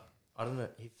is, I don't know,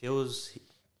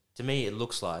 to me it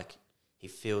looks like he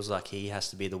feels like he has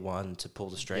to be the one to pull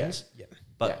the strings. Yeah.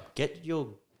 But get your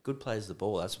good players the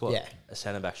ball. That's what a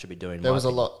centre-back should be doing. There was a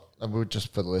lot, and we'll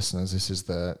just for the listeners, this is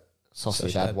the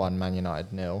Sociedad 1, Man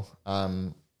United 0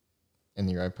 in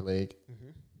the Europa League. Mm-hmm.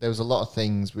 There was a lot of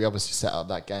things. We obviously set up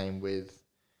that game with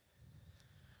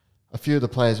a few of the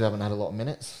players who haven't had a lot of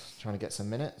minutes, trying to get some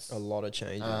minutes. A lot of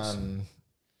changes.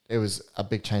 It was a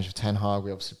big change for Ten Hag.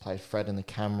 We obviously played Fred in the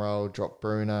cam role, dropped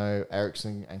Bruno,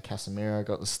 Ericsson and Casemiro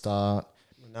got the start.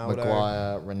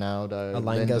 Maguire, Ronaldo,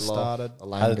 Alanga Lindelof, started.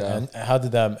 Alanga. How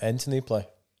did Anthony play?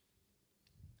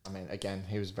 I mean, again,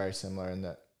 he was very similar in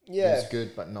that Yeah. he was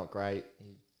good but not great.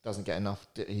 He doesn't get enough.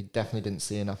 He definitely didn't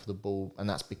see enough of the ball, and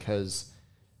that's because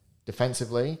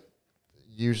defensively,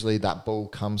 usually that ball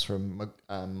comes from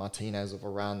Martinez or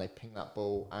Varane. They ping that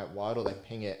ball out wide, or they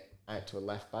ping it out to a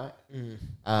left back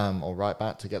or right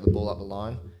back to get the ball up the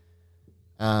line.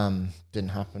 Didn't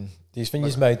happen. Do you think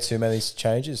he's made too many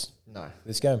changes No.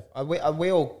 this game?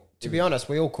 We all, to be honest,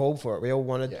 we all called for it. We all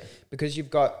wanted, because you've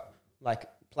got like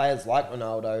players like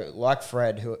Ronaldo, like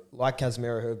Fred, like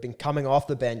Casemiro, who have been coming off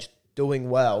the bench doing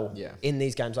well in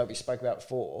these games, like we spoke about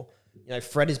before. You know,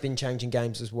 Fred has been changing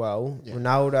games as well. Yeah.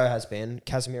 Ronaldo has been.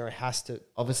 Casemiro has to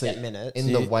get minutes.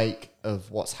 In the wake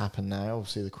of what's happened now,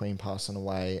 obviously the Queen passing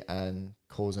away and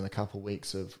causing a couple of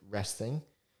weeks of resting,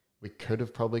 we could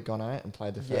have probably gone out and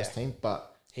played the first team,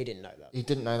 but he didn't know that. He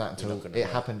didn't know that until it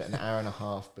happened an hour and a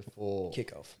half before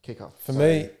kickoff. For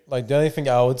me, like the only thing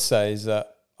I would say is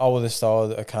that I would have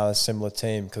started a kind of similar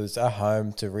team because it's at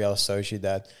home to Real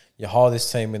Sociedad. You hire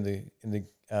this team in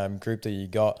the group that you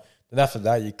got. Then after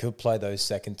that, you could play those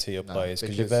second tier players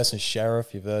because you're versing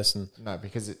Sheriff, you're versing. No,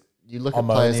 because you look at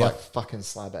players like fucking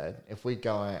Slabhead. If we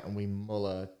go out and we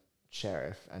muller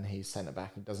Sheriff and he's centre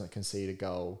back and doesn't concede a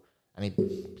goal and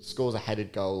he scores a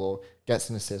headed goal or gets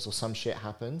an assist or some shit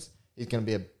happens, he's going to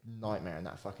be a nightmare in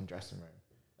that fucking dressing room.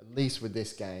 At least with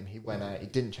this game, he went out, he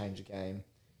didn't change the game,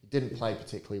 he didn't play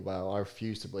particularly well. I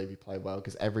refuse to believe he played well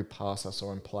because every pass I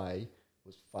saw him play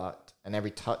was fucked and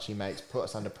every touch he makes put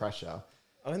us under pressure.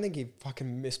 I don't think he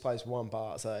fucking misplaced one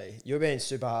pass, eh? You're being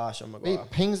super harsh on Maguire. He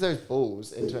pings those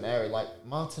balls into an area like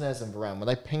Martinez and Varane. When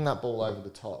they ping that ball over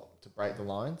the top to break the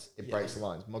lines, it breaks the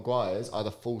lines. Maguire's either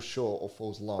falls short or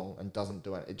falls long and doesn't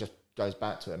do it. It just goes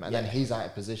back to him. And then he's out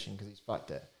of position because he's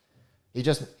fucked it.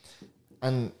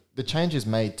 And the changes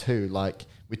made too, like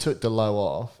we took Delo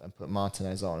off and put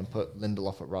Martinez on and put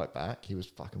Lindelof at right back. He was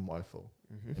fucking woeful.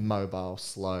 Immobile,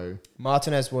 slow.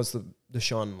 Martinez was the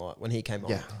Sean light when he came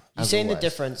on. Yeah, you've seen the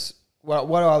difference. What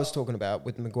I was talking about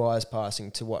with Maguire's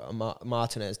passing to what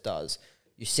Martinez does.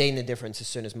 You've seen the difference as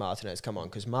soon as Martinez come on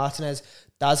because Martinez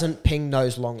doesn't ping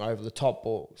those long over the top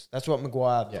balls. That's what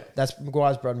Maguire. Yeah. That's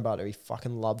Maguire's bread and butter. He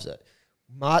fucking loves it.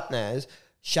 Martinez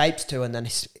shapes to and then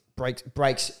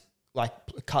breaks like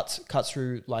cuts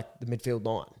through like the midfield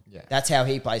line. Yeah. That's how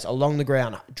he plays along the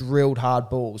ground, drilled hard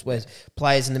balls where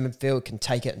players in the midfield can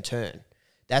take it and turn.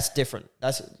 That's different.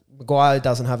 Maguire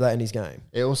doesn't have that in his game.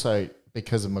 It also,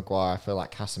 because of Maguire, I feel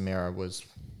like Casemiro was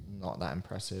not that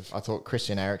impressive. I thought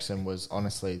Christian Eriksen was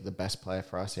honestly the best player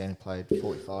for us. He only played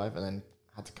 45 and then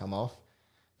had to come off.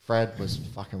 Fred was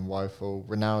fucking woeful.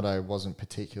 Ronaldo wasn't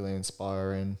particularly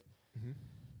inspiring.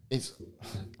 It's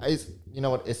you know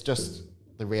what? It's just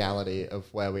the reality of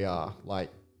where we are. Like,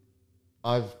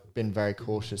 I've been very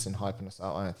cautious in hyping us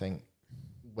up. I don't think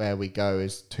where we go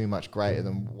is too much greater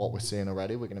than what we're seeing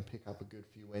already. We're going to pick up a good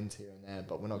few wins here and there,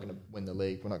 but we're not going to win the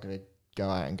league. We're not going to go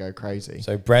out and go crazy.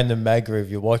 So, Brandon Magra, if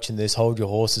you're watching this, hold your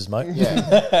horses, mate.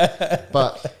 Yeah.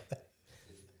 But,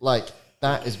 like,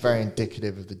 that is very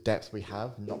indicative of the depth we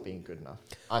have not being good enough.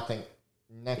 I think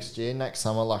next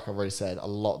summer, like I've already said, a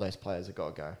lot of those players have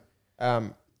got to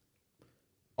go.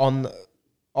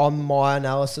 On my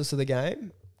analysis of the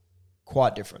game,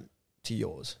 quite different to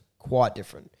yours. Quite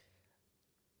different.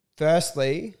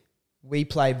 Firstly, we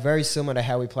played very similar to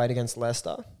how we played against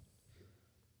Leicester,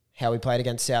 how we played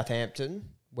against Southampton,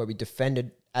 where we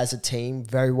defended as a team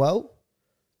very well.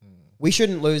 We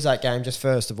shouldn't lose that game, just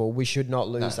first of all. We should not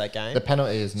lose that game. The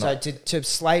penalty is not... So to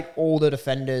slate all the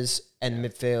defenders and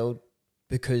midfield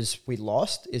because we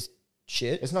lost is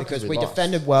shit. It's not because we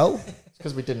defended well. It's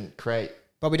because we didn't create...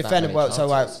 But we defended well.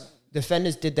 So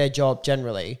defenders did their job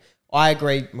generally. I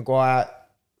agree, Maguire,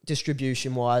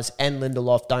 distribution-wise, and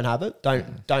Lindelof don't have it.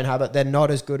 Don't have it. They're not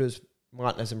as good as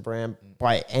Martinez and Brown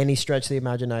by any stretch of the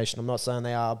imagination. I'm not saying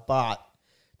they are, but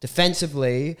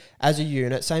defensively, as a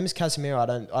unit, same as Casemiro,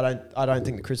 I don't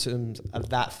think the criticisms are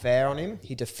that fair on him.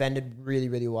 He defended really,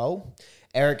 really well.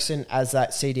 Eriksen, as that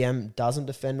CDM, doesn't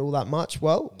defend all that much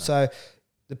well. No. So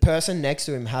the person next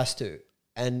to him has to.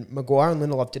 And Maguire and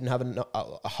Lindelof didn't have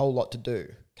a whole lot to do.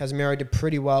 Casemiro did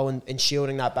pretty well in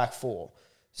shielding that back four.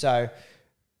 So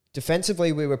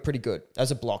defensively, we were pretty good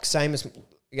as a block. Same as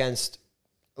against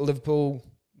Liverpool,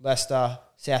 Leicester,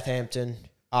 Southampton,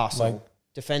 Arsenal.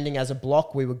 Defending as a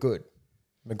block, we were good.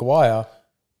 Maguire,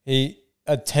 he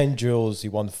had 10 drills, he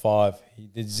won 5. He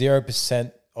did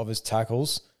 0% of his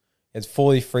tackles. He had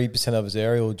 43% of his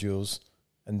aerial drills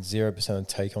and 0% of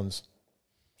take-ons.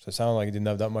 So it sounded like he didn't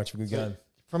have that much of a good game.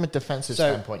 From a defensive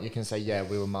standpoint, you can say, yeah,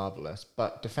 we were marvellous,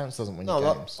 but defence doesn't win you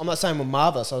games. I'm not saying we're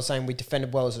marvellous. I was saying we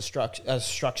defended well as a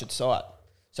structured side.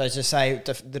 So to say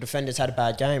the defenders had a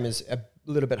bad game is a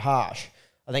little bit harsh.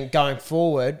 I think going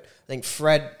forward, I think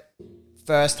Fred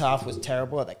first half was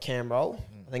terrible at that cam roll.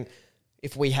 I think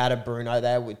if we had a Bruno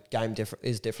there, game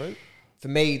is different. For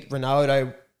me,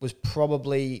 Ronaldo was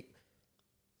probably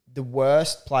the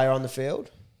worst player on the field.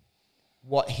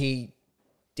 What he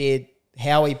did,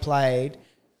 how he played,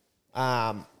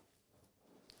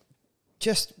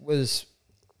 just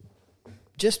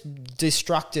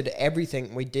destructed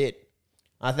everything we did.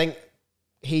 I think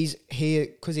he's here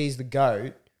because he's the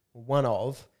GOAT,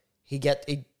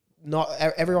 not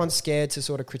everyone's scared to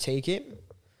sort of critique him.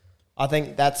 I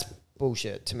think that's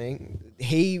bullshit to me.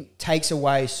 He takes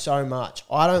away so much.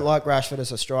 I don't like Rashford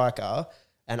as a striker,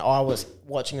 and I was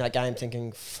watching that game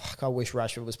thinking, fuck, I wish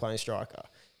Rashford was playing striker.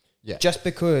 Yeah. Just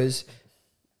because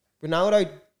Ronaldo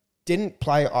didn't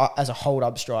play as a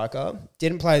hold-up striker,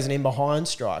 didn't play as an in-behind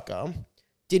striker,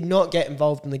 did not get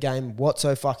involved in the game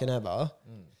whatsoever,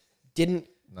 didn't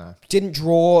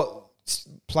draw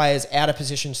players out of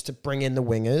positions to bring in the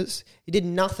wingers. He did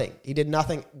nothing.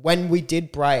 When we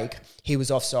did break, he was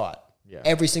offside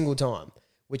every single time,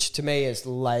 which to me is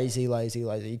lazy.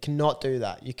 You cannot do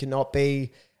that. You cannot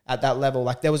be at that level.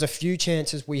 Like there was a few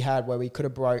chances we had where we could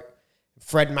have broke.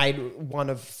 Fred made one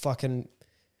of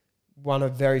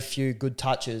very few good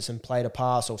touches and played a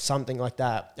pass or something like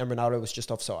that, and Ronaldo was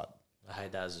just offside. I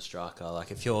hate that as a striker.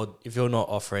 Like if you're not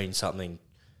offering something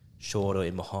short or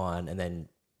in behind, and then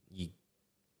you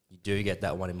do get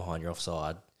that one in behind, you're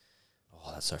offside.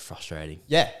 Oh, that's so frustrating.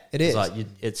 Yeah, it is.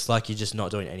 It's like you're just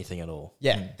not doing anything at all.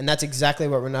 Yeah, and that's exactly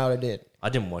what Ronaldo did. I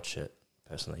didn't watch it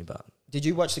personally, but did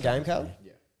you watch the game, Carl?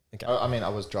 Yeah. Okay. I mean, I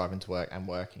was driving to work and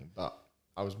working, but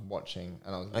I was watching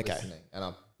and I was listening, and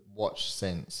I've watched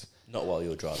since. not while you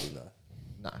were driving though.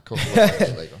 No, of course it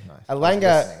wasn't illegal. No,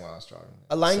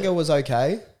 Alanga was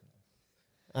okay.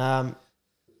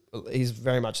 He's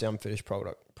very much the unfinished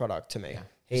product to me. Yeah.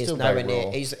 He's nowhere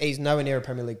near. He's nowhere near a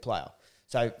Premier League player.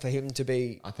 So for him to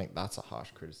be, I think that's a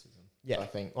harsh criticism. Yeah,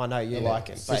 I know you like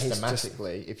him, but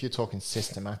systematically, if you're talking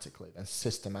systematically, then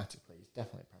systematically he's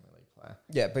definitely a Premier League player.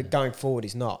 Yeah, but going forward,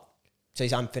 he's not. So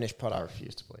he's unfinished product. I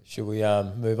refuse to believe. Should we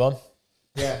move on?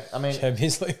 Yeah, I mean,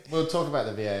 Champions League. We'll talk about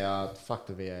the VAR. Fuck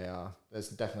the VAR. There's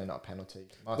definitely not a penalty.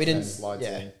 Martinez slides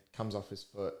in, comes off his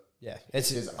foot. Yeah, it's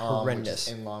his arm, horrendous.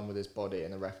 which is in line with his body,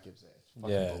 and the ref gives it. It's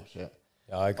fucking bullshit.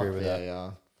 Yeah, I agree with VAR.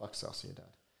 that. Fuck Sociedad.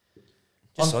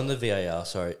 Just on the VAR,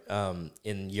 sorry.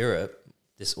 In Europe,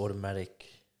 this automatic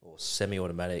or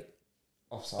semi-automatic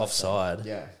offside.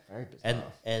 Yeah, very bizarre.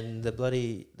 And I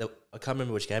can't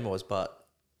remember which game it was, but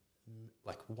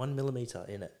like 1 millimeter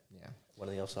in it. Yeah. One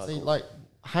of the offside. See, like,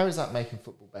 how is that making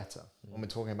football better when we're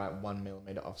talking about 1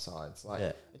 millimeter offsides? Like,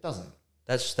 it doesn't.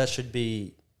 That should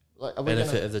be like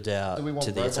benefit of the doubt do we want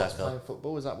to the robots attacker. playing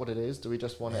football? Is that what it is? Do we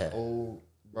just want it all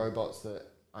robots that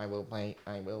I will play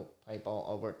ball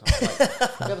over time? Like,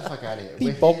 get the fuck out of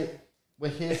here. We're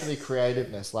here for the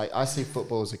creativeness. Like, I see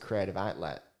football as a creative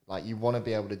outlet. Like, you want to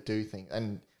be able to do things,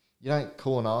 and you don't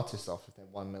call an artist off if they're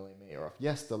 1 millimeter off.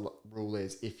 Yes, the rule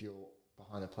is if you're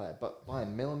behind the player, but by a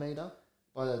millimeter,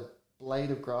 by the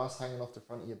blade of grass hanging off the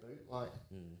front of your boot, like.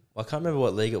 Well, I can't remember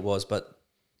what league it was, but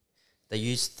they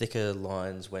use thicker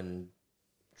lines when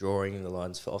drawing the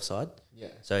lines for offside. Yeah.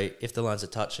 So if the lines are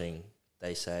touching,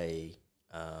 they say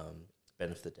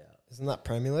benefit of the doubt. Isn't that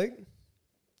Premier League?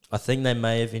 I think they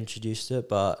may have introduced it,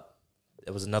 but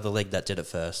there was another league that did it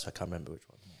first. I can't remember which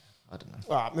one. I don't know.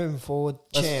 All right, moving forward.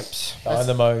 Champs.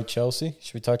 Dynamo Chelsea.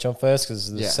 Should we touch on first because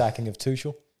of the sacking of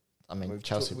Tuchel? I mean,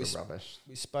 Chelsea were rubbish.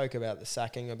 We spoke about the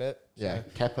sacking a bit. Yeah,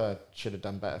 Kepa should have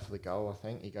done better for the goal, I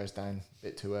think. He goes down a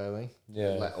bit too early.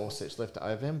 Yeah. Let Orsic lift it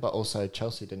over him, but also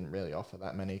Chelsea didn't really offer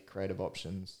that many creative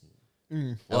options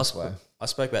elsewhere. I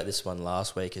spoke about this one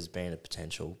last week as being a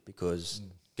potential because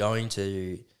going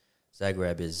to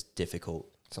Zagreb is difficult.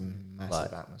 It's a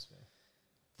massive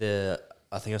atmosphere.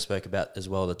 I think I spoke about as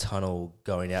well the tunnel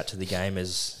going out to the game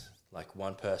is like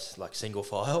one person, like single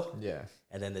file. Yeah.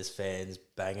 And then there's fans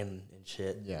banging and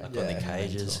shit on the Yeah,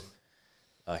 cages.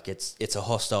 Like it's a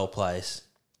hostile place.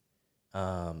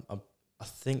 I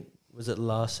think, was it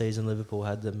last season Liverpool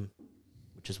had them,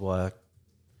 which is why I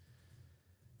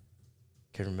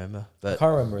can remember. But I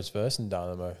can't remember his first in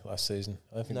Dynamo last season.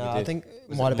 I don't think we did. I think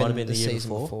it might have been the year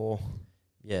season before.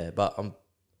 Yeah, but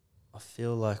I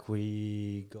feel like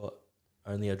we got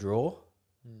only a draw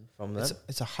from them.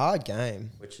 It's a hard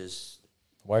game. Which is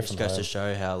Away just from goes home. to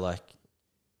show how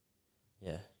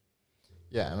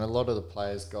Yeah, and a lot of the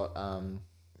players got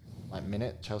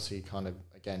minute. Chelsea kind of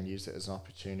again, used it as an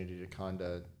opportunity to kind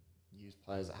of use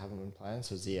players that haven't been playing.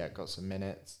 So Ziyech got some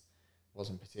minutes.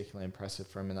 Wasn't particularly impressive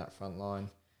for him in that front line.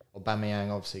 Aubameyang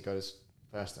obviously got his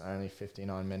first and only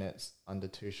 59 minutes under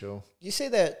Tuchel. You see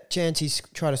that chance he's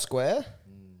trying to square?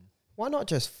 Why not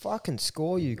just fucking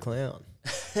score, you clown?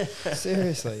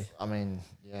 Seriously. I mean,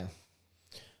 yeah.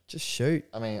 Just shoot.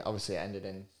 I mean, obviously it ended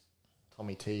in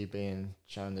Tommy T being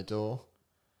shown the door.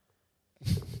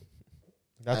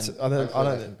 That's And I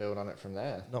don't they can build on it from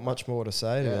there. not much more to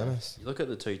say, to be Yeah. honest. You look at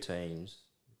the two teams.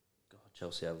 God,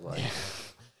 Chelsea have like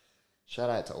Shout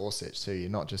out to Orsic too. You're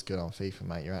not just good on FIFA,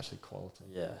 mate. You're actually quality.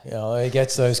 yeah. Yeah, he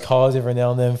gets those cards every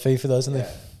now and then. FIFA doesn't he?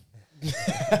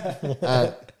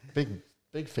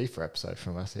 Big FIFA episode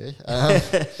from us here.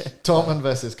 Dortmund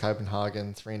versus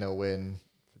Copenhagen, 3-0 win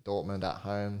for Dortmund at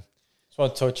home. Just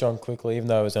want to touch on quickly, even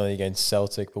though it was only against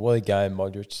Celtic, but what a game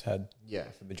Modric had Yeah,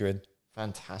 for Madrid.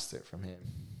 fantastic from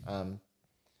him.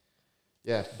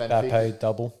 Yeah, Mbappe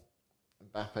double.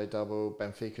 Mbappe double,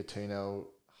 Benfica 2-0,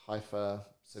 Haifa,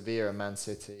 Sevilla, Man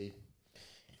City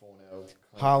 4-0.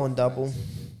 Haaland double.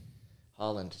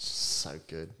 Haaland is just so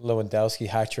good. Lewandowski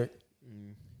hat-trick.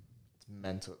 It's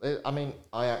mental. I mean,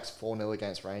 Ajax 4-0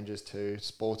 against Rangers too.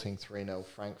 Sporting 3-0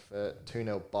 Frankfurt,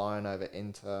 2-0 Bayern over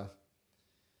Inter.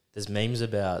 There's memes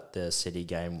about the City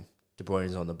game. De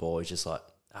Bruyne's on the ball. He's just like,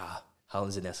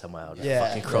 Haaland's in there somewhere. I'll just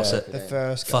fucking cross it. The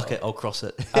first goal. Fuck it, I'll cross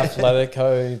it.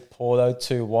 Atletico, Porto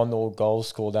 2-1, all goals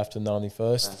scored after 91st.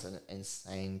 That's an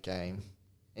insane game.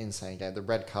 Insane game. The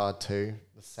red card too.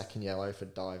 The second yellow for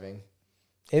diving.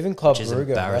 Even Club Which is Brugge, that's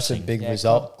a embarrassing. big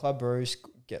result. Club Brugge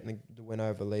getting the win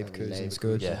over Leverkusen's Leverkusen.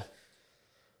 good. Yeah,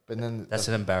 But then that's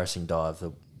an embarrassing dive.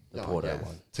 The Porto yeah.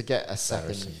 one. To get a second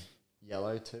Embarrassing.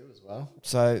 yellow too as well.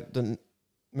 So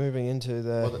moving into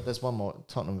the Well, there's one more.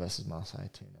 Tottenham versus Marseille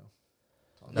 2-0.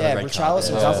 Another yeah, red card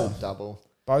Richarlison there. double.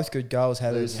 Both good goals.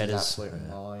 Headers. Losing his Headers, absolute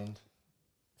yeah. mind.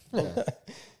 Yeah. He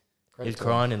Credit was to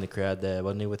crying in the crowd there,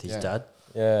 wasn't he, with his Yeah. dad?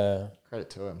 Yeah. him. Credit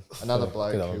to him. Another Good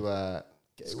bloke on who him.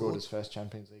 scored his first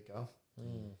Champions League goal.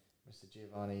 Mr.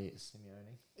 Giovanni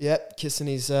Simeone. Yep, kissing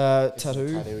his His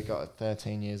tattoo. He got at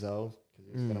 13 years old because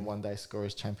he was going to one day score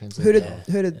his Champions League Who did goal.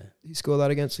 who did he score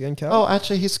that against again, Cal? Oh,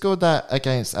 actually, he scored that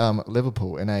against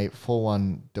Liverpool in a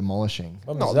 4-1 demolishing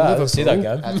When Not was that? I didn't see that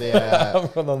Liverpool. game. at the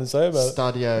I've got nothing to say about it.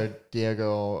 Stadio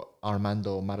Diego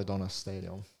Armando Maradona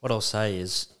Stadium. What I'll say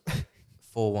is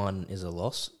 4-1 is a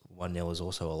loss. 1-0 is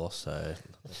also a loss, so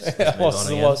let's move Loss on is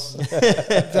a again. loss.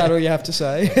 Is that all you have to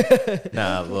say?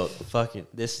 Nah, look, fucking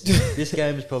this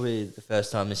game is probably the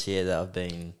first time this year that I've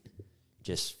been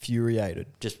just Infuriated.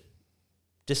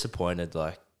 disappointed.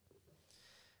 Like,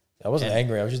 I wasn't Yeah.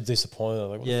 angry. I was just disappointed.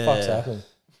 Like, what Yeah. the fuck's happening?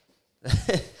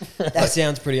 That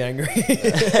sounds pretty angry.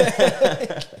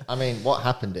 I mean, what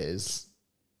happened is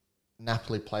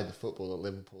Napoli played the football that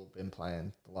Liverpool have been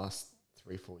playing the last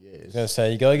 3-4 I years. was going to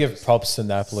say, you got to give props to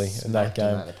Napoli in that Smacked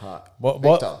them game. out of the park. What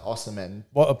Victor Osimhen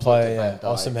what a player, Van yeah.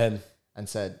 Dijk. Osimhen. and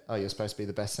said, "Oh, you're supposed to be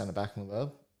the best centre back in the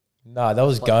world." Nah, that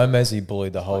was Like- Gomez he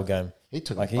bullied the whole game. He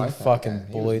took Like, them he both out fucking of the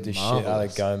game. He bullied was the shit out of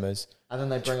marvellous. Gomez. And then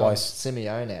they bring Twice. on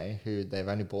Simeone, who they've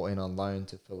only brought in on loan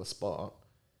to fill a spot.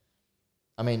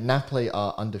 I mean, Napoli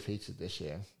are undefeated this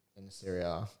year in the Serie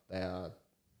A. They are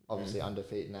obviously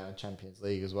undefeated now in Champions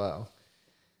League as well.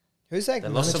 Who's that they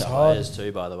lost some manager? players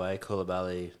too, by the way.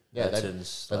 Koulibaly, Yeah,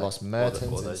 Mertens. They like, lost all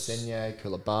Mertens, those- Insigne,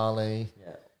 Koulibaly.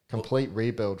 Yeah. Complete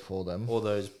rebuild for them. All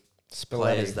those Spalletti.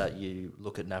 players that you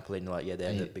look at Napoli and you're like, yeah, they're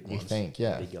And the you- big you ones. think,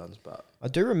 yeah. Big guns, but I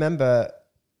do remember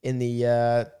in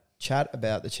the chat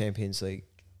about the Champions League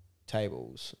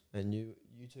tables, and you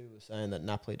two were saying that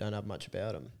Napoli don't have much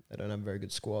about them. They don't have a very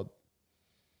good squad.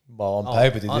 Well, on Oh,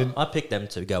 paper, they did. I picked them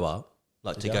to go up,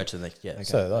 like Did to you? go to the next. Yeah, Okay.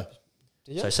 So did I.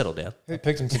 Did you? so settle down. I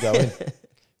picked them to go in.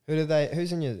 Who do they?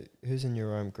 Who's in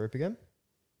your group again?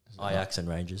 Ajax and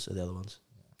Rangers are the other ones.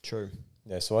 True.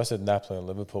 Yeah, so I said Napoli and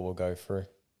Liverpool will go through.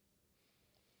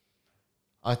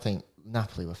 I think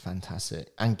Napoli were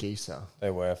fantastic. And Gisa.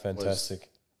 They were fantastic.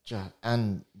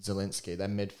 And Zelensky, their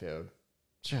midfield.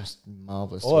 Just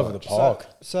marvellous. All to over the watch. park.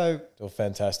 So They were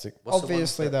fantastic. What's the one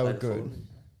obviously that they were played good. forward?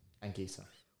 And Gisa.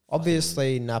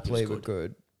 Obviously Napoli were good.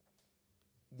 good.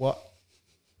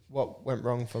 What went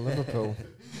wrong for Liverpool?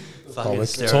 Fucking we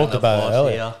staring talked at the about it board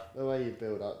earlier. here. The way you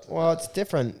build up to Well, that. it's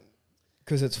different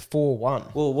because it's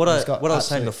 4-1. Well, what He's I got was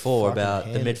saying absolute before fucking about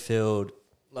the hand. midfield,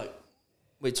 like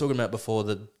we were talking about before,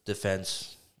 the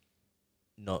defense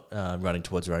not running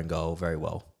towards their own goal very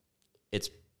well. It's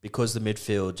because the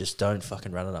midfield just don't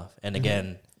fucking run enough. And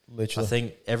again, Literally. I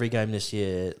think every game this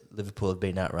year, Liverpool have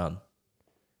been outrun.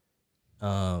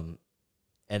 And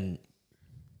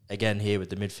again, here with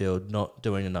the midfield, not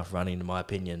doing enough running, in my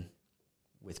opinion,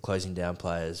 with closing down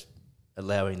players,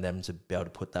 allowing them to be able to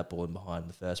put that ball in behind in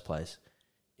the first place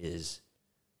is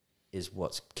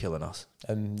what's killing us.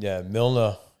 And yeah,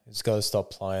 Milner has got to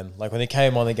stop playing. Like when he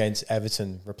came on against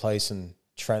Everton, replacing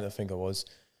Trent, I think it was,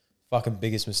 fucking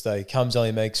biggest mistake. Comes on,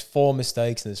 he makes 4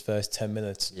 mistakes in his first 10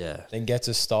 minutes. Yeah. Then gets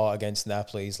a start against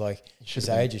Napoli. He's like, his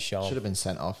age is shown. Should have been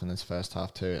sent off in this first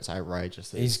half too. It's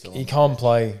outrageous. That He can't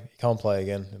play. He can't play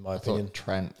again, in my I opinion. thought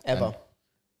Trent Ever.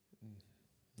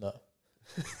 No.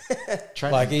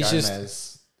 Trent Like, and he's just-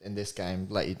 Gomez in this game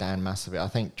let you down massively. I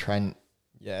think Trent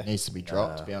Yeah. needs to be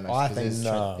dropped, to be honest. I 'cause think his,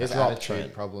 no. his Drop attitude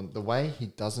Trent. problem, the way he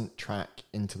doesn't track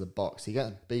into the box, he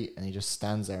gets beat and he just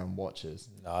stands there and watches.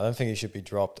 No, I don't think he should be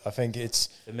dropped. I think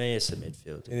For me, it's the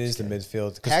midfield. it is the midfield.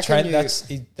 How Because can Trent,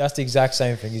 you- that's the exact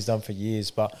same thing he's done for years.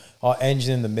 But our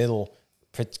engine in the middle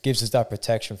gives us that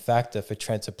protection factor for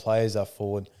Trent to play as that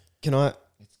forward. Can I?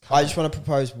 It's I just want to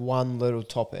propose one little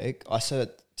topic. I said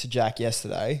it to Jack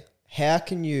yesterday. How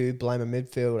can you blame a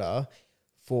midfielder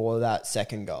for that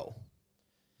second goal?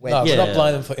 When, No, Yeah. we're not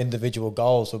blaming them for individual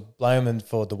goals. We're blaming them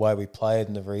for the way we played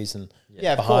and the reason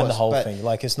yeah, of behind course, the whole but- thing.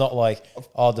 Like, it's not like,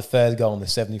 the third goal in the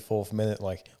 74th minute.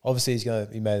 Like, obviously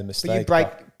he made a mistake.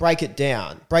 But you break it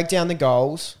down. Break down the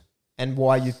goals and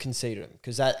why you've conceded them.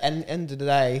 Because at the end of the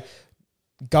day,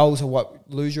 goals are what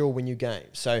lose you or win you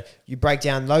games. So you break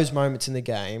down those moments in the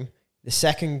game. The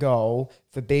second goal,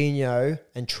 Fabinho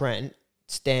and Trent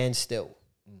stand still.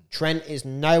 Trent is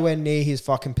nowhere near his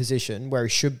fucking position where he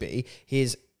should be. He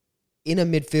is in a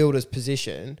midfielder's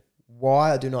position.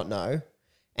 Why, I do not know.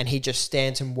 And he just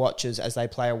stands and watches as they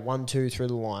play a 1-2 through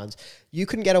the lines. You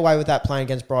couldn't get away with that playing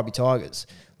against Bribey Tigers,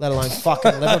 let alone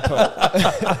fucking Liverpool.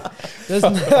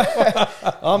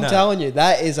 I'm telling you,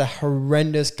 that is a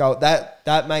horrendous goal.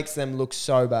 That makes them look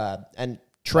so bad. And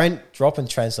Trent, Dropping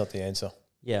Trent's not the answer.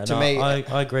 Yeah, To no, me-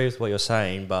 I agree with what you're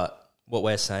saying, but what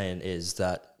we're saying is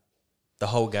that the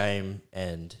whole game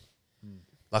and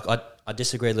like I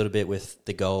disagree a little bit with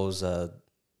the goals,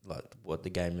 like what the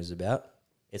game is about.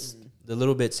 It's the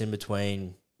little bits in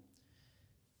between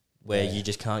where you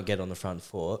just can't get on the front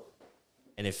foot,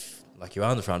 and if like you're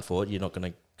on the front foot, you're not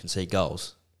going to concede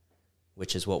goals,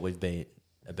 which is what we've been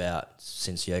about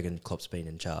since Jurgen Klopp's been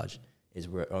in charge. Is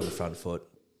we're on the front foot.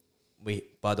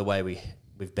 By the way,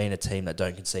 we've been a team that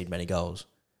don't concede many goals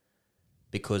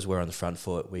because we're on the front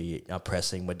foot. We are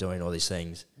pressing. We're doing all these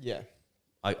things. yeah.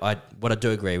 What I do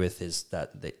agree with is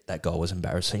that goal was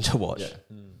embarrassing to watch.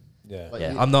 Yeah. Like,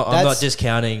 Yeah, you- I'm not That's-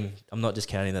 discounting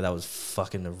that was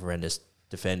fucking horrendous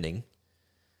defending.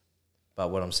 But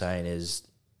what I'm saying is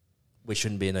we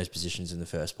shouldn't be in those positions in the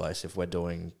first place if we're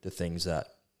doing the things that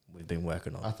we've been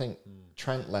working on. I think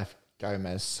Trent left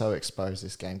Gomez so exposed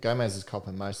this game. Gomez is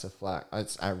copping most of the flack.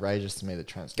 It's outrageous to me that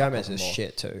Trent's not Gomez copping is more.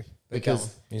 shit too.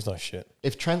 Because He's not shit.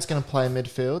 if Trent's going to play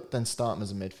midfield, then start him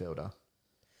as a midfielder.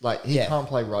 Like, he Yeah. can't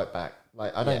play right back.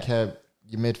 Like, I don't Yeah. care.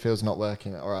 Your midfield's not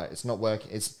working. All right, it's not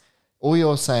working. It's all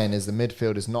you're saying is the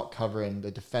midfield is not covering the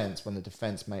defense when the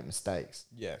defense make mistakes.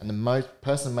 Yeah. And the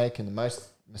person making the most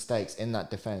mistakes in that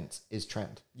defense is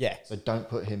Trent. Yeah. So don't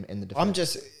put him in the defense. I'm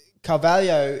just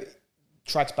Carvalho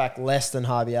tracks back less than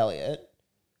Harvey Elliott.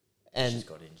 And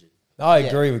got injured. I Yeah.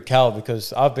 agree with Cal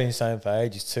because I've been saying for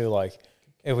ages too, like,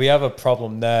 if we have a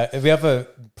problem there, if we have a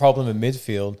problem in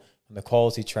midfield and the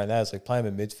quality Trent has, like play him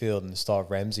in midfield and start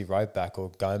Ramsey right back or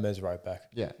Gomez right back.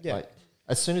 Yeah. Yeah. Like,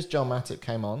 as soon as Joel Matip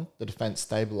came on, the defense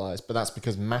stabilised, but that's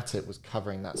because Matip was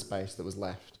covering that space that was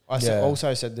left. I Yeah.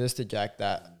 also said this to Jack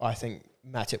that I think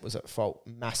Matip was at fault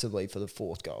massively for the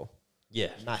fourth goal. Yeah,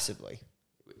 Massively.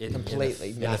 in Completely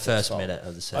in the massive first fault. minute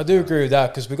of the I second. do agree with that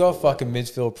because we got a fucking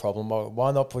midfield problem.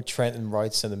 Why not put Trent in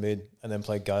right centre mid and then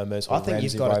play Gomez or I think Ramsey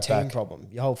you've got right a team back? problem.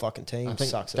 Your whole fucking team I think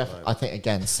sucks at the I moment. think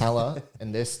again, Salah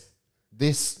in this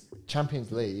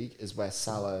Champions League is where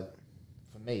Salah,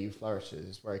 for me,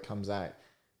 flourishes, where he comes out.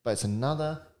 But it's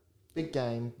another big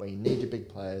game where you need your big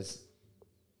players.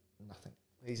 Nothing.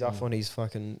 He's off on his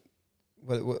fucking...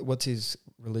 What's his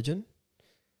religion?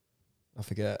 I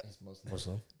forget. He's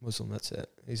Muslim. Muslim, that's it.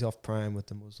 He's off praying with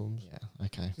the Muslims. Yeah.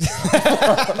 Okay.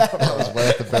 That was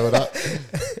worth the build up.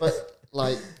 But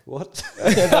like, What?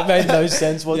 That made no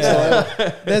sense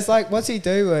whatsoever. There's like, what's he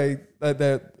do?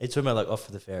 The You're talking about like off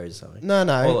for the fairies or something? no,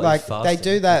 Oh, like fasting. they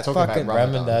do that Talking about fucking...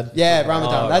 Ramadan. Ramadan. Yeah,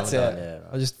 Ramadan, Oh, that's Ramadan, it. yeah,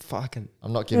 right. I just fucking...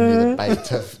 I'm not giving you the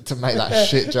bait to make that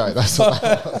shit joke. That's what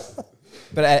that was.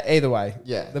 But either way,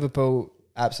 Yeah. Liverpool,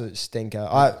 absolute stinker.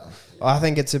 I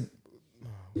think it's a...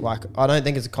 Like, I don't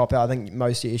think it's a cop-out. I think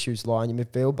most of your issues lie in your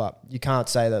midfield, but you can't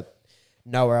say that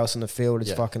nowhere else on the field is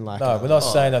Yeah. fucking lacking. No, we're not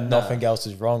Oh, saying that no. nothing else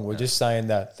is wrong. We're just saying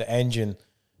that the engine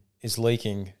is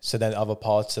leaking, so then other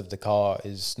parts of the car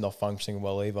is not functioning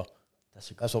well either. That's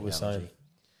That's what we're analogy.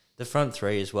 The front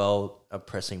three as well are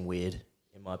pressing weird,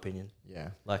 in my opinion. Yeah.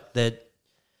 Like they're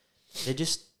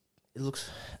just, it looks,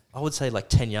 I would say like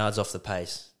 10 yards off the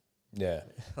pace. Yeah.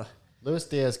 Luis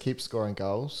Diaz keeps scoring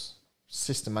goals.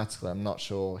 Systematically, I'm not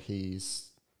sure he's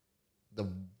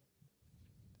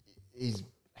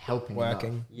helping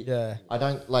Working. enough. Yeah. I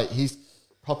don't like he's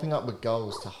popping up with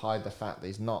goals to hide the fact that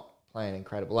he's not playing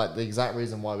incredible. Like the exact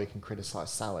reason why we can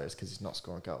criticize Salah is because he's not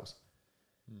scoring goals.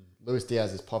 Luis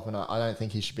Diaz is popping up. I don't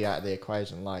think he should be out of the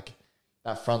equation. Like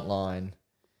that front line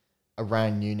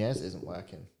around Nunez isn't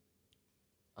working.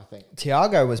 I think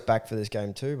Thiago was back for this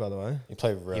game too, by the way. He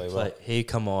played really well. He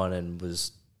come on and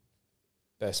was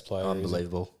Best player.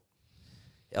 unbelievable.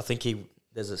 I think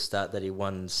there's a stat that he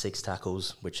won 6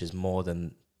 tackles, which is more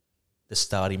than the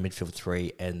starting midfield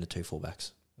 3 and the 2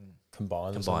 fullbacks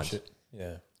Combined. Or some shit.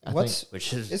 Yeah.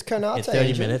 which is Is Konate in 30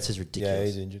 injured? minutes is Yeah, ridiculous.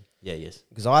 he's injured. Yeah, he is.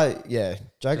 Because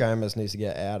Joe Gomez needs to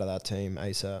get out of that team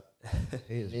ASAP.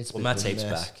 He is. needs to Well, be Matip's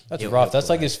mess. back. That's He'll- rough. he'll That's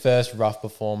like play. his first rough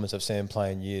performance I've seen him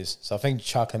play in years. So I think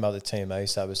chucking him out of the team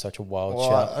ASAP is such a wild Well,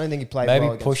 shout. I don't think he played Maybe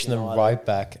well against pushing them United. right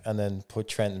back and then put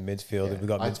Trent in midfield Yeah. if we've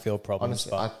got midfield problems.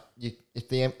 Honestly, if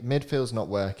the midfield's not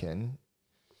working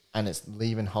and it's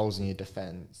leaving holes in your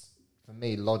defence, for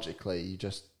me, logically, you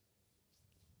just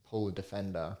pull the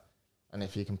defender. And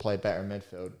if you can play better in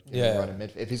midfield,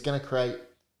 if he's going to create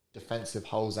defensive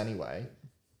holes anyway,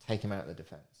 take him out of the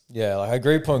defence. Yeah, like I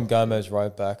agree putting Gomez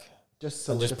right back. Just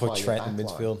And just put solidify your Trent in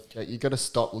back midfield. line. You got to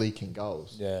stop leaking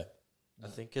goals. Yeah. I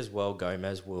think as well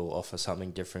Gomez will offer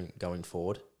something different going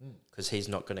forward because he's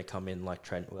not going to come in like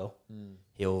Trent will.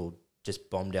 He'll just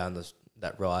bomb down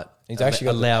that right. He's actually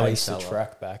got the allowing pace to Salah.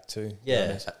 track back too. Yeah,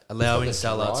 Gomez. allowing He's got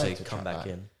Salah the to drive to come track back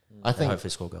back. in. I And think hopefully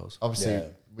score goals. obviously Yeah.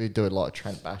 we do a lot of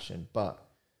Trent bashing, but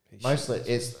mostly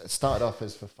it started off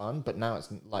as for fun, but now it's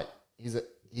like he's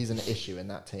an issue in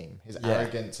that team. His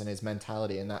arrogance and his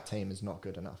mentality in that team is not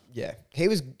good enough. Yeah, he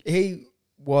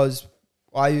was.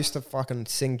 I used to fucking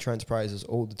sing Trent's praises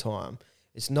all the time.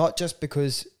 It's not just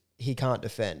because he can't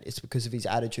defend; it's because of his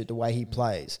attitude, the way he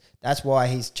plays. That's why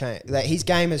he's changed. That his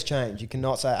game has changed. You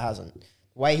cannot say it hasn't.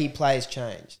 The way he plays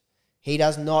changed. He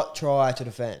does not try to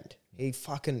defend. He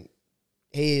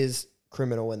is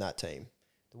criminal in that team.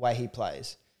 The way he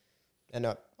plays, and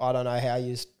I don't know how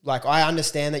you like. I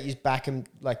understand that you back him,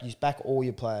 like you back all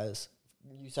your players.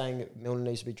 You saying that Milner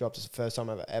needs to be dropped is the first time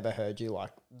I've ever heard you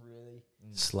like really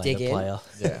Slay dig the in. player.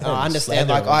 Yeah. I understand.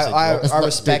 Slander Like him, I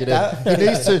respect that. He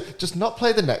needs to just not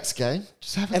play the next game.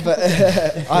 Just have a But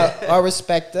I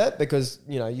respect it because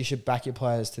you should back your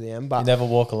players to the end. You But never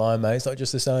walk alone, mate. It's not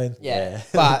just a saying. yeah,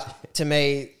 but to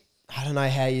me, I don't know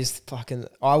how he's fucking.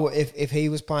 I would if he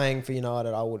was playing for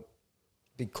United, I would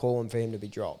be calling for him to be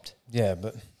dropped. Yeah,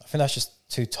 but I think that's just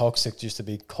too toxic just to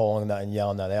be calling that and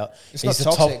yelling that out. It's He's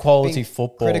not a toxic, top quality being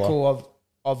footballer. Critical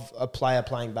of a player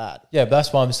playing bad. Yeah, but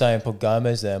that's why I'm saying put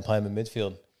Gomez there and play him in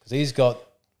midfield because he's got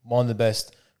one of the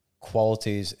best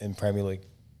qualities in Premier League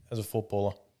as a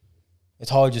footballer. It's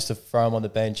hard just to throw him on the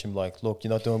bench and be like, look, you're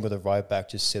not doing good at right back,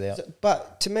 just sit out.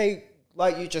 But to me,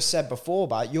 like you just said before,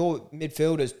 but your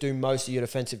midfielders do most of your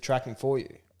defensive tracking for you.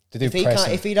 To do If he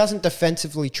pressing. if he doesn't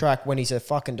defensively track when he's a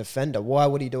fucking defender, why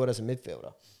would he do it as a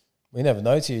midfielder? We never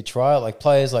know till you try it. Like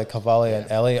players like Cavalli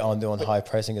and Elliott aren't doing high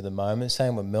pressing at the moment.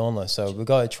 Same with Milner. So we've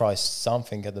got to try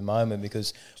something at the moment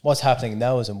because what's happening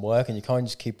now isn't working. You can't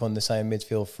just keep on the same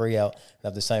midfield three out and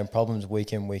have the same problems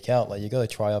week in, week out. Like you got to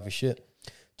try other shit.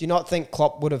 Do you not think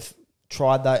Klopp would have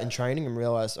tried that in training and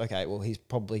realised, okay, well, he's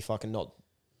probably fucking not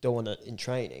doing it in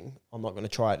training. I'm not going to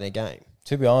try it in a game.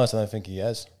 To be honest, I don't think he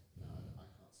has.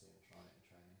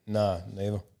 No,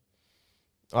 neither.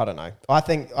 I don't know. I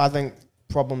think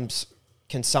problems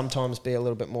can sometimes be a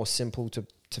little bit more simple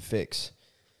to fix.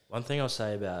 One thing I'll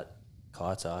say about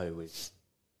Kaita, who we've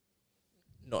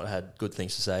not had good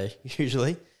things to say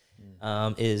usually,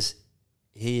 is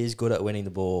he is good at winning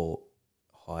the ball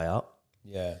high up.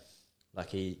 Yeah.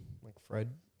 Like Like Fred.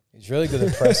 He's really good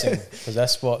at pressing because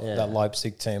that's what Yeah. that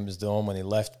Leipzig team was doing when he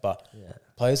left. But yeah.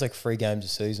 plays like 3 games a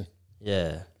season.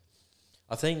 Yeah.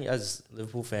 I think as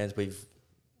Liverpool fans,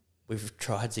 we've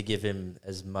tried to give him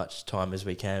as much time as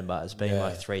we can, but it's been Yeah.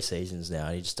 like 3 seasons now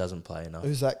and he just doesn't play enough.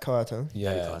 Who's that, Kaito?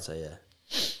 Yeah. Maybe Kaita,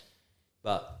 yeah.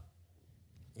 But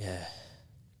yeah,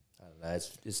 I don't know.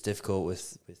 It's difficult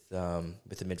with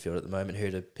the midfield at the moment,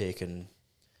 who to pick and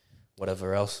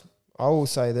whatever else. I will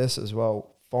say this as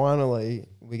well. Finally,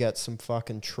 we get some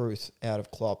fucking truth out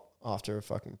of Klopp after a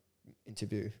fucking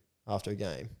interview, after a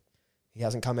game. He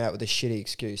hasn't come out with a shitty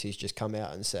excuse. He's just come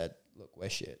out and said, look, we're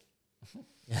shit.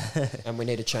 And we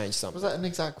need to change something. Was that an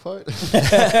exact quote?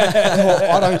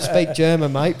 I don't speak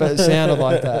German, mate, but it sounded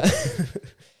like that.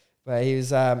 But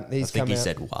he's I he's think come he out.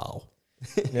 said, "Wow,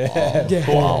 Yeah.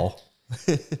 wow."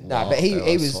 No, but he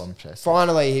That was solemn chest.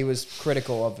 finally he was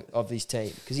critical of his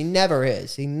team because he never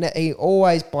is. He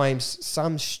always blames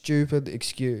some stupid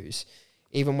excuse,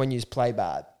 even when you play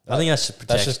bad. I think that's just,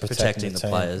 That's just protecting the team.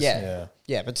 players. Yeah. Yeah.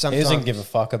 Yeah, but He sometimes doesn't give a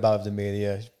fuck about the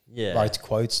media. Yeah. Writes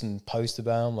quotes and posts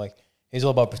about him. Like, he's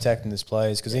all about protecting his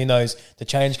players because he knows the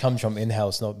change comes from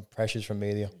in-house, not pressures from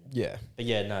media. Yeah, But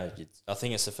yeah, no, I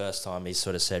think it's the first time he's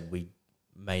sort of said we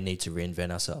may need to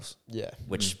reinvent ourselves, yeah.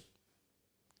 which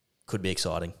could be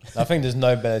exciting. I think there's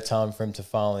no better time for him to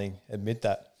finally admit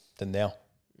that than now.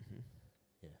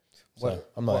 Yeah. So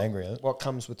What- I'm not what- angry at it. What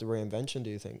comes with the reinvention? Do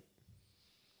you think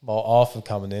Well, Arthur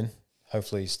coming in,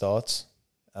 hopefully he starts.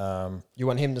 you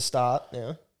want him to start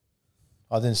now?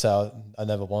 I didn't say I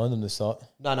never wanted him to start.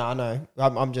 No, I know.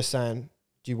 I'm just saying.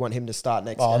 Do you want him to start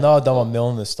next? Oh, I game? know I don't want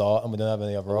Milne to start, and we don't have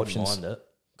any I other wouldn't options. mind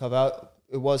it.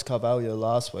 It was Carvalho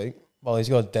last week. Well, he's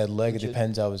got a dead leg. It Injured.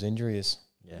 depends how his injury is.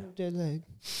 Yeah. Dead leg.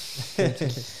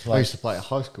 I used to play at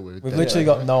high school with. We've Dad. literally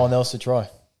got no one else to try.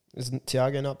 Isn't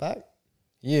Thiago not back?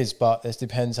 He is, but it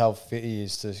depends how fit he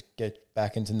is to get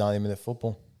back into 90-minute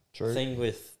football. The thing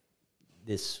with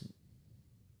this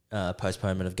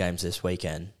postponement of games this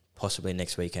weekend, possibly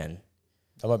next weekend,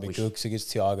 That might be We good because it gives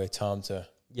Thiago time to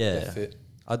yeah, get fit.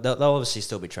 they'll obviously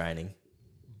still be training.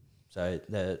 So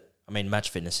match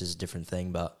fitness is a different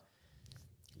thing, but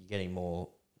you're getting more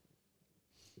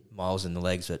miles in the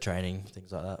legs at training,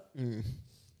 things like that.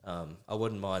 Mm. I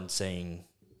wouldn't mind seeing,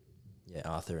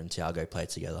 Arthur and Thiago play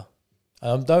together.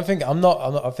 I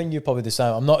think you're probably the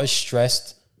same. I'm not as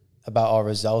stressed about our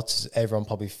results as everyone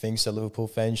probably thinks that Liverpool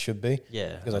fans should be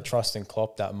Yeah, because I trust in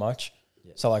Klopp that much.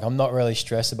 Yeah. So, I'm not really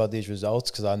stressed about these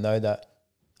results because I know that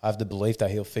I have the belief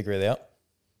that he'll figure it out.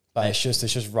 But it's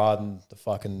just riding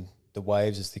the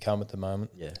waves as they come at the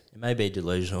moment. yeah. It may be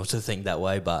delusional to think that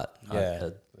way, but Yeah,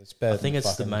 it's better. I think than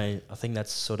it's the fucking- main. I think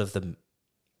that's sort of the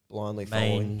Blindly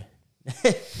following. main. I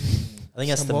think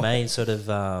that's the Somewhat. main sort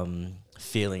of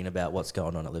feeling about what's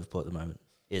going on at Liverpool at the moment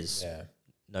is Yeah.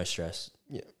 no stress.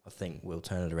 Yeah. I think we'll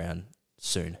turn it around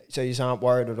soon. So you aren't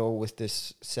worried at all with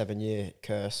this 7-year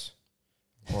curse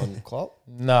on Klopp?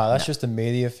 No, that's No. just a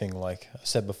media thing. Like I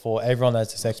said before, everyone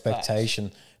has this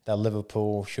expectation that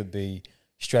Liverpool should be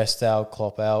stressed out,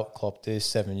 Klopp this,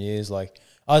 7 years. Like,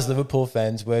 us Liverpool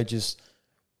fans,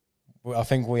 I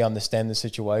think we understand the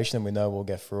situation and we know we'll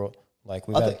get through it. Like,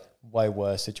 we've I had think- way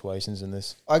worse situations than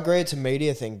this. I agree it's a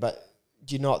media thing, but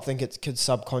do you not think it could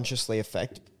subconsciously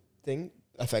affect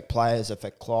players,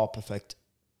 affect Klopp, affect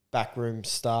backroom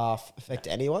staff, affect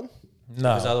anyone? Because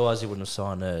No, otherwise he wouldn't have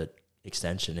signed an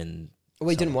extension in. Well,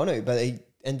 he didn't want to, but he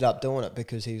ended up doing it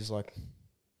because he was like,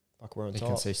 fuck, we're on You top.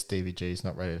 can see Stevie G's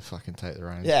not ready to fucking take the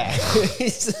reins. Yeah.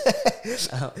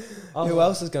 Who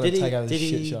else is going to Did take he, over the did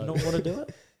shit he show? not want to do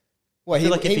it? Well, I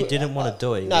feel like if he didn't want to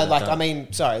do it, he no, would've like, done I it.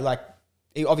 mean, sorry, like,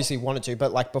 he obviously wanted to,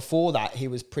 but like before that, he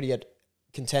was pretty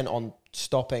content on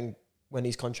stopping when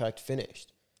his contract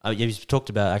finished. He's talked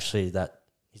about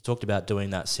he's talked about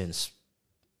doing that since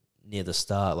near the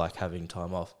start, like having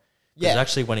time off. Because Yeah.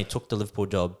 actually, when he took the Liverpool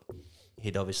job,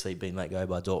 he'd obviously been let go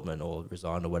by Dortmund or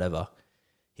resigned or whatever.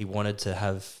 He wanted to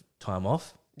have time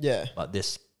off, Yeah. but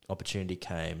this opportunity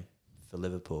came for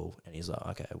Liverpool, and he's like,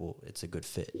 okay, well, it's a good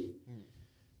fit.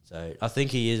 So I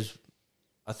think he is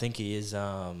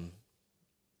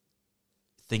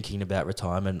thinking about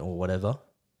retirement or whatever,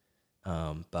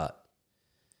 but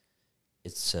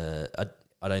it's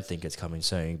I don't think it's coming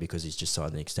soon because he's just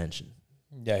signed the extension.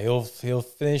 yeah, he'll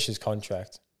finish his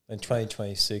contract, and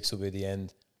 2026 will be the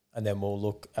end, and then we'll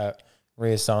look at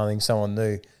reassigning someone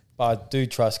new. But I do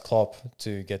trust Klopp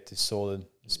to get this sorted,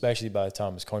 especially by the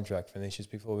time his contract finishes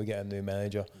before we get a new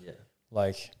manager. Yeah.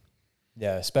 Like,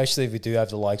 yeah, especially if we do have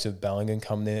the likes of Bellingham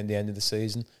coming in at the end of the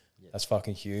season. Yeah. That's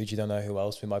fucking huge. You don't know who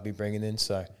else we might be bringing in.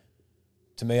 So,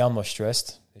 to me, I'm not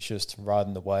stressed. It's just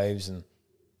riding the waves and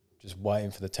just waiting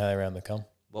for the turnaround to come.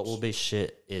 What will be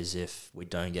shit is if we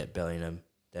don't get Bellingham,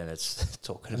 then it's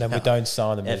talking And then about we don't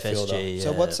sign a midfielder. FSG.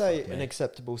 So what's fuck me. an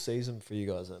acceptable season for you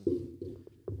guys then?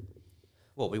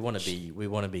 Well, we want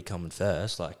to be coming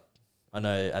first. Like, I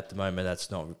know at the moment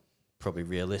that's not probably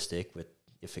realistic with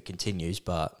if it continues,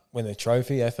 but Win a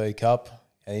trophy, FA Cup,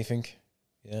 anything.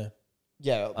 Yeah.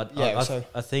 Yeah,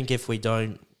 I think if we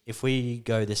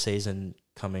go this season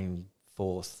coming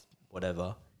fourth,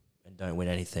 whatever, and don't win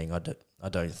anything, I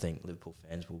don't think Liverpool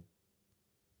fans will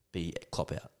be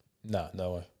Klopp out.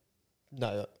 No way.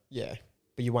 no, yeah,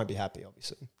 but you won't be happy,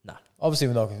 obviously. Obviously,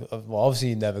 obviously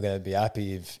you're never going to be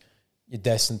happy if you're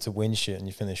destined to win shit and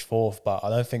you finish fourth, but I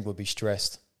don't think we'll be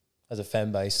stressed as a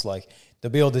fan base. Like,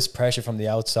 there'll be all this pressure from the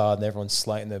outside and everyone's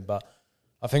slating it, but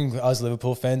I think as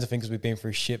Liverpool fans, I think because we've been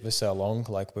through shit for so long,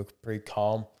 like we're pretty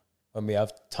calm when we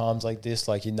have times like this.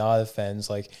 Like United fans,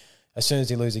 like as soon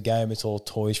as you lose a game, it's all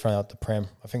toys thrown out the Prem.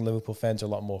 I think Liverpool fans are a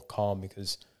lot more calm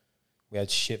because we had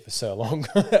shit for so long.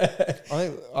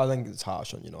 I think it's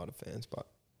harsh on United fans, but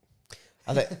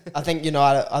I think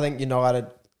United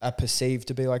are perceived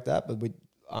to be like that,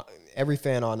 but every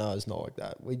fan I know is not like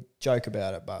that. We joke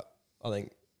about it, but I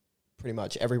think pretty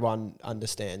much everyone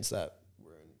understands that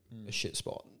we're in a shit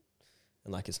spot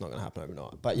and like it's not going to happen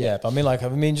overnight. But yeah, but I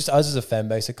mean, just us as a fan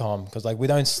base are calm because like we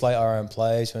don't slate our own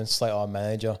players, we don't slate our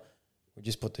manager. We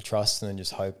just put the trust in and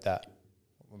just hope that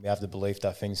we have the belief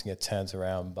that things can get turned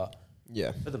around. But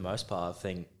yeah, for the most part, I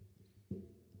think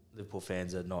Liverpool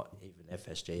fans are not even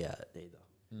FSG at it either.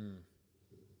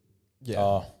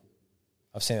 Yeah.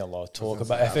 I've seen a lot of talk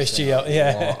about FSG out.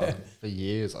 Yeah. For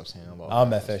years, I've seen a lot. I'm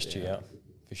FSG out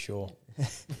for sure.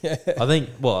 I think,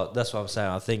 that's what I'm saying.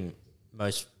 I think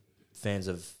most fans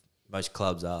of most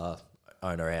clubs are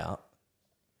owner out.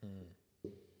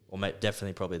 Or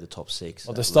definitely probably the top six.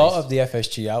 Well, the start of the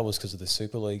FSG out was because of the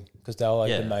Super League, because they were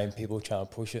like the main people trying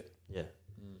to push it. Yeah.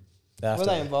 Were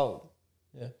they involved?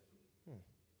 Yeah.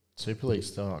 Super League's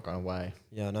still not going away.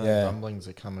 Yeah, I know. Yeah. Rumblings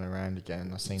are coming around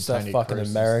again. I've seen It's Tony that fucking Cruz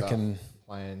American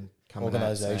playing coming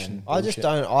organisation. out I just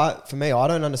don't. I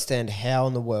don't understand how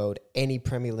in the world any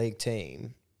Premier League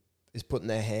team is putting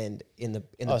their hand in the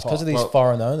it's because of these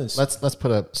foreign owners. Let's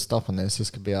put a stop on this. This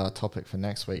could be our topic for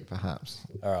next week, perhaps.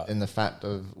 All right. In the fact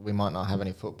of we might not have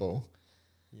any football.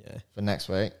 Yeah. For next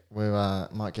week, we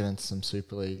might get into some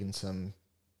Super League and some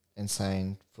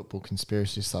insane football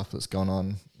conspiracy stuff that's gone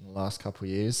on in the last couple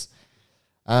of years.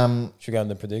 Should we go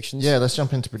into predictions? Yeah, let's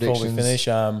jump into predictions. Before we finish,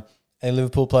 any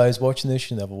Liverpool players watching this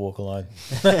should never walk alone.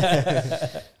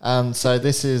 So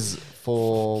this is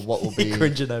for what will be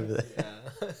cringing over there.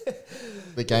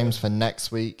 the games for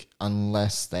next week,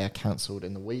 unless they are cancelled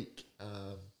in the week.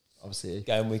 Obviously,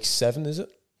 Game week 7, is it?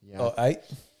 yeah, Or 8?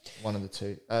 one of the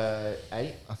two. 8,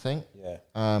 I think. Yeah.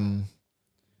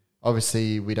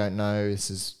 Obviously, we don't know. This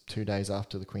is 2 days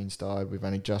after the Queen's died. We've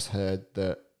only just heard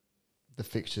that the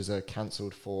fixtures are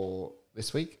cancelled for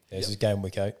this week. Yeah, this is game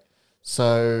week 8.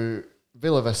 So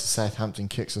Villa versus Southampton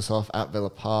kicks us off at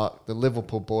Villa Park. The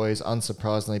Liverpool boys,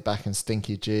 unsurprisingly, back in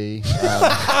Stinky G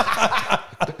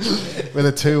with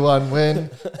a 2-1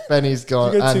 win. Benny's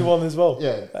gone. You got 2-1 as well.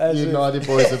 Yeah, the United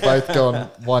boys have both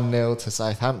gone 1-0 to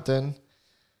Southampton.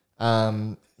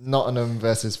 Nottingham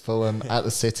versus Fulham at the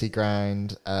City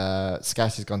Ground.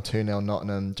 Scatty's gone 2-0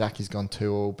 Nottingham. Jackie's gone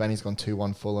 2-2. Benny's gone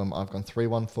 2-1 Fulham. I've gone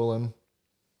 3-1 Fulham.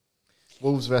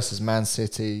 Wolves versus Man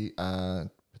City.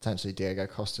 Potentially Diego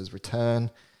Costa's return.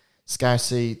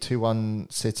 Scousey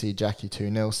 2-1 City. Jackie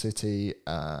 2-0 City.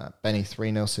 Benny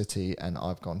 3-0 City. And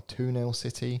I've gone 2-0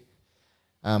 City.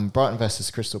 Brighton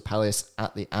versus Crystal Palace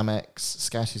at the Amex.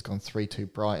 Scousey's gone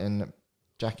 3-2 Brighton.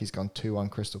 Jackie's gone 2-1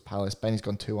 Crystal Palace. Benny's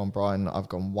gone 2-1 Brighton. I've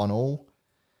gone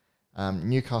 1-1.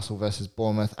 Newcastle versus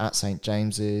Bournemouth at St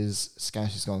James's.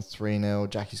 Scousey's gone 3-0.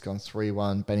 Jackie's gone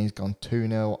 3-1. Benny's gone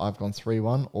 2-0. I've gone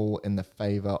 3-1. All in the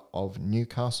favour of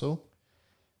Newcastle.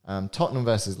 Tottenham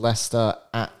versus Leicester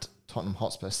at Tottenham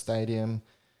Hotspur Stadium.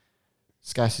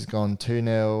 Scousey's gone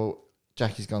 2-0.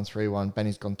 Jackie's gone 3-1.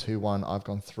 Benny's gone 2-1. I've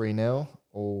gone 3-0.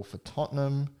 All for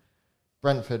Tottenham.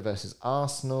 Brentford versus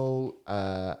Arsenal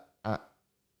at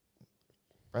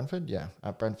Brentford, yeah,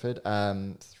 at Brentford.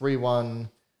 3-1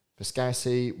 for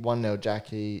Scousey, 1-0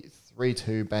 Jackie,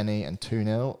 3-2 Benny, and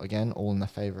 2-0, again, all in the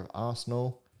favour of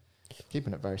Arsenal.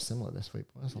 Keeping it very similar this week,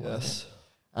 boys. Yes.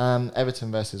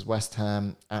 Everton versus West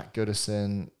Ham at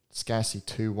Goodison. Scousey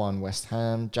 2-1 West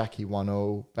Ham, Jackie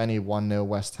 1-0, Benny 1-0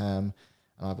 West Ham,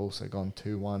 and I've also gone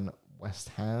 2-1 West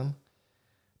Ham.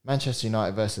 Manchester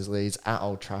United versus Leeds at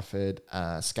Old Trafford.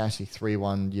 Scousey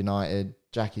 3-1 United,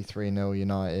 Jackie 3-0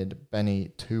 United,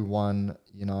 Benny 2-1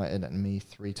 United, and me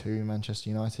 3-2 Manchester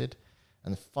United.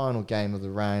 And the final game of the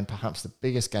round, perhaps the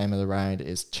biggest game of the round,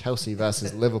 is Chelsea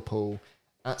versus Liverpool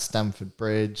at Stamford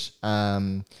Bridge.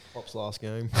 Pop's last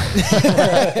game.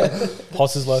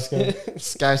 Potter's last game.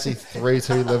 Scousey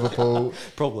 3-2 Liverpool,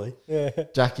 Probably. Yeah.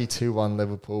 Jackie 2-1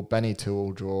 Liverpool, Benny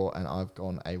 2-2 draw, and I've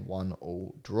gone a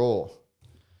 1-1 draw.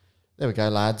 There we go,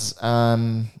 lads.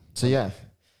 So yeah.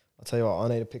 I'll tell you what, I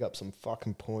need to pick up some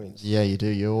fucking points. Yeah, you do.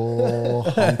 You're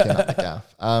honking at the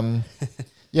gaff.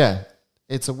 Yeah,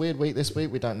 it's a weird week this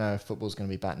week. We don't know if football's going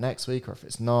to be back next week or if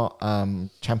it's not.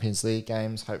 Champions League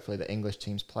games, hopefully the English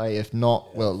teams play. If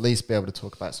not, we'll at least be able to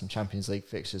talk about some Champions League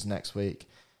fixtures next week.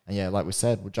 And yeah, like we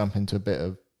said, we'll jump into a bit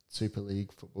of Super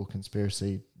League football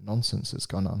conspiracy nonsense that's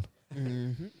gone on.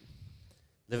 Mm-hmm.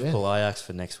 Liverpool Ajax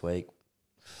for next week.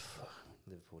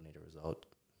 Liverpool need a result.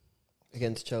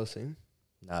 Against Chelsea.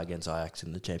 against Ajax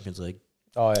in the Champions League.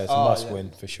 Oh, yeah, it's a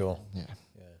must-win for sure. Yeah.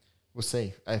 Yeah. We'll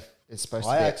see. If it's supposed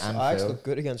Ajax, to be at Ajax Anfield. look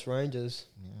good against Rangers.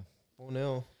 Yeah. 4-0.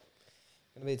 Going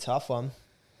to be a tough one.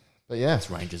 But yeah, It's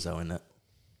Rangers though, isn't it?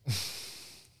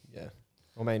 Yeah.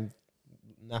 I mean,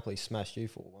 Napoli smashed you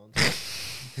 4-1.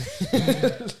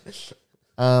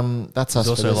 that's us. He's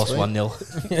also for this lost week.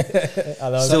 1-0. I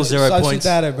know. Still 0 points.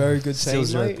 Sociedad, a very good Still team,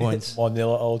 0 mate. points. 1-0 at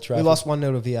Old We Trafford. lost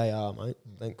 1-0 to VAR, mate.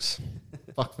 Thanks.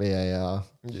 Fuck VAR. Yeah.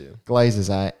 Glazers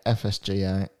out. FSG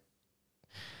out.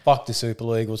 Fuck the Super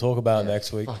League. We'll talk about it Yeah,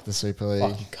 next week. Fuck the Super League.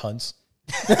 Fucking cunts.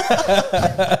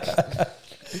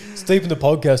 It's deep in the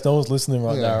podcast. No one's listening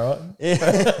right now, right?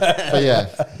 But yeah,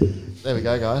 there we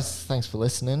go, guys. Thanks for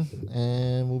listening,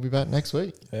 and we'll be back next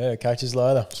week. Yeah, catch us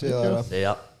later. See you later. See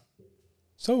ya.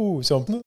 So, something.